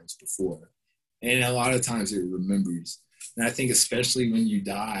times before. And a lot of times it remembers. And I think especially when you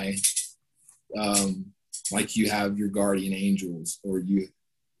die, like you have your guardian angels, or you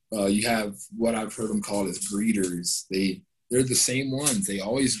have what I've heard them called as greeters. They're the same ones. They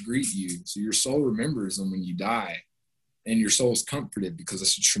always greet you. So your soul remembers them when you die. And your soul's comforted because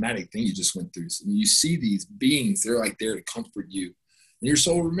it's a traumatic thing you just went through. So when you see these beings, they're like there to comfort you. And your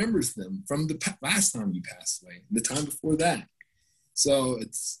soul remembers them from the last time you passed away, the time before that. So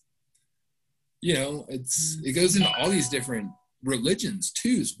it's, it goes into all these different religions too,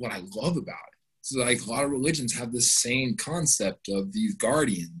 is what I love about it. So like a lot of religions have this same concept of these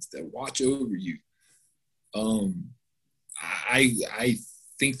guardians that watch over you. I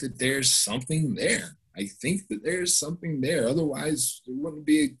think that there's something there. Otherwise, there wouldn't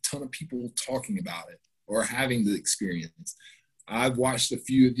be a ton of people talking about it or having the experience. I've watched a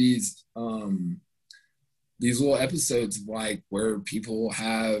few of these little episodes of like where people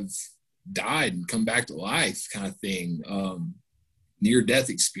have died and come back to life kind of thing. Near-death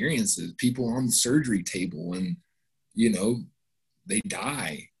experiences, people on the surgery table and, they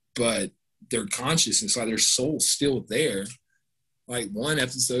die, but their consciousness, like their soul's still there. Like one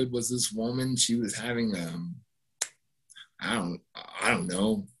episode was this woman, she was having, I don't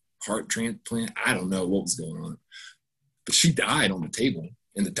know, heart transplant. I don't know what was going on, but she died on the table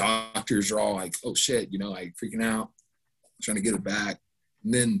and the doctors are all like, oh shit, like freaking out, trying to get her back.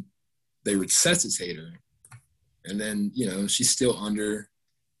 And then they resuscitate her. And then, she's still under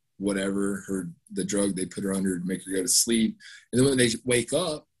whatever, the drug they put her under to make her go to sleep. And then when they wake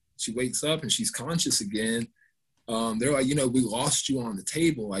up, she wakes up and she's conscious again. They're like, we lost you on the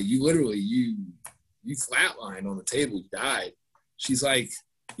table. Like you literally, you flatlined on the table, you died. She's like,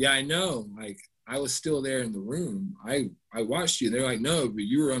 yeah, I know. Like I was still there in the room. I watched you. They're like, no, but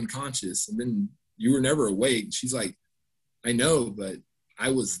you were unconscious. And then you were never awake. She's like, I know, but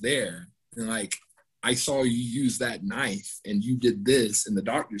I was there. And like, I saw you use that knife and you did this. And the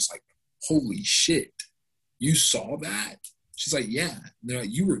doctor's like, holy shit, you saw that? She's like, yeah. And they're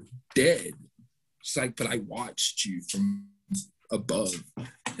like, you were dead. She's like, but I watched you from above.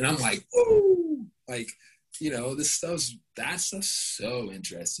 And I'm like, oh, like, that stuff's so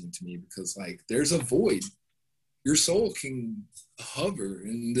interesting to me because like there's a void. Your soul can hover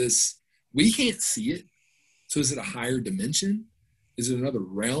in this, we can't see it. So is it a higher dimension? Is it another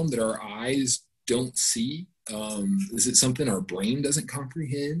realm that our eyes don't see? Is it something our brain doesn't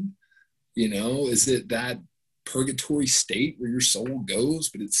comprehend? Is it that purgatory state where your soul goes,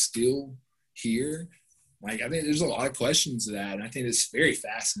 but it's still here? Like, I think there's a lot of questions to that. And I think it's very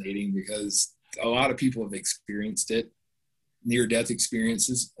fascinating because a lot of people have experienced it, near-death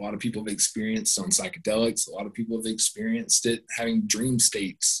experiences. A lot of people have experienced on psychedelics. A lot of people have experienced it having dream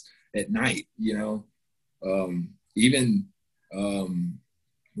states at night, even,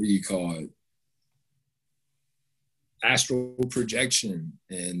 what do you call it? Astral projection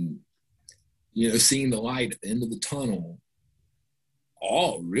and, seeing the light at the end of the tunnel,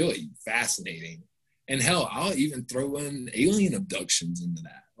 all really fascinating. And hell, I'll even throw in alien abductions into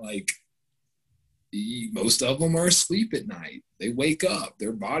that. Like, most of them are asleep at night. They wake up,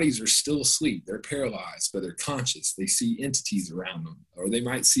 their bodies are still asleep. They're paralyzed, but they're conscious. They see entities around them, or they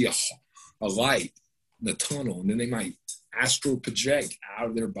might see a light in the tunnel, and then they might astral project out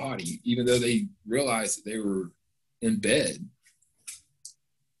of their body, even though they realized that they were in bed.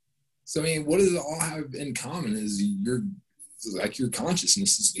 So, I mean, what does it all have in common is your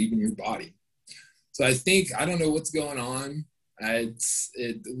consciousness is leaving your body. So I think, I don't know what's going on.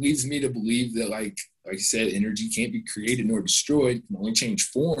 It leads me to believe that, like you said, energy can't be created nor destroyed, it can only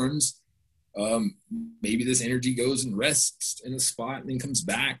change forms. Maybe this energy goes and rests in a spot and then comes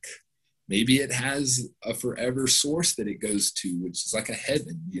back. Maybe it has a forever source that it goes to, which is like a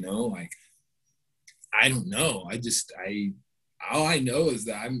heaven, like, I don't know. All I know is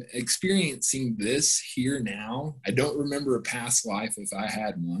that I'm experiencing this here now. I don't remember a past life if I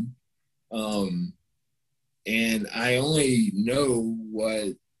had one. And I only know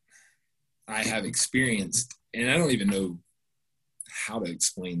what I have experienced, and I don't even know how to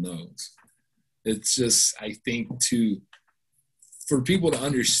explain those. It's just, I think for people to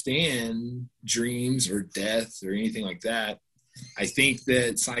understand dreams or death or anything like that, I think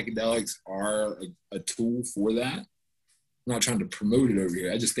that psychedelics are a tool for that. I'm not trying to promote it over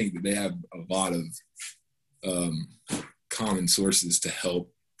here. I just think that they have a lot of common sources to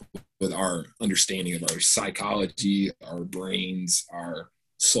help with our understanding of our psychology, our brains, our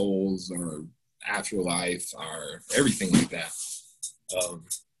souls, our afterlife, our everything like that.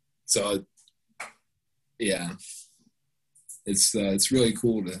 So yeah, it's really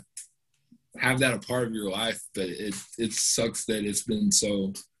cool to have that a part of your life, but it sucks that it's been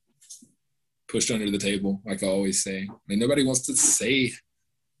so pushed under the table, like I always say. I mean, nobody wants to say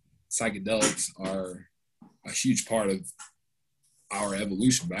psychedelics are a huge part of our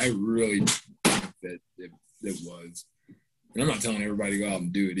evolution, but I really think that it was. And I'm not telling everybody to go out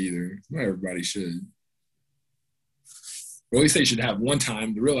and do it either. Not everybody should. Or at least they should have one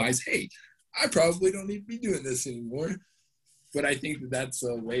time to realize, hey, I probably don't need to be doing this anymore. But I think that that's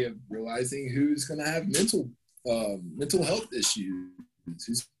a way of realizing who's going to have mental health issues,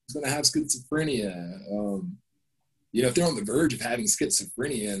 who's going to have schizophrenia. If they're on the verge of having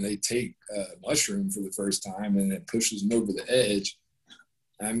schizophrenia and they take a mushroom for the first time and it pushes them over the edge,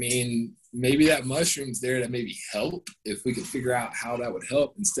 I mean, maybe that mushroom's there to maybe help if we could figure out how that would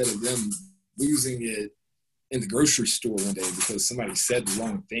help instead of them losing it in the grocery store one day because somebody said the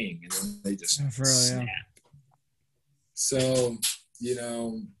wrong thing and then they just snap. So,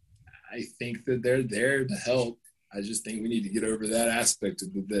 I think that they're there to help. I just think we need to get over that aspect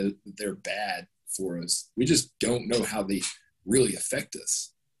of that they're bad for us. We just don't know how they really affect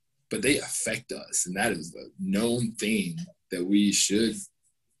us, but they affect us. And that is the known thing that we should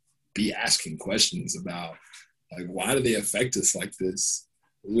be asking questions about. Like, why do they affect us like this?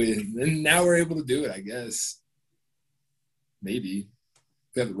 And now we're able to do it, I guess. Maybe.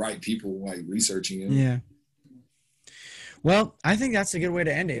 We have the right people like researching it. Yeah. Well, I think that's a good way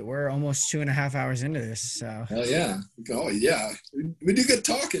to end it. We're almost 2.5 hours into this. So. Hell yeah. Oh yeah. We do good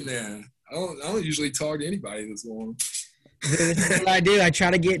talking there. I don't usually talk to anybody this long. This is what I do. I try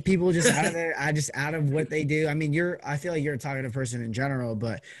to get people just out of there. Out of what they do. I mean, I feel like you're a talkative person in general,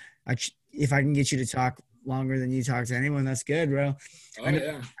 but if I can get you to talk longer than you talk to anyone, that's good, bro. I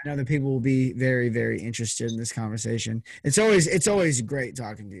know that people will be very, very interested in this conversation. It's always great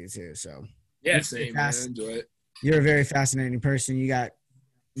talking to you too. So yeah, same. Man. I enjoy it. You're a very fascinating person.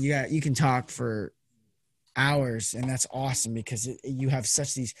 You can talk for hours, and that's awesome because you have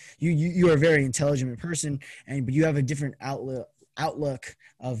such these. You are a very intelligent person, but you have a different outlook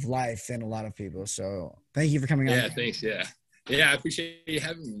of life than a lot of people. So thank you for coming on. Yeah, thanks. Yeah, I appreciate you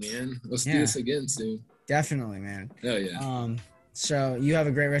having me, man. Let's do this again soon. Definitely, man. Hell yeah. So you have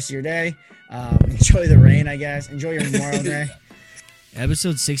a great rest of your day. Enjoy the rain, I guess. Enjoy your Memorial Day.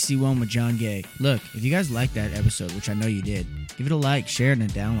 Episode 61 with John Gay. Look, if you guys liked that episode, which I know you did, give it a like, share it, and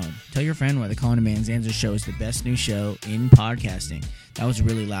a download. Tell your friend why the Colin and Manzanza show is the best new show in podcasting. That was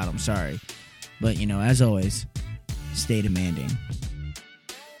really loud, I'm sorry. But, as always, stay demanding.